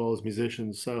 DJs as well as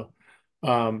musicians. So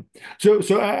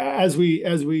so as we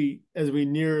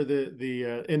near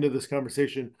the end of this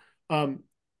conversation,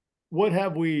 what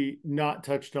have we not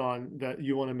touched on that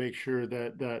you want to make sure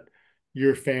that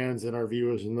your fans and our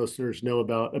viewers and listeners know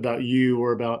about you,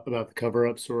 or about the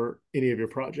cover-ups, or any of your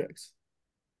projects?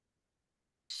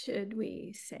 Should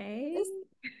we say?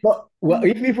 Well,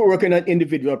 even if we're working on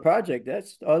individual project,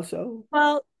 that's also.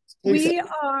 Well,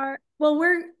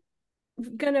 we're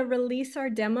gonna release our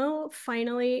demo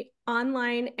finally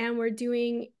online, and we're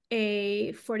doing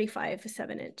a 45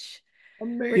 7-inch. You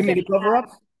mean the cover-up?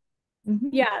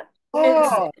 Yeah.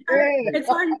 Oh,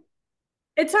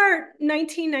 it's our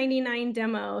 1999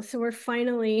 demo, so we're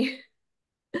finally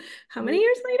how many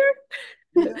years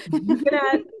later?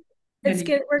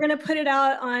 We're gonna put it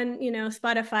out on, you know,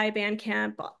 Spotify,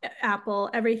 Bandcamp, Apple,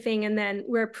 everything, and then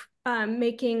we're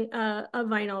making a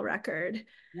vinyl record.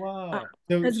 Wow!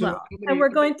 As well, and we're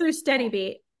going through Steady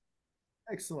Beat.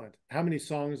 Excellent. How many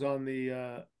songs on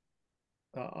the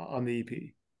EP?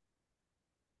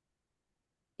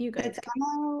 you The guys.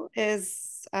 demo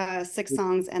is 6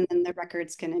 songs, and then the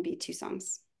record's going to be 2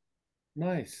 songs.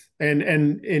 Nice. And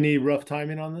any rough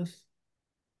timing on this?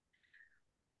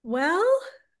 Well,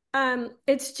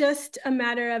 it's just a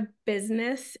matter of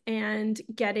business and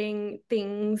getting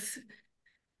things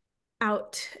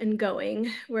out and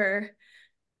going. We're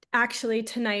actually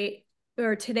today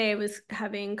was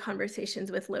having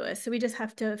conversations with Lewis. So we just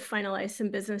have to finalize some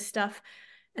business stuff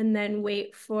and then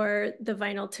wait for the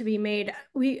vinyl to be made.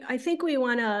 I think we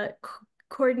want to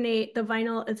coordinate the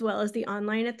vinyl as well as the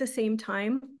online at the same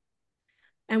time.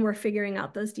 And we're figuring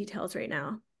out those details right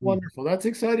now. Wonderful. That's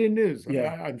exciting news.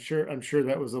 Yeah. I'm sure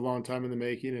that was a long time in the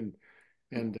making,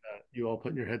 and you all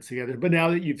putting your heads together. But now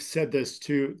that you've said this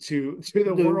to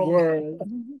the world,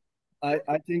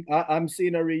 I think I'm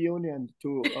seeing a reunion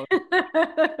too.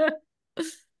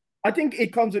 I think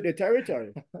it comes with the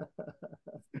territory.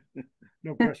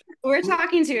 No pressure. We're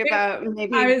talking to you about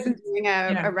maybe doing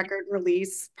yeah. a record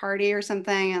release party or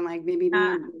something, and like maybe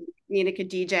Nina could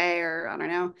DJ, or I don't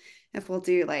know if we'll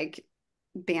do like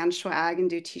band swag and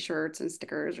do t-shirts and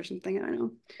stickers or something. I don't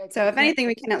know. So if anything,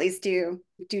 we can at least do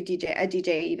a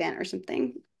DJ event or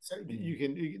something. So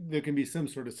there can be some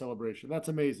sort of celebration. That's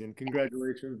amazing.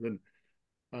 Congratulations. And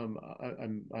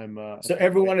I'm so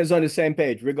everyone is on the same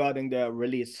page regarding the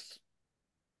release.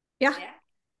 Yeah.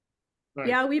 Nice.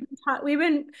 Yeah,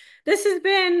 this has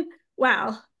been,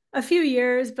 wow, a few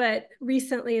years, but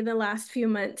recently, the last few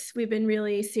months, we've been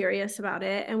really serious about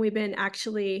it. And we've been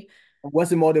actually.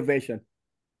 What's the motivation?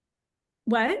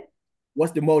 What?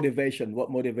 What's the motivation? What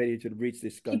motivated you to reach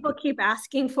this country? People keep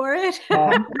asking for it.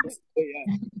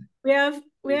 Yeah.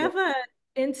 We have a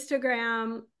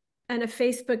Instagram and a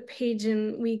Facebook page,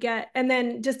 and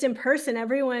then just in person,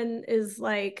 everyone is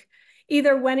like,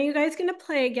 either when are you guys going to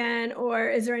play again, or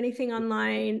is there anything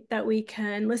online that we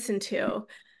can listen to?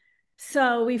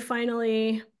 So we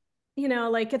finally,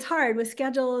 like, it's hard with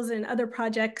schedules and other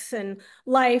projects and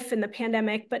life and the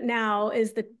pandemic, but now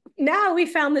we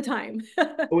found the time.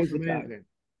 Amazing.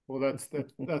 Well,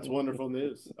 that's wonderful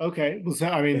news. Okay. Well, so,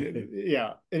 I mean,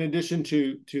 yeah, in addition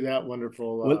to that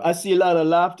wonderful. Well, I see a lot of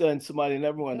laughter and smile in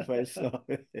everyone's face. So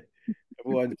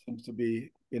everyone seems to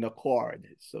be in accord,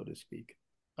 so to speak.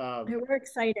 We're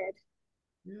excited.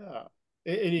 Yeah.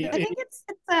 I think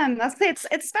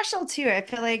it's special too. I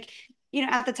feel like,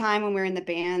 at the time when we were in the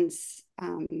bands,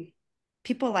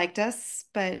 people liked us,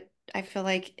 but I feel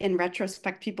like in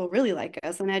retrospect, people really like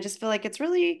us. And I just feel like it's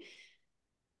really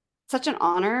such an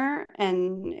honor.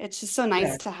 And it's just so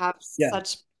nice to have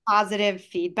such positive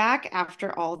feedback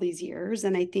after all these years.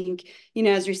 And I think,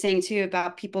 as you're saying too,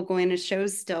 about people going to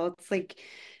shows still, it's like,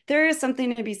 there is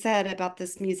something to be said about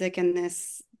this music and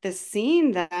this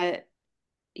scene that,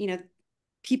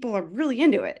 people are really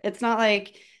into it. It's not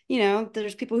like,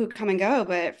 there's people who come and go,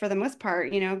 but for the most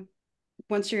part,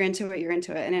 once you're into it, you're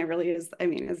into it. And it really is, I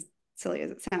mean, as silly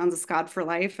as it sounds, it's God for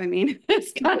life. I mean,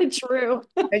 it's kind of true.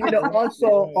 And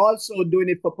also doing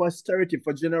it for posterity,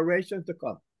 for generations to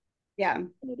come. Yeah.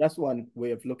 That's one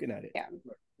way of looking at it. Yeah.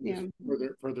 Yeah.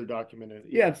 Further documented.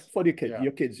 Yeah, for your kids,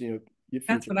 your kids, your future.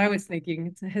 That's what I was thinking.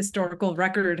 It's a historical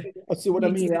record. See what I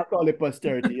mean? I call it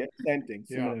posterity. Same thing.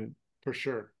 Yeah, for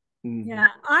sure. Mm-hmm. Yeah,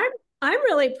 I'm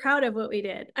really proud of what we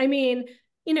did. I mean,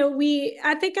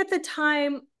 I think at the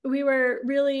time we were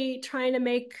really trying to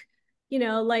make,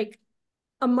 like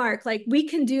a mark, like we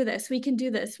can do this. We can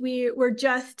do this. We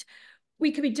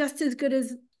could be just as good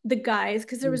as the guys,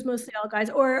 because there was mostly all guys,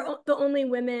 or the only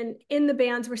women in the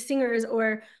bands were singers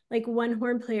or like one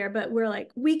horn player, but we're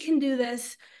like, we can do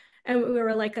this. And we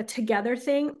were like a together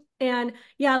thing. And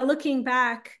yeah, looking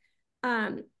back,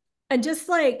 and just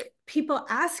like people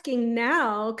asking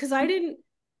now, because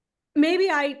maybe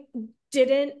I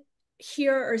didn't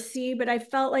hear or see, but I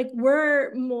felt like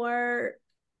we're more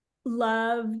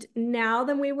loved now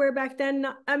than we were back then.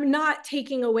 I'm not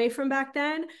taking away from back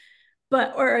then,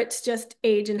 or it's just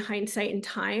age and hindsight and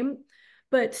time.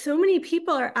 But so many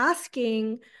people are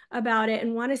asking about it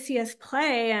and want to see us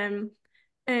play, and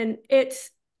it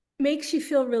makes you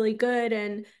feel really good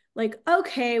and like,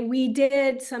 okay, we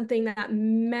did something that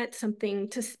meant something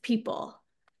to people.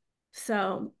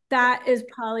 So that is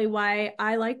probably why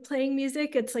I like playing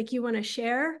music. It's like you want to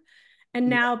share. And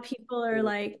now people are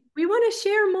like, we want to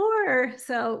share more.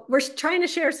 So we're trying to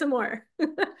share some more.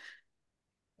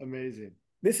 Amazing.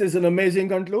 This is an amazing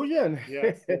conclusion.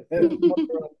 Yes.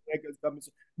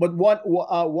 But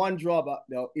one drawback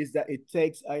though is that it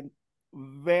takes a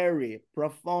very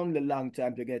profoundly long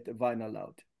time to get the vinyl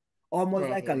out. Almost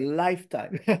like a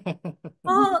lifetime.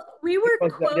 Well, we were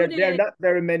quoted. There are not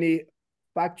very many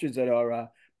factories that are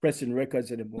pressing records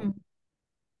anymore.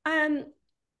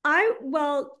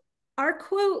 our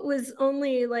quote was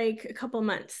only like a couple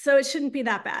months, so it shouldn't be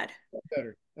that bad. That's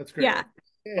better. That's great. Yeah.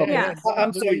 Okay. Yeah.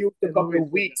 I'm sorry, you took a couple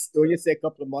of weeks. Don't you say a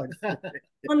couple of months?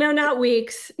 Well, no, not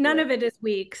weeks. None Yeah. of it is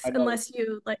weeks, I know. unless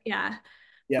you like, yeah.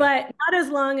 Yeah. But not as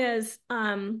long as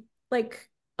like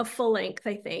a full length,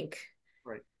 I think.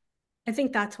 Right. I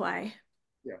think that's why.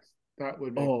 Yes, that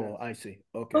would make Oh, sense. I see.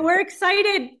 Okay. But we're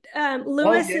excited.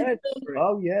 Lewis Oh, yes.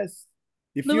 Oh, yes.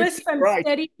 The Lewis future's from bright.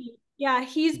 Steady. Yeah,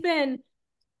 he's been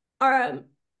our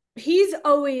he's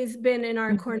always been in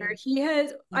our corner. He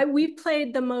has we've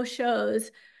played the most shows,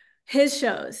 his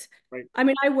shows. Right. I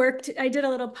mean, I did a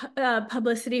little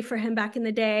publicity for him back in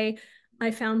the day.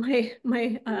 I found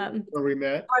my Where we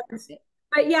met.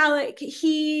 but yeah, like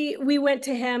we went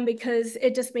to him because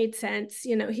it just made sense.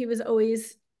 You know, he was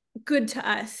always good to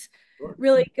us. Sure.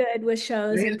 Really good with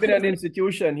shows. He's been an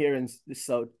institution here in the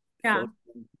South. Yeah. South.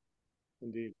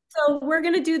 Indeed. So we're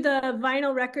going to do the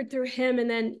vinyl record through him and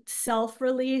then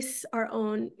self-release our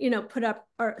own, you know, put up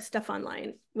our stuff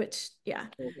online, which, yeah.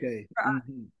 Okay.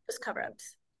 Just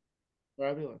cover-ups.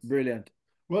 Fabulous. Brilliant.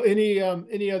 Well,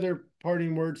 any other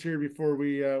parting words here before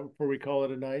we call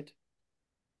it a night?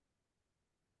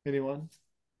 Anyone?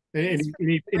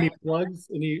 Any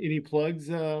plugs? Any plugs?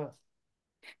 The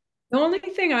only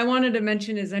thing I wanted to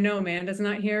mention is I know Amanda's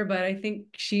not here, but I think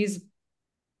she's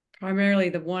primarily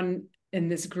the one in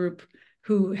this group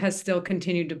who has still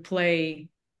continued to play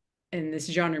in this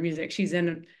genre of music. She's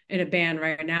in a band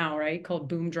right now, right, called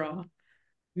Boom Draw.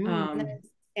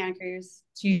 Santa Cruz.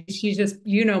 She's just,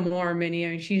 you know, more, Minnie. I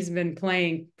mean, she's been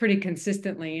playing pretty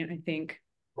consistently, I think.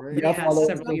 Yeah, follow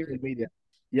several social media.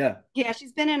 Yeah. Yeah,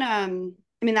 she's been in I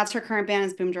mean, that's her current band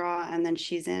is Boom Draw, and then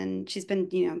she's been,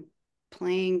 you know,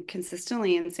 playing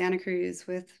consistently in Santa Cruz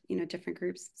with, you know, different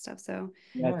groups and stuff. So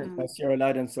I share a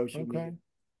lot on social media.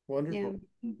 Wonderful.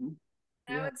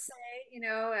 Yeah. I would say, you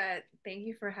know, thank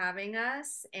you for having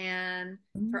us, and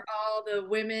for all the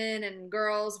women and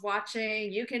girls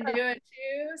watching, you can do it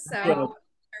too. So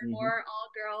more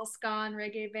all-girl ska and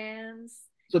reggae bands.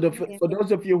 So for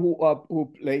those of you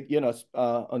who played, you know,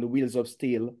 on the Wheels of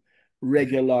Steel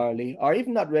regularly, or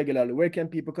even not regularly, where can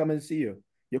people come and see you?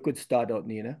 You could start out,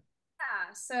 Nina.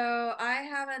 Yeah, so I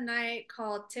have a night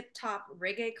called Tip Top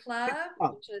Reggae Club,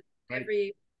 which is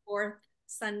every fourth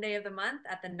Sunday of the month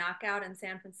at the Knockout in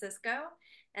San Francisco.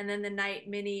 And then the night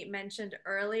Minnie mentioned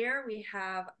earlier, we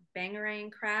have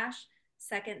Bangarang Crash,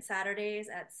 second Saturdays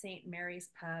at St. Mary's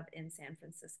Pub in San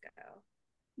Francisco.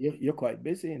 You're quite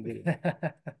busy indeed.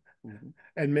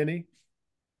 And Minnie?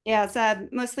 Yeah,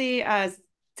 it's mostly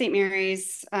St.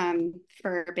 Mary's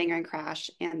for Bangarang Crash,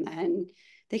 and then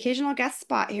the occasional guest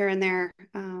spot here and there.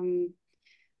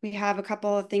 We have a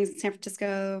couple of things in San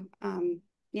Francisco. Follow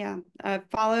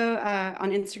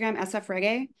on Instagram, SF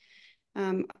Reggae.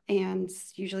 And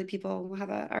usually people will have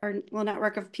our little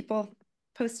network of people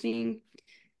posting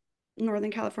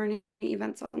Northern California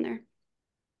events on there.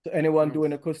 So anyone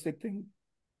doing acoustic thing?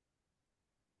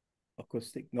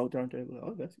 Acoustic, no turntable.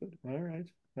 Oh, that's good. All right.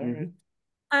 All right.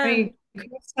 I mean,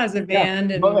 Chris has a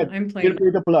band and I'm playing. Feel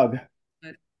free to plug.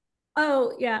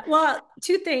 Oh, yeah. Well,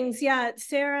 two things. Yeah,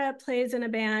 Sarah plays in a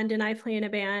band and I play in a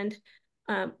band.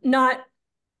 Not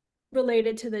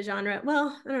related to the genre.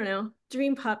 Well, I don't know.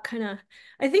 Dream pop kind of.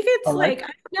 I think it's I don't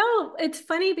know. It's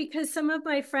funny because some of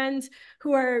my friends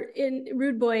who are in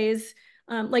Rude Boys,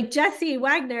 like Jesse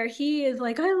Wagner, he is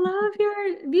like, I love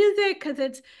your music because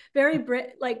it's very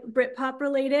Britpop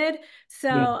related. So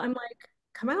I'm like,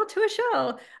 come out to a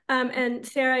show. And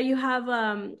Sarah, you have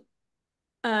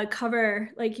a cover,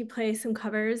 like you play some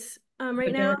covers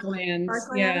right now. Darklands,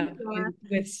 yeah,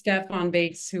 with Steph on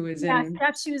bass, who is in.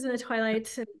 Steph, she was in the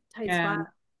Twilights and Tight Spot.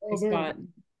 Spot.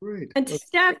 Great. And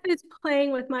Steph is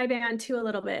playing with my band too a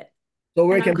little bit. So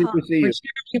where can people see you? Where's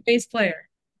your bass player?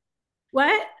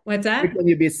 What? What's that? Where can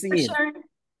you be seen?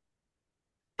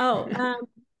 Oh,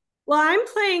 well, I'm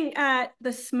playing at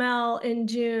the Smell in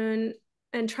June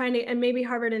and maybe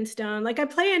Harvard and Stone. Like I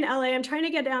play in LA. I'm trying to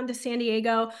get down to San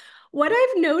Diego. What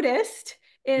I've noticed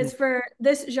is for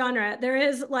this genre, there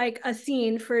is like a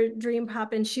scene for dream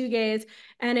pop and shoegaze,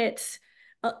 and it's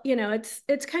you know,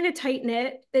 it's kind of tight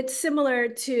knit. It's similar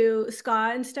to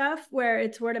ska and stuff where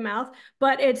it's word of mouth,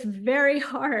 but it's very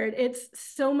hard. It's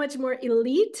so much more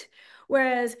elite.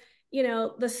 Whereas, you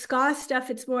know, the ska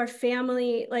stuff, it's more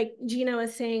family. Like Gina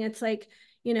was saying, it's like,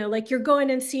 you know, like you're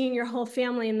going and seeing your whole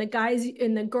family and the guys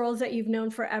and the girls that you've known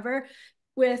forever.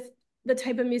 With the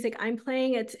type of music I'm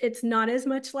playing, it's not as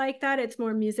much like that. It's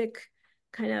more music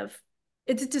kind of,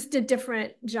 it's just a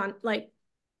different genre, like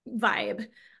vibe.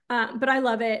 But I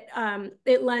love it.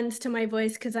 It lends to my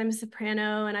voice because I'm a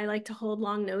soprano and I like to hold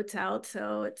long notes out.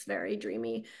 So it's very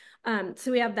dreamy.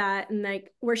 So we have that. And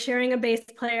like we're sharing a bass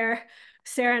player,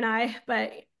 Sarah and I,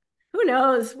 but who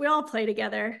knows? We all play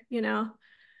together, you know.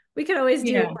 We could always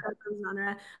do whatever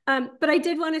genre. But I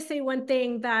did want to say one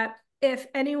thing, that if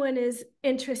anyone is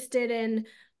interested in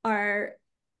our,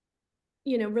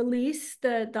 you know, release,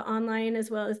 the online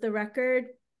as well as the record,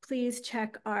 please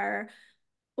check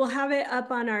we'll have it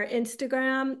up on our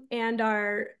Instagram and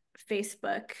our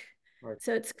Facebook. Right.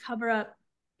 So it's Cover Up.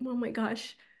 Oh my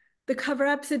gosh. The Cover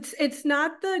Ups, it's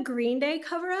not the Green Day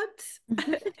Cover Ups.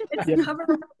 It's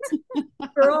Cover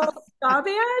Ups Girl Ska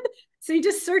Band. So you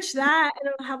just search that and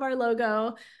it'll have our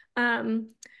logo.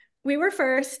 We were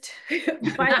first.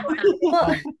 Well,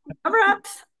 Cover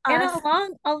Ups. And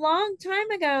a long time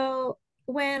ago,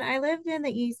 when I lived in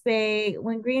the East Bay,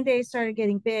 when Green Day started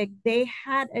getting big, they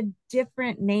had a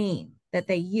different name that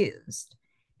they used.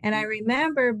 And I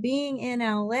remember being in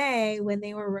LA when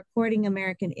they were recording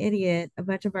American Idiot. A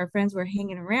bunch of our friends were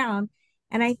hanging around.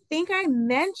 And I think I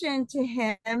mentioned to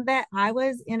him that I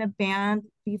was in a band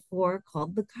before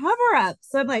called the Cover Up.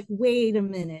 So I'm like, wait a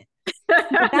minute.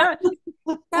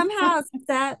 Somehow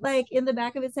sat like in the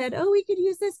back of his head, oh, we could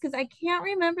use this, because I can't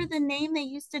remember the name they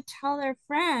used to tell their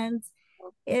friends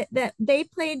that they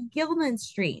played Gilman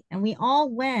Street, and we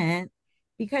all went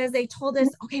because they told us,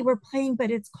 okay, we're playing, but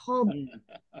it's called,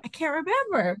 I can't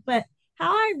remember. But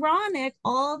how ironic,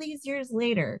 all these years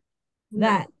later,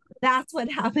 that's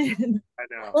what happened. I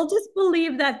know. We'll just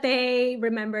believe that they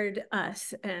remembered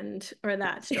us or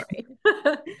that story.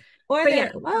 Or yeah,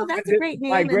 well, that's a great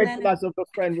name. My great philosopher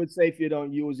friend would say, if you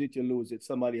don't use it, you lose it.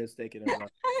 Somebody has taken it.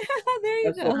 There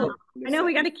you go. I know,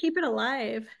 we got to keep it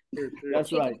alive.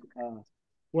 That's right.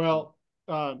 Well,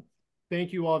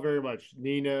 thank you all very much.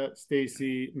 Nina,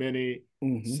 Stacey, Minnie,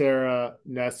 Sarah,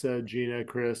 Nessa, Gina,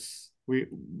 Cris. We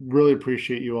really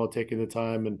appreciate you all taking the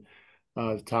time and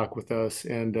to talk with us.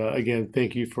 And again,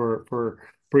 thank you for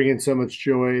bringing so much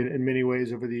joy in many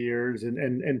ways over the years,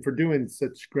 and for doing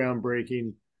such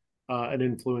groundbreaking and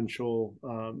influential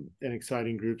and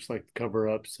exciting groups like the Cover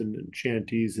Ups and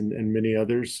Shanties and many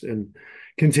others. And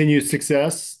continued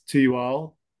success to you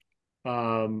all.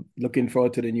 Looking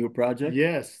forward to the new project.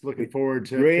 Yes, looking forward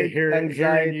to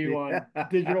hearing you on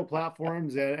digital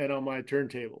platforms and on my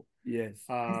turntable. Yes.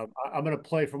 I'm going to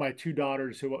play for my two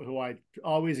daughters who I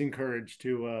always encourage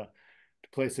to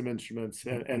play some instruments,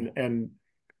 and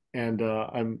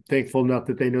I'm thankful enough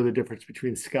that they know the difference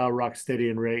between ska, rocksteady,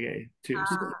 and reggae too.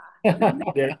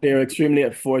 They're extremely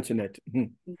fortunate.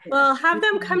 Well, have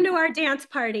them come to our dance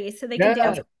party so they can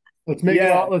dance. Let's make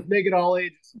it all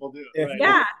ages. We'll do it. Right?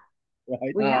 Yeah.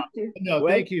 Right. We have to. No,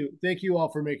 thank you all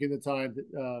for making the time.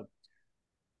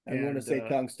 I want to say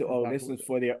thanks to all listeners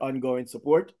for their ongoing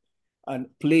support, and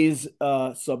please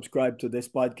subscribe to this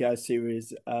podcast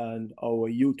series and our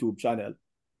YouTube channel.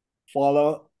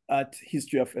 Follow at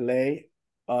History of LA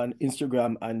on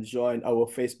Instagram and join our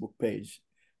Facebook page.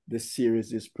 This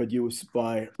series is produced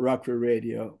by Rockery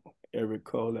Radio. Eric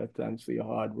Kohler, thanks for your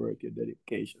hard work, your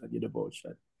dedication, and your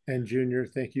devotion. And Junior,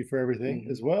 thank you for everything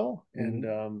as well.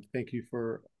 And thank you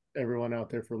for everyone out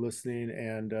there for listening.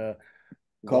 And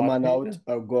come on out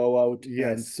or go out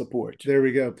and support. There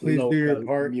we go. Please do your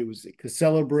part music to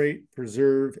celebrate,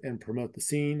 preserve, and promote the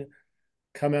scene.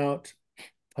 Come out,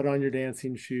 put on your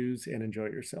dancing shoes, and enjoy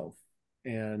yourself.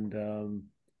 And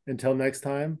until next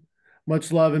time,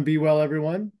 much love and be well,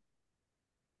 everyone.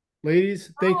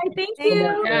 Ladies, thank you. Thank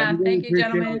you. Yeah, thank you,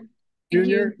 gentlemen.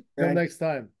 Junior, until next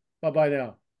time. Bye-bye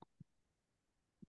now.